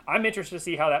 So I'm interested to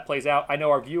see how that plays out. I know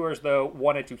our viewers, though,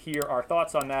 wanted to hear our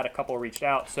thoughts on that. A couple reached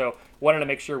out, so wanted to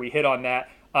make sure we hit on that.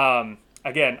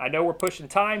 Again, I know we're pushing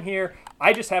time here.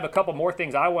 I just have a couple more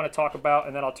things I want to talk about,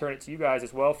 and then I'll turn it to you guys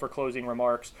as well for closing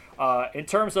remarks. In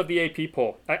terms of the AP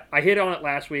poll, I hit on it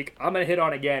last week. I'm going to hit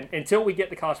on it again until we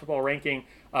get the college football ranking,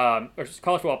 or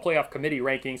college football playoff committee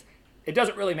rankings. It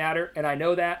doesn't really matter, and I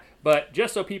know that, but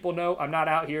just so people know, I'm not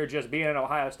out here just being an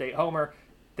Ohio State homer.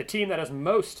 The team that is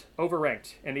most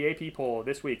overranked in the AP poll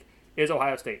this week is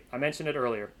Ohio State. I mentioned it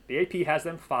earlier. The AP has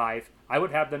them 5. I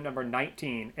would have them number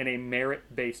 19 in a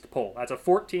merit-based poll. That's a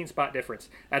 14-spot difference.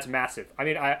 That's massive. I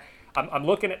mean, I'm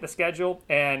looking at the schedule,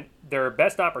 and their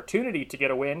best opportunity to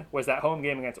get a win was that home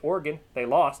game against Oregon. They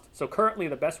lost. So currently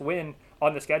the best win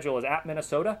on the schedule is at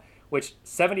Minnesota, which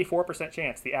 74%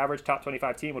 chance the average top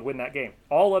 25 team would win that game.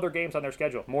 All other games on their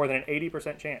schedule, more than an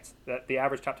 80% chance that the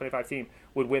average top 25 team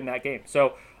would win that game.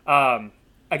 So,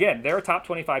 again, they're a top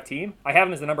 25 team. I have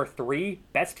them as the number 3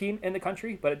 best team in the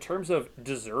country, but in terms of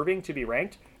deserving to be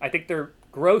ranked, I think they're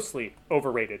grossly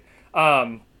overrated.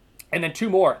 And then 2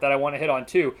 more that I want to hit on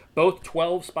too, both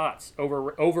 12 spots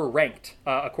overranked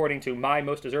according to my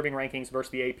most deserving rankings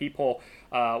versus the AP poll.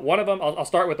 One of them, I'll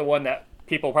start with the one that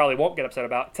people probably won't get upset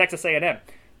about, Texas A&M.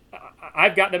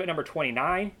 I've got them at number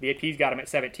 29. The AP's got them at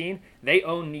 17. They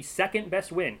own the second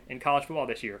best win in college football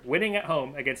this year, winning at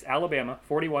home against Alabama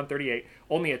 41-38.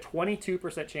 Only a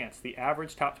 22% chance the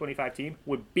average top 25 team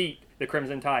would beat the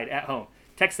Crimson Tide at home.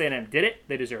 Texas A&M did it.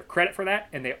 They deserve credit for that,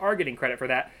 and they are getting credit for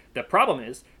that. The problem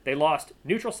is they lost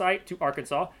neutral site to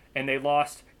Arkansas, and they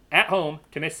lost at home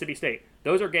to Mississippi State.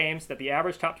 Those are games that the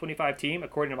average top 25 team,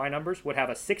 according to my numbers, would have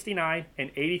a 69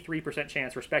 and 83%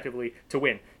 chance, respectively, to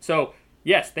win. So,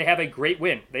 yes, they have a great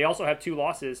win. They also have 2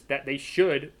 losses that they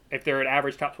should, if they're an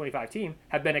average top 25 team,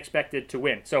 have been expected to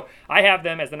win. So I have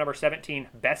them as the number 17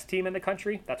 best team in the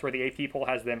country. That's where the AP poll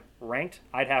has them ranked.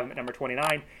 I'd have them at number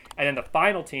 29. And then the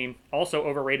final team, also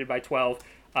overrated by 12.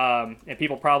 And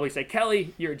people probably say,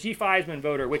 Kelly, you're a G. Fiesman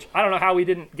voter, which I don't know how we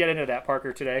didn't get into that,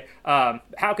 Parker, today.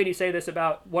 How can you say this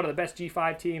about one of the best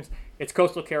G5 teams? It's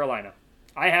Coastal Carolina.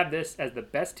 I have this as the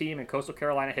best team in Coastal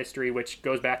Carolina history, which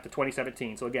goes back to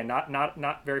 2017. So again,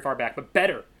 not very far back, but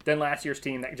better than last year's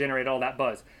team that generated all that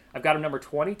buzz. I've got them number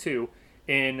 22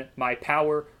 in my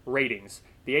power ratings.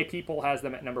 The AP poll has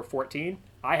them at number 14.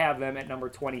 I have them at number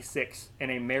 26 in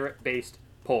a merit-based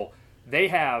poll. They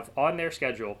have on their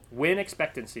schedule win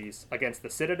expectancies against the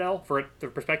Citadel, for the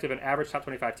perspective of an average top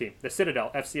 25 team. The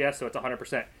Citadel, FCS, so it's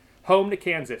 100%. Home to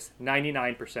Kansas,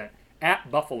 99%.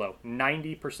 At Buffalo,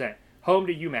 90%. Home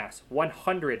to UMass,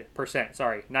 100%.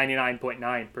 Sorry,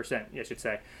 99.9%, I should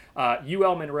say.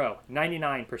 UL Monroe,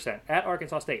 99%. At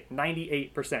Arkansas State,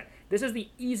 98%. This is the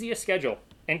easiest schedule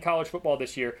in college football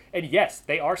this year. And yes,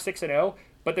 they are 6-0,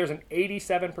 but there's an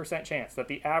 87% chance that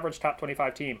the average top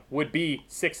 25 team would be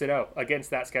 6-0 against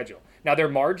that schedule. Now, their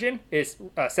margin is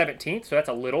 17th, so that's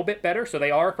a little bit better. So they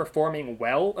are performing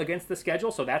well against the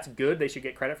schedule, so that's good. They should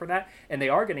get credit for that, and they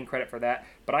are getting credit for that.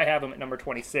 But I have them at number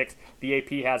 26. The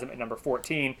AP has them at number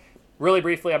 14. Really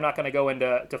briefly, I'm not going to go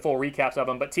into full recaps of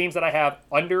them, but teams that I have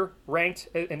under-ranked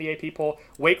in the AP poll,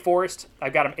 Wake Forest,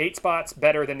 I've got them 8 spots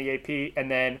better than the AP,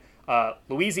 and then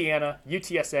Louisiana,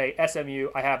 UTSA, SMU,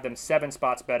 I have them 7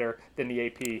 spots better than the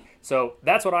AP. So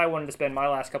that's what I wanted to spend my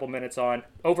last couple minutes on.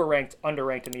 Overranked,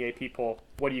 underranked in the AP poll.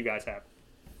 What do you guys have?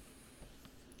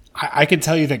 I can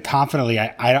tell you that confidently.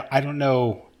 I don't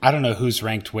know who's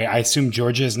ranked where. I assume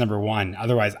Georgia is number 1.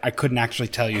 Otherwise, I couldn't actually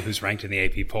tell you who's ranked in the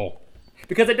AP poll.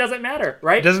 Because it doesn't matter,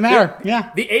 right? It doesn't matter,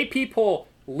 yeah. The AP poll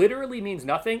literally means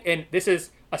nothing, and this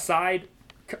is a side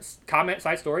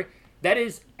story. That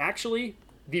is actually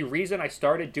the reason I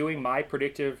started doing my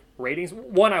predictive ratings.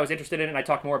 One, I was interested in it, and I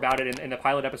talked more about it in the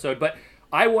pilot episode, but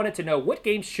I wanted to know what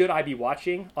games should I be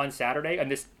watching on Saturday on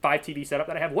this 5 TV setup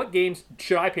that I have. What games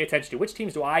should I pay attention to? Which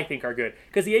teams do I think are good?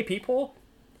 Because the AP poll,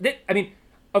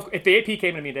 if the AP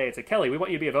came to me today and said, Kelly, we want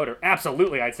you to be a voter,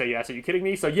 absolutely, I'd say yes. Are you kidding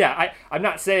me? So yeah, I'm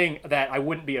not saying that I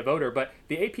wouldn't be a voter, but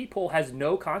the AP poll has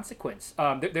no consequence.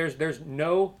 There's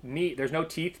no meat, there's no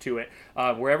teeth to it.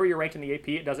 Wherever you're ranked in the AP,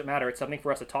 it doesn't matter. It's something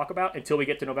for us to talk about until we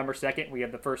get to November 2nd. We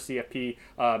have the first CFP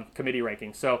committee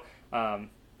ranking. So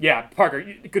yeah, Parker,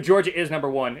 Georgia is number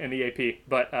 1 in the AP,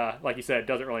 but like you said, it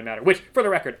doesn't really matter. Which, for the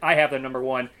record, I have them number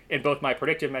 1 in both my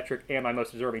predictive metric and my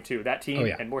most deserving too. That team,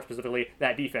 and more specifically,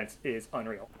 that defense is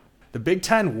unreal. The Big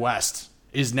Ten West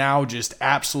is now just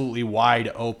absolutely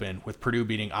wide open with Purdue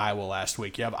beating Iowa last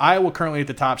week. You have Iowa currently at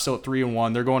the top, still at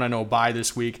 3-1. They're going on no bye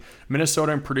this week.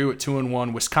 Minnesota and Purdue at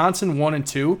 2-1. Wisconsin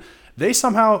 1-2.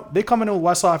 They come into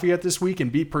West Lafayette this week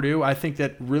and beat Purdue. I think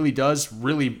that does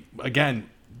again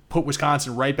put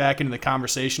Wisconsin right back into the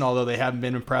conversation, although they haven't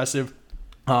been impressive.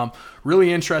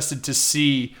 Really interested to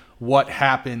see what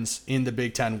happens in the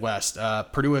Big Ten West.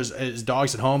 Purdue is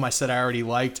dogs at home. I said I already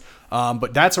liked,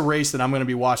 but that's a race that I'm going to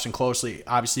be watching closely.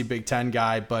 Obviously, Big Ten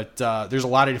guy, but there's a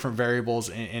lot of different variables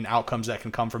and outcomes that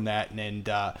can come from that, and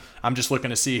I'm just looking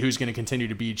to see who's going to continue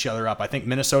to beat each other up. I think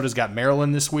Minnesota's got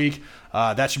Maryland this week.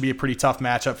 That should be a pretty tough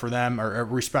matchup for them, or a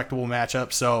respectable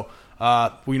matchup. So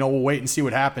we'll wait and see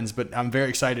what happens, but I'm very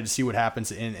excited to see what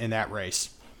happens in that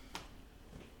race.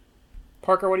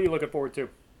 Parker, what are you looking forward to?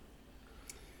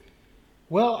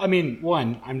 Well,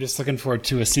 one, I'm just looking forward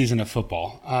to a season of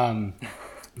football.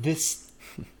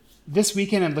 This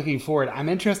weekend, I'm looking forward. I'm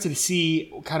interested to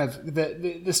see kind of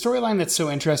the storyline that's so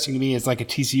interesting to me as like a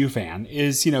TCU fan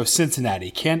is,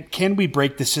 Cincinnati. Can we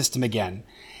break the system again?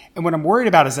 And what I'm worried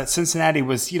about is that Cincinnati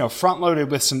was, front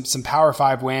loaded with some Power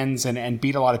 5 wins and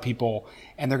beat a lot of people,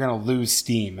 and they're going to lose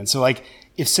steam. And so,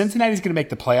 if Cincinnati's going to make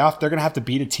the playoff, they're going to have to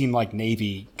beat a team like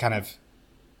Navy kind of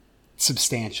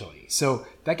substantially. So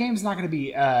that game's not going to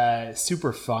be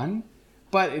super fun,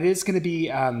 but it is going to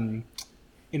be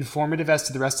informative as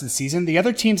to the rest of the season. The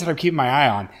other teams that I'm keeping my eye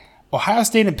on, Ohio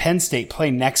State and Penn State play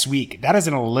next week. That is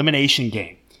an elimination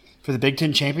game for the Big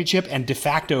Ten Championship and de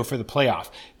facto for the playoff.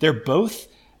 They're both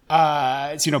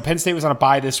Penn State was on a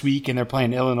bye this week, and they're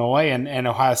playing Illinois, and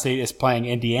Ohio State is playing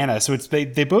Indiana. So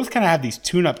they both kind of have these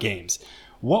tune-up games.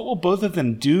 What will both of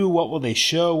them do? What will they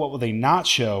show? What will they not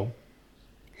show?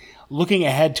 Looking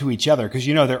ahead to each other, because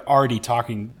they're already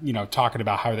talking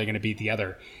about how they're going to beat the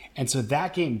other. And so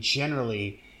that game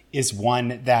generally is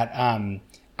one that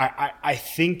I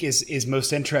think is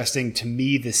most interesting to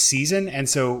me this season. And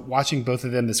so watching both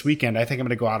of them this weekend, I think I'm going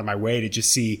to go out of my way to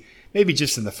just see, maybe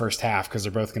just in the first half, because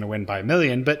they're both going to win by 1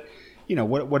 million. But,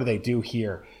 what do they do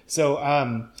here? So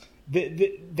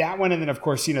that one, and then, of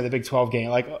course, the Big 12 game,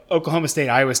 like Oklahoma State,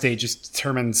 Iowa State just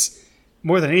determines,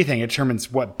 more than anything, it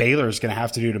determines what Baylor's going to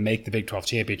have to do to make the Big 12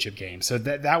 championship game. So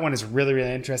that one is really,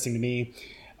 really interesting to me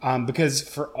because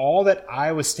for all that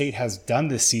Iowa State has done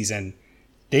this season,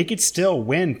 they could still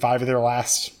win 5 of their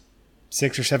last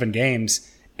 6 or 7 games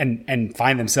and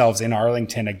find themselves in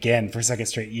Arlington again for a second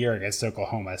straight year against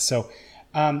Oklahoma. So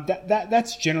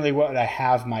that's generally what I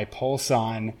have my pulse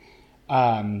on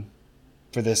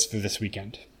for this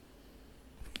weekend.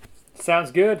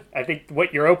 Sounds good. I think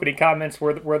what your opening comments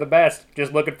were the best.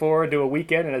 Just looking forward to a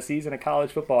weekend and a season of college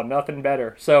football. Nothing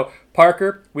better. So,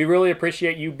 Parker, we really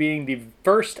appreciate you being the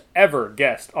first ever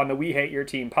guest on the We Hate Your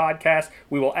Team podcast.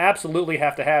 We will absolutely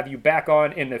have to have you back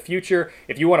on in the future.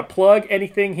 If you want to plug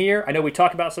anything here, I know we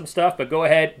talked about some stuff, but go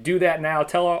ahead, do that now.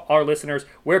 Tell our listeners,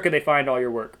 where can they find all your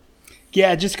work?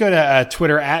 Yeah, just go to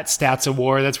Twitter at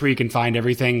StatsAwar. That's where you can find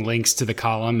everything, links to the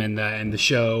column and the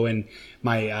show and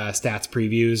my stats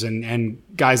previews. And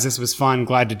guys, this was fun.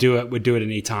 Glad to do it. Would do it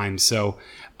anytime. So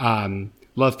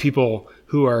love people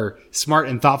who are smart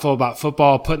and thoughtful about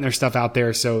football, putting their stuff out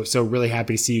there. So really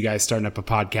happy to see you guys starting up a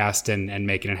podcast and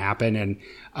making it happen. And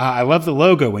I love the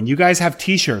logo. When you guys have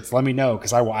T-shirts, let me know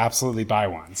because I will absolutely buy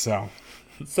one. So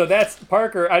that's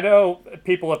Parker. I know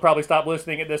people have probably stopped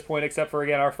listening at this point, except for,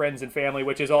 again, our friends and family,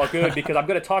 which is all good because I'm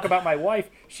going to talk about my wife.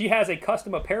 She has a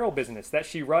custom apparel business that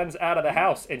she runs out of the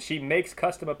house, and she makes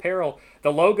custom apparel.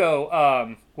 The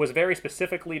logo was very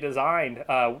specifically designed.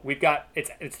 We've got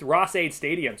it's Ross-Ade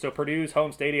Stadium, so Purdue's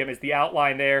home stadium is the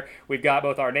outline there. We've got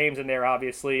both our names in there,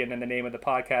 obviously, and then the name of the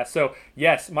podcast. So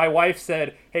yes, my wife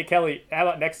said, "Hey Kelly, how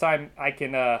about next time I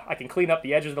can clean up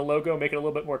the edges of the logo, make it a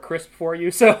little bit more crisp for you."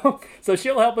 So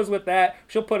she'll help us with that.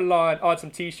 She'll put it on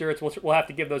some T-shirts. We'll have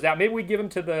to give those out. Maybe we give them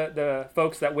to the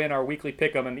folks that win our weekly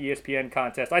pick'em and the ESPN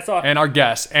contest. I saw and our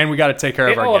guests, and we got to take care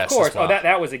of our guests. Of course. As well.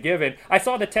 That was a given. I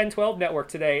saw the 10-12 Network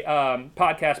today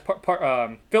podcast.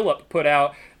 Philip put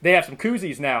out. They have some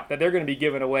koozies now that they're going to be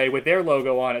giving away with their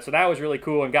logo on it. So that was really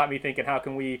cool and got me thinking, how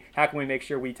can we make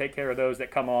sure we take care of those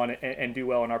that come on and do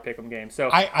well in our pick'em game? So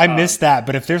I missed that,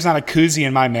 but if there's not a koozie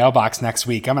in my mailbox next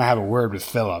week, I'm going to have a word with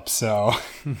Philip. So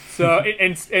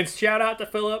and shout out to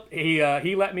Philip.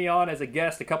 He let me on as a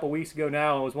guest a couple weeks ago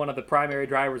now and was one of the primary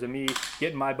drivers of me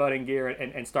getting my butt in gear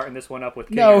and starting this one up with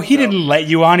Kinger. No, he didn't let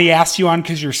you on. He asked you on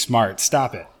because you're smart.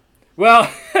 Stop it.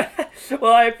 Well,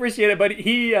 I appreciate it, but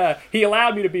he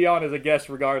allowed me to be on as a guest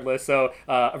regardless, so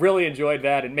I really enjoyed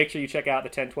that, and make sure you check out the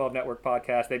 10-12 Network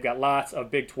podcast. They've got lots of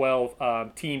Big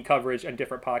 12 team coverage and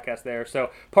different podcasts there.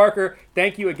 So, Parker,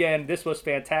 thank you again. This was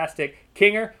fantastic.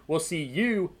 Kinger, we'll see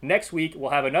you next week.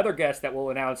 We'll have another guest that we'll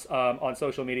announce on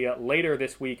social media later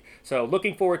this week, so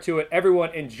looking forward to it.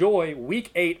 Everyone enjoy Week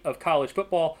 8 of college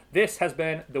football. This has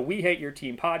been the We Hate Your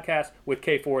Team podcast with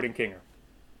Kay Ford and Kinger.